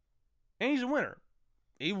 And he's a winner.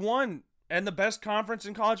 He won in the best conference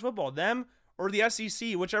in college football. Them or the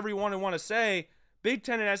SEC, whichever you want to say. Big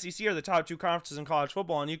Ten and SEC are the top 2 conferences in college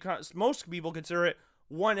football, and most people consider it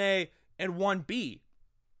 1A and 1B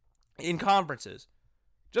in conferences.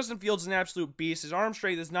 Justin Fields is an absolute beast. His arm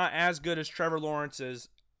strength is not as good as Trevor Lawrence's.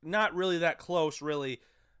 Not really that close, really.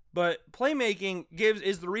 But playmaking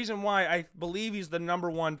is the reason why I believe he's the number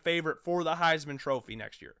 1 favorite for the Heisman Trophy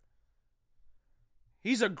next year.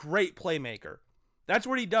 He's a great playmaker. That's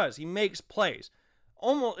what he does. He makes plays.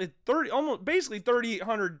 Basically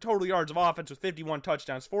 3,800 total yards of offense with 51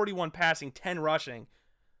 touchdowns, 41 passing, 10 rushing.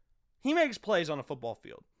 He makes plays on a football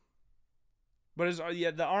field. But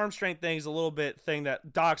the arm strength thing is a little bit thing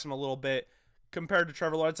that docks him a little bit compared to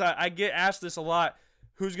Trevor Lawrence. I get asked this a lot.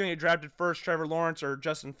 Who's going to get drafted first, Trevor Lawrence or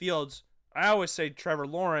Justin Fields? I always say Trevor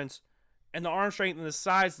Lawrence. And the arm strength and the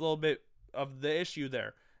size is a little bit of the issue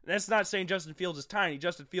there. And that's not saying Justin Fields is tiny.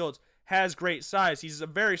 Justin Fields has great size. He's a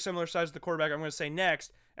very similar size to the quarterback I'm going to say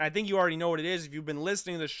next. And I think you already know what it is if you've been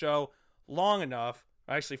listening to the show long enough.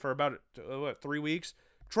 Actually, for about 3 weeks.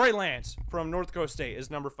 Trey Lance from North Dakota State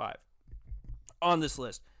is number 5 on this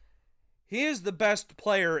list. He is the best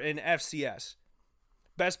player in FCS.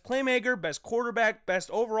 Best playmaker, best quarterback,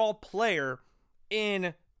 best overall player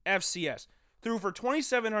in FCS. Threw for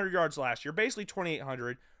 2,700 yards last year, basically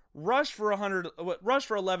 2,800. Rushed for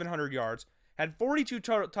 1,100 yards. Had 42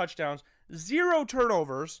 touchdowns, 0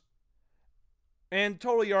 turnovers, and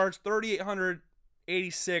total yards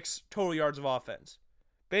 3,886 total yards of offense.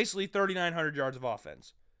 Basically 3,900 yards of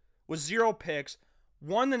offense. With 0 picks,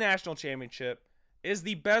 won the national championship, is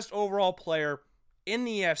the best overall player in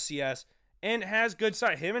the FCS, and has good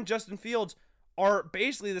size. Him and Justin Fields are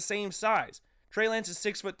basically the same size. Trey Lance is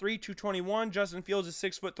 6'3", 221. Justin Fields is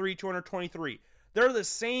 6'3", 223. They're the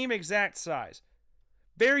same exact size.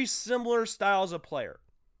 Very similar styles of player.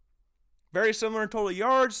 Very similar in total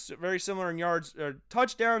yards, very similar in yards,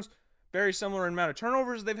 touchdowns, very similar in amount of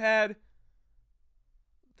turnovers they've had.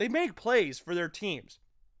 They make plays for their teams.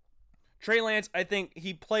 Trey Lance, I think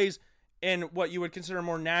he plays in what you would consider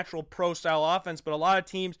more natural pro-style offense, but a lot of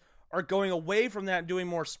teams are going away from that and doing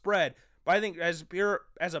more spread. But I think as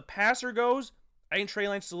a passer goes, I think Trey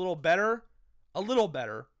Lance is a little better,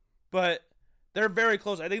 but they're very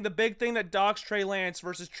close. I think the big thing that docks Trey Lance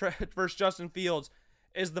versus Justin Fields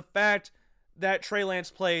is the fact that Trey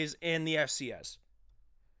Lance plays in the FCS.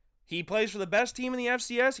 He plays for the best team in the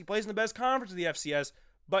FCS. He plays in the best conference of the FCS,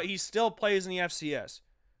 but he still plays in the FCS.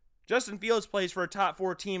 Justin Fields plays for a top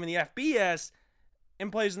 4 team in the FBS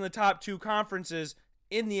and plays in the top 2 conferences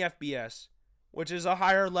in the FBS, which is a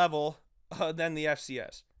higher level than the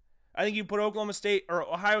FCS. I think you put Oklahoma State or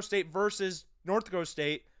Ohio State versus North Dakota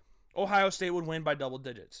State, Ohio State would win by double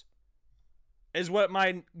digits, is what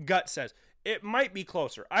my gut says. It might be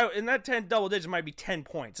closer. In that 10 double digits might be 10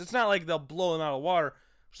 points. It's not like they'll blow them out of the water.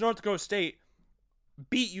 So North Dakota State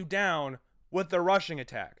beat you down with their rushing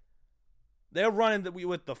attack. They'll run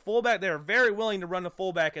with the fullback. They're very willing to run the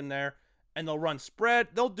fullback in there. and they'll run spread.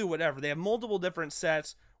 They'll do whatever. They have multiple different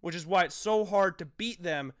sets, which is why it's so hard to beat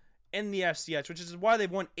them in the FCS, which is why they've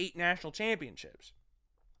won 8 national championships.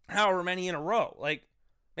 However many in a row. Like,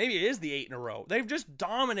 maybe it is the 8 in a row. They've just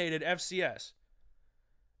dominated FCS.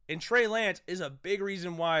 And Trey Lance is a big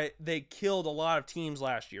reason why they killed a lot of teams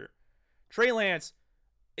last year. Trey Lance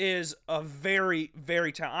is a very,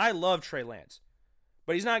 very talented. I love Trey Lance.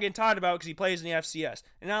 But he's not getting talked about because he plays in the FCS.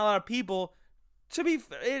 And not a lot of people,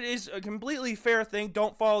 it is a completely fair thing,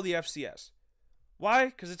 don't follow the FCS. Why?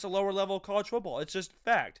 Because it's a lower level of college football. It's just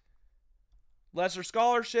fact. Lesser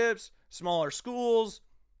scholarships, smaller schools,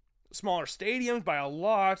 smaller stadiums by a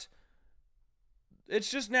lot. It's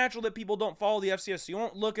just natural that people don't follow the FCS. So you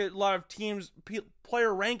won't look at a lot of teams'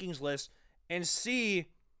 player rankings lists and see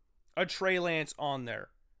a Trey Lance on there.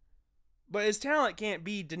 But his talent can't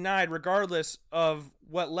be denied regardless of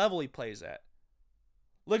what level he plays at.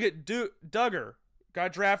 Look at Duggar.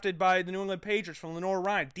 Got drafted by the New England Patriots from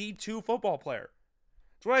Lenoir-Rhyne. D2 football player.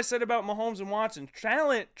 That's what I said about Mahomes and Watson.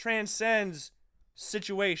 Talent transcends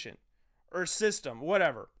situation or system,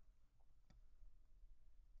 whatever.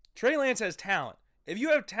 Trey Lance has talent. If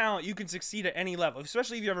you have talent, you can succeed at any level,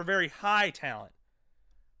 especially if you have a very high talent.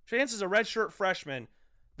 Trey Lance is a redshirt freshman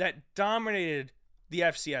that dominated the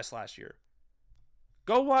FCS last year.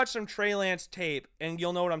 Go watch some Trey Lance tape and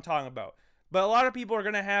you'll know what I'm talking about. But a lot of people are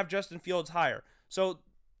going to have Justin Fields higher. So,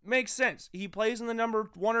 makes sense. He plays in the number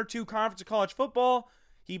 1 or 2 conference of college football.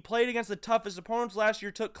 He played against the toughest opponents last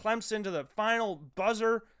year, took Clemson to the final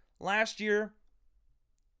buzzer last year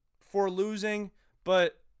for losing.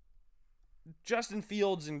 But Justin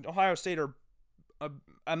Fields and Ohio State are an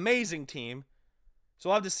amazing team. So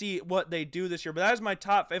I'll have to see what they do this year. But that is my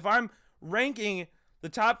top. If I'm ranking the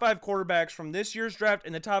top 5 quarterbacks from this year's draft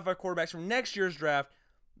and the top 5 quarterbacks from next year's draft,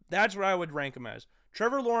 that's what I would rank them as.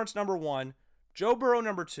 Trevor Lawrence, number 1. Joe Burrow,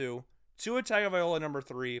 number 2. Tua Tagovailoa, number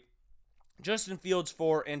 3. Justin Fields,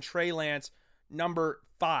 4. And Trey Lance, number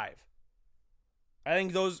 5. I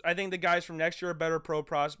think the guys from next year are better pro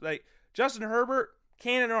prospects. Like Justin Herbert,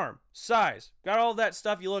 cannon arm, size, got all that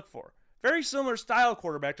stuff you look for. Very similar style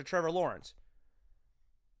quarterback to Trevor Lawrence.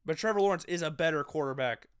 But Trevor Lawrence is a better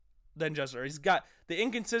quarterback than Justin Herbert. He's got the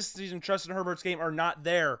inconsistencies in Justin Herbert's game are not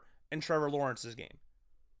there in Trevor Lawrence's game.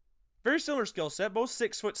 Very similar skill set, both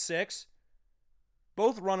 6'6",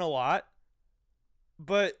 both run a lot,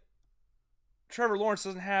 but Trevor Lawrence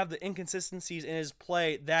doesn't have the inconsistencies in his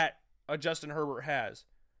play that a Justin Herbert has.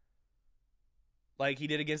 Like he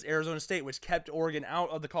did against Arizona State, which kept Oregon out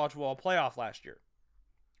of the college football playoff last year.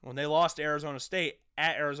 When they lost to Arizona State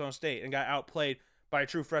at Arizona State and got outplayed by a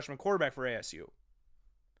true freshman quarterback for ASU.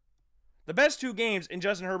 The best 2 games in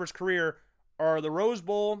Justin Herbert's career are the Rose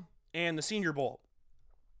Bowl and the Senior Bowl.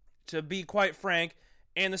 To be quite frank,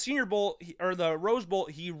 and the Senior Bowl, or the Rose Bowl,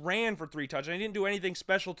 he ran for 3 touchdowns. He didn't do anything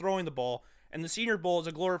special throwing the ball, and the Senior Bowl is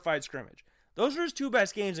a glorified scrimmage. Those are his 2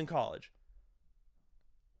 best games in college.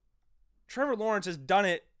 Trevor Lawrence has done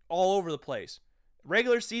it all over the place.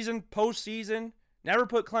 Regular season, postseason, never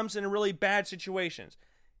put Clemson in really bad situations.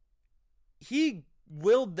 He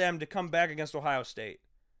willed them to come back against Ohio State.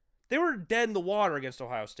 They were dead in the water against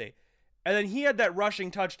Ohio State. And then he had that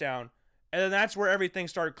rushing touchdown, and then that's where everything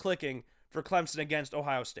started clicking for Clemson against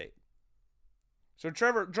Ohio State. So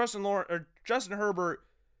Justin Herbert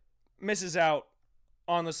misses out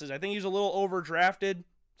on this. I think he's a little overdrafted.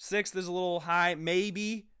 6th is a little high,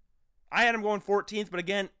 maybe. I had him going 14th, but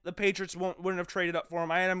again, the Patriots wouldn't have traded up for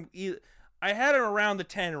him. I had him around the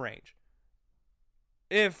 10 range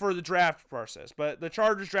for the draft process. But the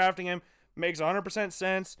Chargers drafting him makes 100%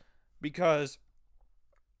 sense because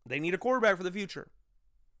they need a quarterback for the future.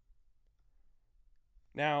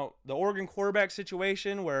 Now, the Oregon quarterback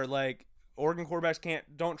situation where like Oregon quarterbacks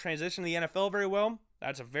don't transition to the NFL very well,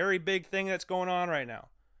 that's a very big thing that's going on right now.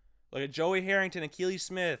 Look at Joey Harrington, Akili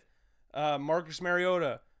Smith, Marcus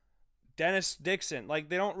Mariota, Dennis Dixon. Like,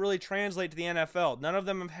 they don't really translate to the NFL. None of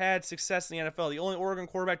them have had success in the NFL. The only Oregon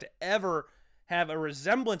quarterback to ever have a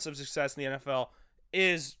resemblance of success in the NFL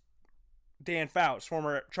is Dan Fouts,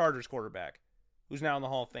 former Chargers quarterback, who's now in the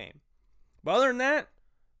Hall of Fame. But other than that,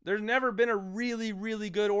 there's never been a really, really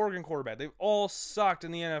good Oregon quarterback. They've all sucked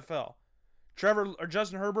in the NFL.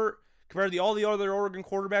 Justin Herbert, compared to all the other Oregon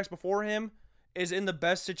quarterbacks before him, is in the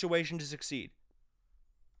best situation to succeed.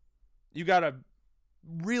 You got a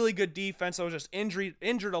really good defense that was just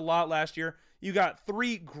injured a lot last year. You got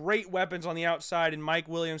 3 great weapons on the outside in Mike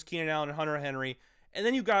Williams, Keenan Allen, and Hunter Henry. And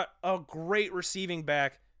then you got a great receiving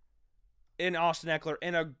back in Austin Eckler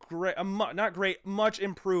and much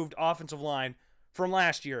improved offensive line from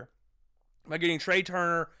last year by getting Trey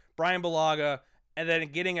Turner, Brian Bulaga, and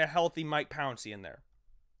then getting a healthy Mike Pouncey in there.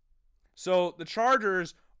 So the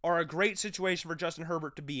Chargers are a great situation for Justin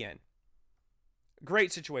Herbert to be in.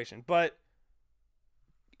 Great situation. But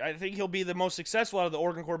I think he'll be the most successful out of the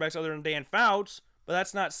Oregon quarterbacks other than Dan Fouts. But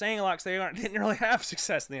that's not saying a lot because they didn't really have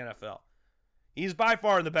success in the NFL. He's by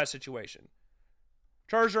far in the best situation.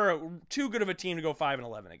 Chargers are too good of a team to go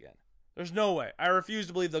 5-11 again. There's no way. I refuse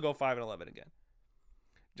to believe they'll go 5-11 again.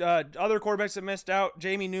 Other quarterbacks that missed out,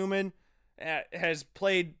 Jamie Newman has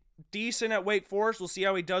played decent at Wake Forest. We'll see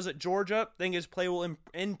how he does at Georgia. I think his play will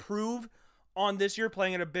improve on this year,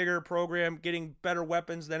 playing at a bigger program, getting better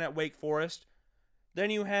weapons than at Wake Forest.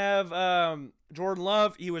 Then you have Jordan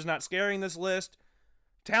Love. He was not scaring this list.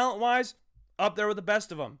 Talent-wise, up there with the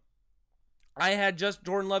best of them. I had just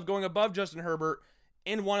Jordan Love going above Justin Herbert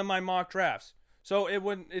in one of my mock drafts. So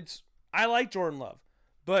I like Jordan Love,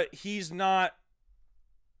 but he's not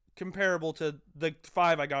comparable to the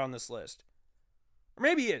 5 I got on this list. Or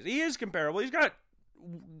maybe he is. He is comparable. He's got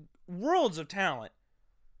worlds of talent.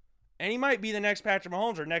 And he might be the next Patrick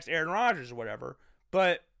Mahomes or next Aaron Rodgers or whatever.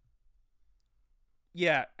 But,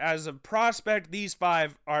 yeah, as a prospect, these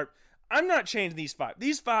 5 are... I'm not changing these 5.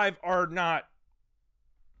 These 5 are not...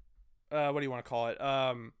 what do you want to call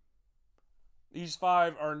it? These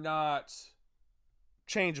 5 are not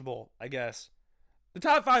changeable, I guess. The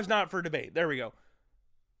top 5 is not for debate. There we go.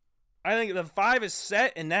 I think the 5 is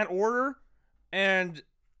set in that order, and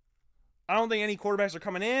I don't think any quarterbacks are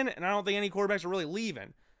coming in, and I don't think any quarterbacks are really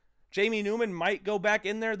leaving. Jamie Newman might go back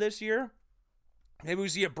in there this year. Maybe we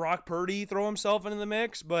see a Brock Purdy throw himself into the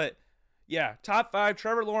mix, but yeah, top 5,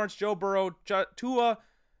 Trevor Lawrence, Joe Burrow, Tua,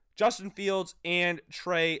 Justin Fields, and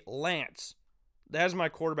Trey Lance. That's my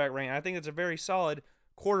quarterback ranking. I think it's a very solid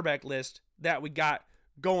quarterback list that we got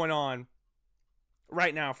going on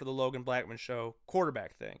right now for the Logan Blackman Show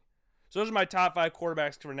quarterback thing. So those are my top 5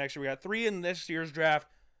 quarterbacks for next year. We got 3 in this year's draft,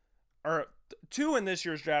 or 2 in this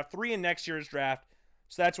year's draft, 3 in next year's draft.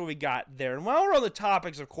 So that's what we got there. And while we're on the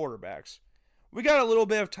topics of quarterbacks, we got a little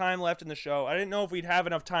bit of time left in the show. I didn't know if we'd have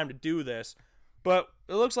enough time to do this, but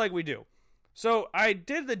it looks like we do. So I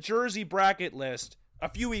did the jersey bracket list a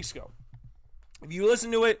few weeks ago. If you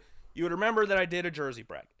listened to it, you would remember that I did a jersey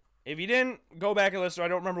bracket. If you didn't, go back and listen. I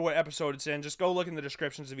don't remember what episode it's in. Just go look in the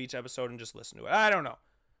descriptions of each episode and just listen to it. I don't know.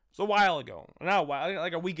 It's a while ago. Not a while,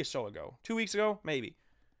 like a week or so ago. 2 weeks ago, maybe.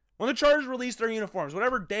 When the Chargers released their uniforms,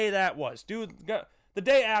 whatever day that was. Dude, the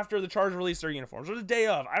day after the Chargers released their uniforms, or the day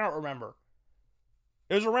of, I don't remember.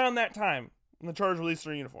 It was around that time when the Chargers released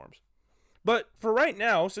their uniforms. But for right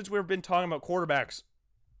now, since we've been talking about quarterbacks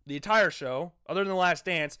the entire show, other than The Last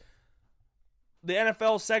Dance, the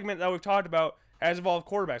NFL segment that we've talked about has involved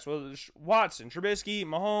quarterbacks. Whether it's Watson, Trubisky,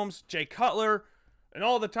 Mahomes, Jay Cutler, and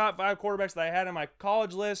all the top 5 quarterbacks that I had on my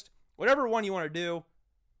college list, whatever one you want to do,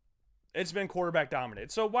 it's been quarterback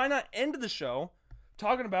dominated. So why not end the show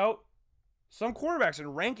talking about some quarterbacks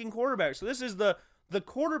and ranking quarterbacks? So this is the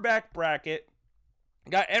quarterback bracket.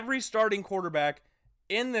 Got every starting quarterback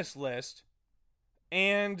in this list.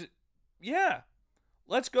 And yeah,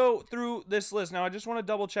 let's go through this list. Now, I just want to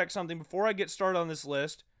double check something before I get started on this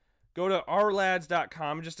list. Go to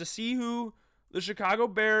ourlads.com just to see who the Chicago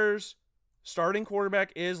Bears starting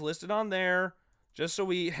quarterback is listed on there, just so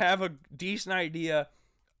we have a decent idea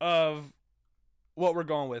of what we're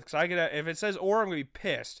going with. Because if it says or, I'm going to be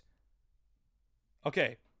pissed.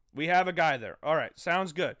 Okay, we have a guy there. All right,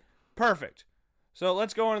 sounds good. Perfect. So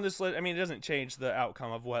let's go on this list. I mean, it doesn't change the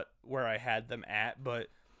outcome of where I had them at, but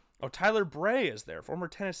Tyler Bray is there, former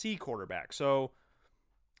Tennessee quarterback. So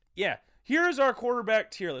yeah, here's our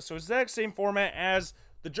quarterback tier list. So exact same format as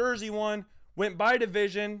the Jersey one, went by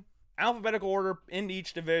division, alphabetical order in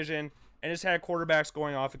each division, and just had quarterbacks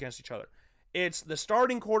going off against each other. It's the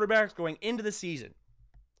starting quarterbacks going into the season.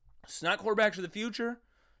 It's not quarterbacks for the future.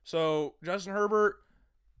 So Justin Herbert,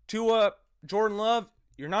 Tua, Jordan Love,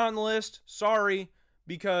 you're not on the list. Sorry,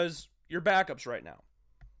 because you're backups right now.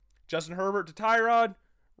 Justin Herbert to Tyrod,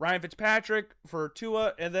 Ryan Fitzpatrick for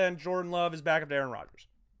Tua, and then Jordan Love is backup to Aaron Rodgers.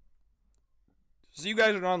 So you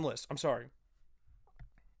guys are not on the list. I'm sorry.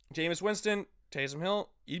 Jameis Winston, Taysom Hill,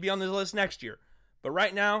 you'd be on the list next year. But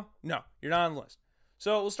right now, no, you're not on the list.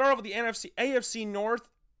 So we'll start off with the AFC North.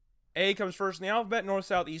 A comes first in the alphabet, North,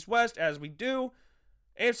 South, East, West, as we do.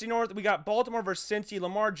 AFC North, we got Baltimore versus Cincy,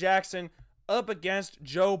 Lamar Jackson up against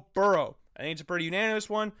Joe Burrow. I think it's a pretty unanimous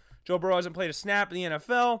one. Joe Burrow hasn't played a snap in the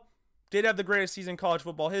NFL. Did have the greatest season in college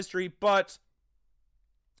football history, but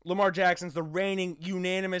Lamar Jackson's the reigning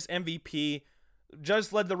unanimous MVP.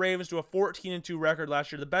 Just led the Ravens to a 14-2 record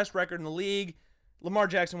last year, the best record in the league. Lamar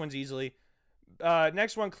Jackson wins easily.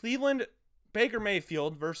 Next one, Cleveland, Baker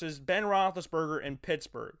Mayfield versus Ben Roethlisberger in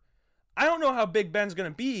Pittsburgh. I don't know how big Ben's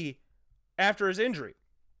going to be after his injury.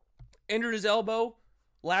 Injured his elbow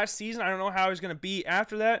last season. I don't know how he's going to be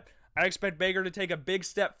after that. I expect Baker to take a big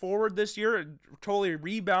step forward this year and totally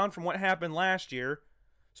rebound from what happened last year.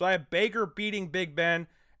 So I have Baker beating Big Ben,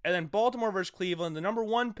 and then Baltimore versus Cleveland, the number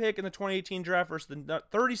 1 pick in the 2018 draft versus the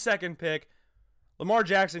 32nd pick. Lamar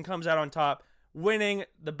Jackson comes out on top, winning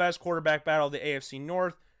the best quarterback battle of the AFC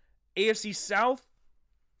North. AFC South,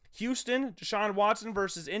 Houston, Deshaun Watson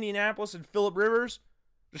versus Indianapolis and Phillip Rivers.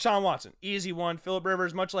 Deshaun Watson, easy one. Phillip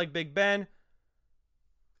Rivers, much like Big Ben,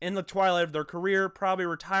 in the twilight of their career, probably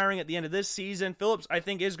retiring at the end of this season. Phillips, I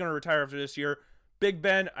think, is going to retire after this year. Big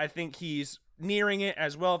Ben, I think he's nearing it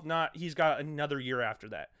as well. If not, he's got another year after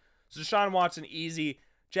that. So Deshaun Watson, easy.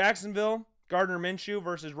 Jacksonville, Gardner Minshew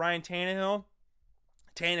versus Ryan Tannehill.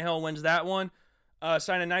 Tannehill wins that one.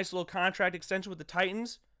 Signed a nice little contract extension with the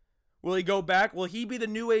Titans. Will he go back? Will he be the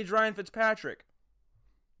new age Ryan Fitzpatrick?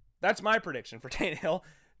 That's my prediction for Tannehill.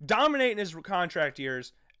 Dominate in his contract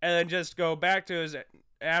years and then just go back to his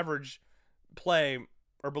average play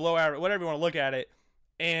or below average, whatever you want to look at it,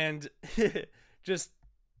 and just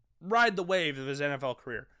ride the wave of his NFL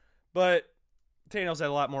career. But Tannehill's had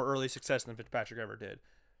a lot more early success than Fitzpatrick ever did.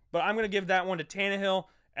 But I'm going to give that one to Tannehill.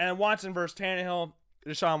 And Watson versus Tannehill,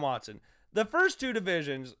 Deshaun Watson. The first two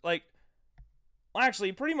divisions,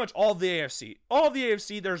 actually, pretty much all of the AFC. All of the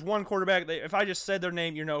AFC, there's one quarterback. If I just said their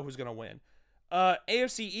name, you know who's going to win.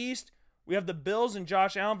 AFC East, we have the Bills and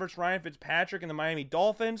Josh Allen versus Ryan Fitzpatrick and the Miami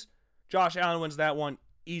Dolphins. Josh Allen wins that one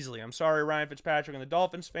easily. I'm sorry, Ryan Fitzpatrick and the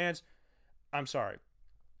Dolphins fans. I'm sorry.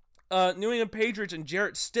 New England Patriots and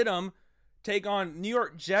Jarrett Stidham take on New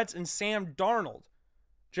York Jets and Sam Darnold.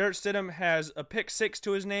 Jarrett Stidham has a pick 6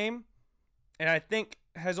 to his name, and I think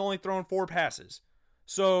has only thrown 4 passes.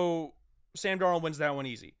 So Sam Darnold wins that one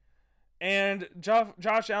easy. And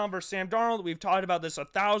Josh Allen versus Sam Darnold, we've talked about this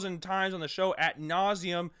 1,000 times on the show ad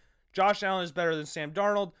nauseum. Josh Allen is better than Sam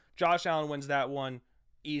Darnold. Josh Allen wins that one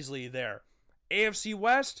easily there. AFC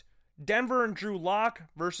West, Denver and Drew Lock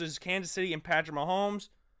versus Kansas City and Patrick Mahomes.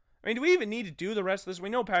 I mean, do we even need to do the rest of this? We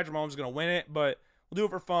know Patrick Mahomes is going to win it, but we'll do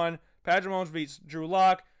it for fun. Patrick Mahomes beats Drew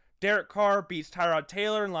Lock. Derek Carr beats Tyrod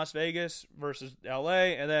Taylor in Las Vegas versus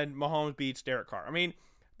LA, and then Mahomes beats Derek Carr. I mean,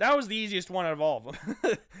 that was the easiest one out of all of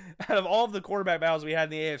them. Out of all of the quarterback battles we had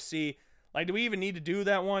in the AFC, do we even need to do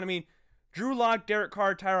that one? I mean, Drew Lock, Derek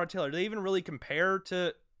Carr, Tyrod Taylor, do they even really compare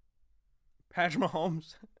to Patrick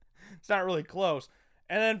Mahomes? It's not really close.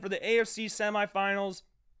 And then for the AFC semifinals,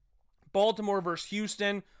 Baltimore versus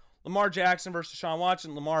Houston, Lamar Jackson versus Deshaun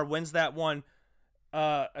Watson. Lamar wins that one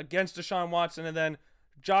against Deshaun Watson. And then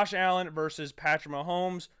Josh Allen versus Patrick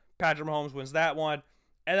Mahomes. Patrick Mahomes wins that one.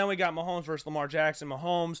 And then we got Mahomes versus Lamar Jackson.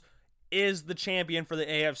 Mahomes is the champion for the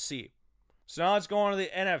AFC. So now let's go on to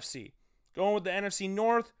the NFC. Going with the NFC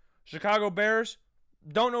North, Chicago Bears.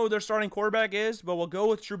 Don't know who their starting quarterback is, but we'll go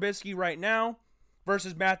with Trubisky right now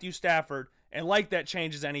versus Matthew Stafford. And that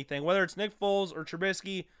changes anything. Whether it's Nick Foles or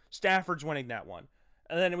Trubisky, Stafford's winning that one.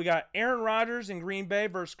 And then we got Aaron Rodgers in Green Bay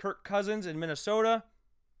versus Kirk Cousins in Minnesota.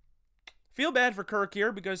 Feel bad for Kirk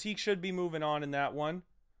here because he should be moving on in that one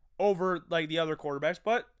over the other quarterbacks.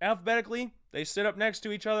 But alphabetically, they sit up next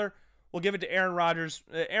to each other. We'll give it to Aaron Rodgers.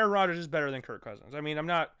 Aaron Rodgers is better than Kirk Cousins. I mean, I'm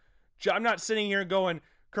not sitting here going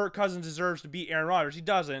Kirk Cousins deserves to beat Aaron Rodgers. He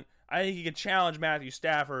doesn't. I think he could challenge Matthew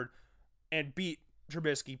Stafford and beat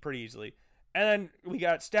Trubisky pretty easily. And then we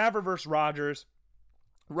got Stafford versus Rodgers.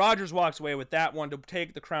 Rodgers walks away with that one to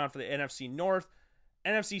take the crown for the NFC North.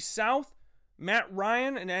 NFC South, Matt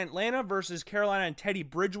Ryan in Atlanta versus Carolina and Teddy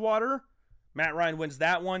Bridgewater. Matt Ryan wins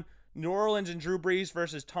that one. New Orleans and Drew Brees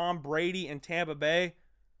versus Tom Brady and Tampa Bay.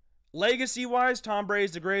 Legacy-wise, Tom Brady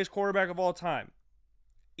is the greatest quarterback of all time.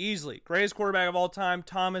 Easily. Greatest quarterback of all time,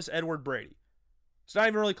 Thomas Edward Brady. It's not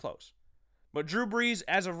even really close. But Drew Brees,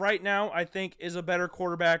 as of right now, I think is a better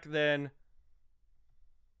quarterback than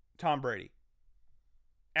Tom Brady.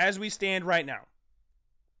 As we stand right now.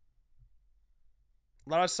 A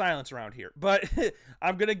lot of silence around here. But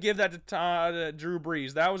I'm going to give that to Drew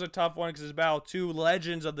Brees. That was a tough one because it's about 2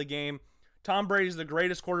 legends of the game. Tom Brady is the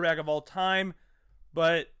greatest quarterback of all time.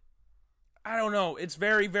 But I don't know. It's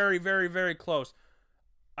very, very, very, very close.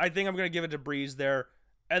 I think I'm going to give it to Brees there.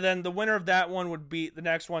 And then the winner of that one would beat the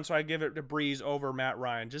next one. So I give it to Brees over Matt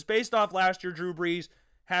Ryan. Just based off last year, Drew Brees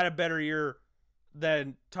had a better year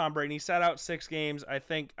than Tom Brady. He sat out 6 games. I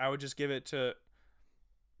think I would just give it to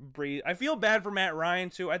Brees. I feel bad for Matt Ryan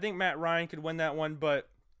too. I think Matt Ryan could win that one, but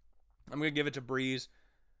I'm going to give it to Brees.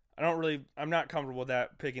 I'm not comfortable with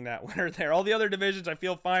that, picking that winner there. All the other divisions, I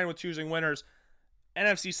feel fine with choosing winners.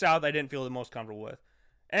 NFC South, I didn't feel the most comfortable with.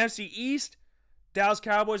 NFC East, Dallas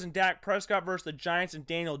Cowboys and Dak Prescott versus the Giants and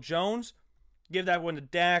Daniel Jones. Give that one to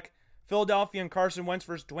Dak. Philadelphia and Carson Wentz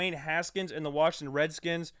versus Dwayne Haskins and the Washington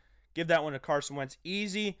Redskins. Give that one to Carson Wentz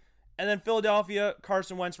easy. And then Philadelphia,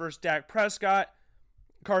 Carson Wentz versus Dak Prescott.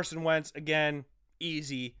 Carson Wentz, again,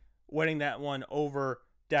 easy, winning that one over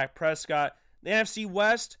Dak Prescott. The NFC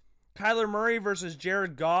West, Kyler Murray versus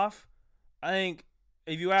Jared Goff. I think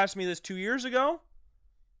if you asked me this 2 years ago,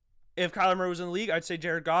 if Kyler Murray was in the league, I'd say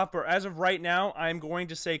Jared Goff. But as of right now, I'm going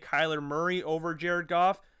to say Kyler Murray over Jared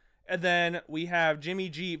Goff. And then we have Jimmy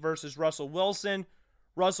G versus Russell Wilson.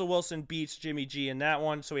 Russell Wilson beats Jimmy G in that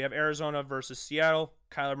one. So we have Arizona versus Seattle.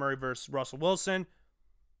 Kyler Murray versus Russell Wilson.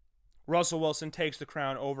 Russell Wilson takes the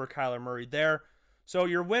crown over Kyler Murray there. So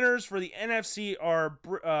your winners for the NFC are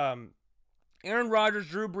Aaron Rodgers,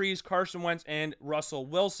 Drew Brees, Carson Wentz, and Russell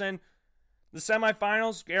Wilson. The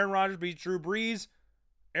semifinals, Aaron Rodgers beats Drew Brees.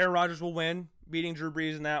 Aaron Rodgers will win, beating Drew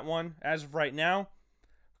Brees in that one as of right now.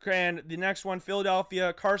 And the next one,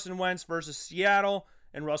 Philadelphia, Carson Wentz versus Seattle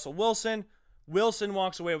and Russell Wilson. Wilson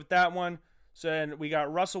walks away with that one. So then we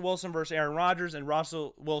got Russell Wilson versus Aaron Rodgers, and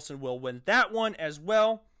Russell Wilson will win that one as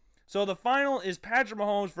well. So the final is Patrick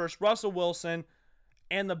Mahomes versus Russell Wilson,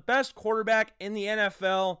 and the best quarterback in the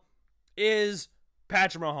NFL is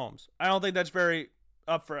Patrick Mahomes. I don't think that's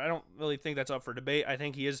I don't really think that's up for debate. I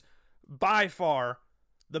think he is by far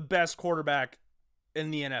the best quarterback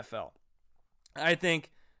in the NFL. I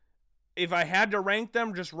think if I had to rank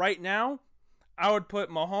them just right now, I would put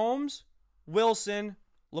Mahomes, Wilson,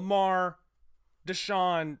 Lamar,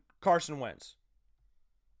 Deshaun, Carson Wentz.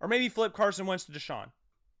 Or maybe flip Carson Wentz to Deshaun.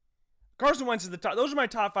 Carson Wentz is the top. Those are my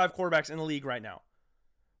top 5 quarterbacks in the league right now.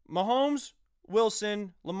 Mahomes,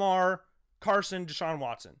 Wilson, Lamar, Carson, Deshaun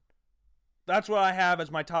Watson. That's what I have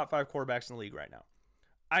as my top 5 quarterbacks in the league right now.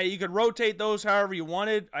 You could rotate those however you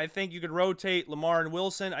wanted. I think you could rotate Lamar and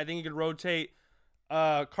Wilson. I think you could rotate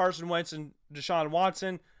Carson Wentz and Deshaun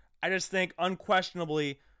Watson. I just think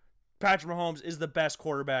unquestionably Patrick Mahomes is the best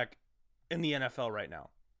quarterback in the NFL right now.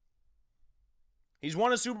 He's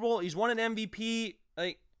won a Super Bowl. He's won an MVP.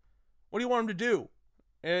 Like, what do you want him to do?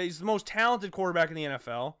 He's the most talented quarterback in the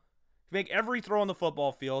NFL. He make every throw on the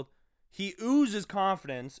football field. He oozes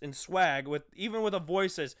confidence and swag even with a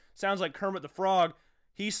voice that sounds like Kermit the Frog.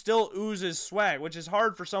 He still oozes swag, which is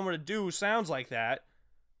hard for someone to do who sounds like that.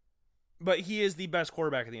 But he is the best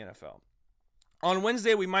quarterback in the NFL. On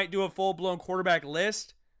Wednesday, we might do a full-blown quarterback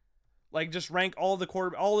list. Like, just rank all the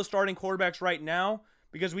starting quarterbacks right now.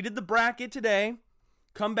 Because we did the bracket today.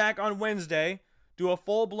 Come back on Wednesday. Do a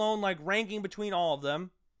full-blown, ranking between all of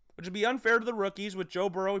them. Which would be unfair to the rookies. With Joe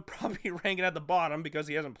Burrow, he'd probably be ranking at the bottom because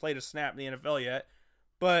he hasn't played a snap in the NFL yet.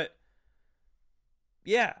 But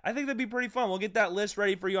yeah, I think that'd be pretty fun. We'll get that list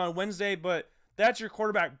ready for you on Wednesday, but that's your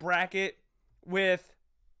quarterback bracket with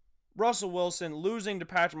Russell Wilson losing to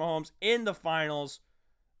Patrick Mahomes in the finals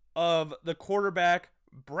of the quarterback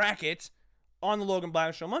bracket on the Logan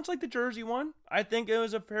Blackman Show. Much like the Jersey one, I think it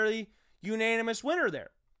was a fairly unanimous winner there.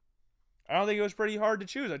 I don't think it was pretty hard to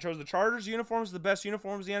choose. I chose the Chargers uniforms as the best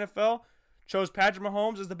uniforms in the NFL. Chose Patrick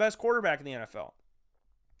Mahomes as the best quarterback in the NFL.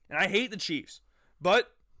 And I hate the Chiefs,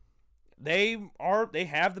 but they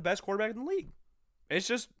have the best quarterback in the league. It's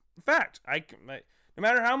just fact. No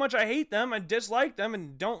matter how much I hate them and dislike them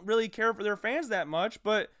and don't really care for their fans that much,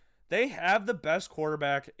 but they have the best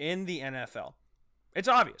quarterback in the NFL. It's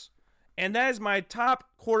obvious. And that is my top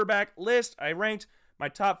quarterback list. I ranked my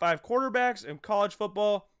top 5 quarterbacks in college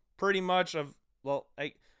football pretty much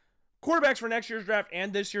quarterbacks for next year's draft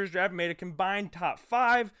and this year's draft, made a combined top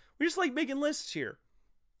 5. We just like making lists here.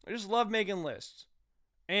 I just love making lists.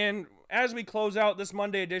 And as we close out this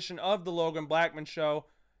Monday edition of the Logan Blackman Show,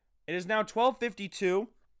 it is now 12:52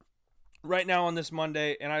 right now on this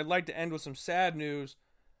Monday, and I'd like to end with some sad news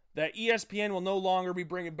that ESPN will no longer be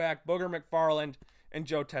bringing back Booger McFarland and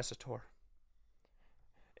Joe Tessitore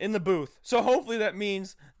in the booth. So hopefully that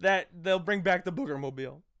means that they'll bring back the Booger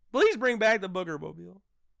Mobile. Please bring back the Booger Mobile.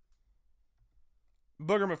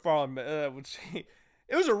 Booger McFarland,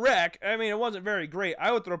 it was a wreck. I mean, it wasn't very great.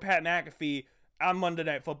 I would throw Pat McAfee on Monday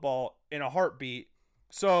Night Football in a heartbeat.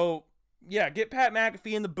 So, yeah, get Pat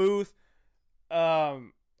McAfee in the booth.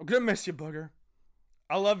 I'm gonna miss you, Booger.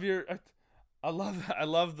 I love the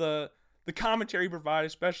commentary you provide,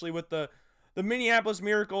 especially with the Minneapolis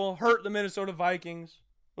Miracle hurt the Minnesota Vikings.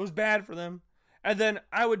 It was bad for them. And then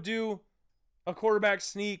I would do a quarterback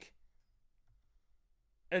sneak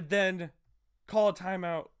and then call a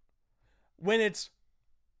timeout when it's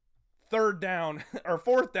 3rd down or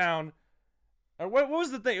 4th down. Or what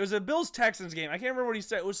was the thing? It was a Bills-Texans game. I can't remember what he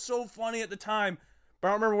said. It was so funny at the time, but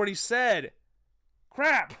I don't remember what he said.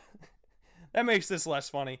 Crap. That makes this less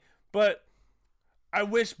funny. But I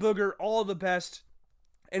wish Booger all the best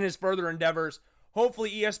in his further endeavors.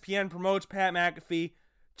 hopefully ESPN promotes Pat McAfee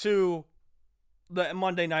to the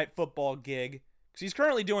Monday Night Football gig, because he's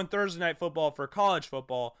currently doing Thursday Night Football for college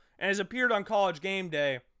football and has appeared on College Game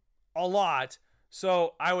Day a lot.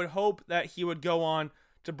 So I would hope that he would go on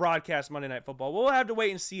to broadcast Monday Night Football. We'll have to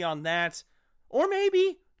wait and see on that. Or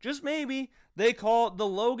maybe, just maybe, they call it the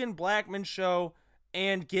Logan Blackman Show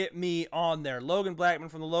and get me on there. Logan Blackman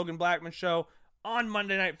from the Logan Blackman Show on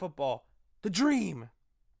Monday Night Football. The dream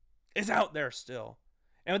is out there still.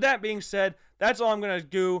 And with that being said, that's all I'm going to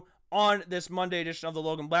do on this Monday edition of the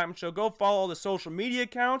Logan Blackman Show. Go follow the social media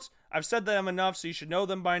accounts. I've said them enough, so you should know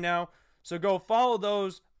them by now. So go follow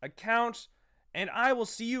those accounts, and I will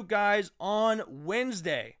see you guys on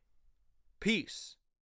Wednesday. Peace.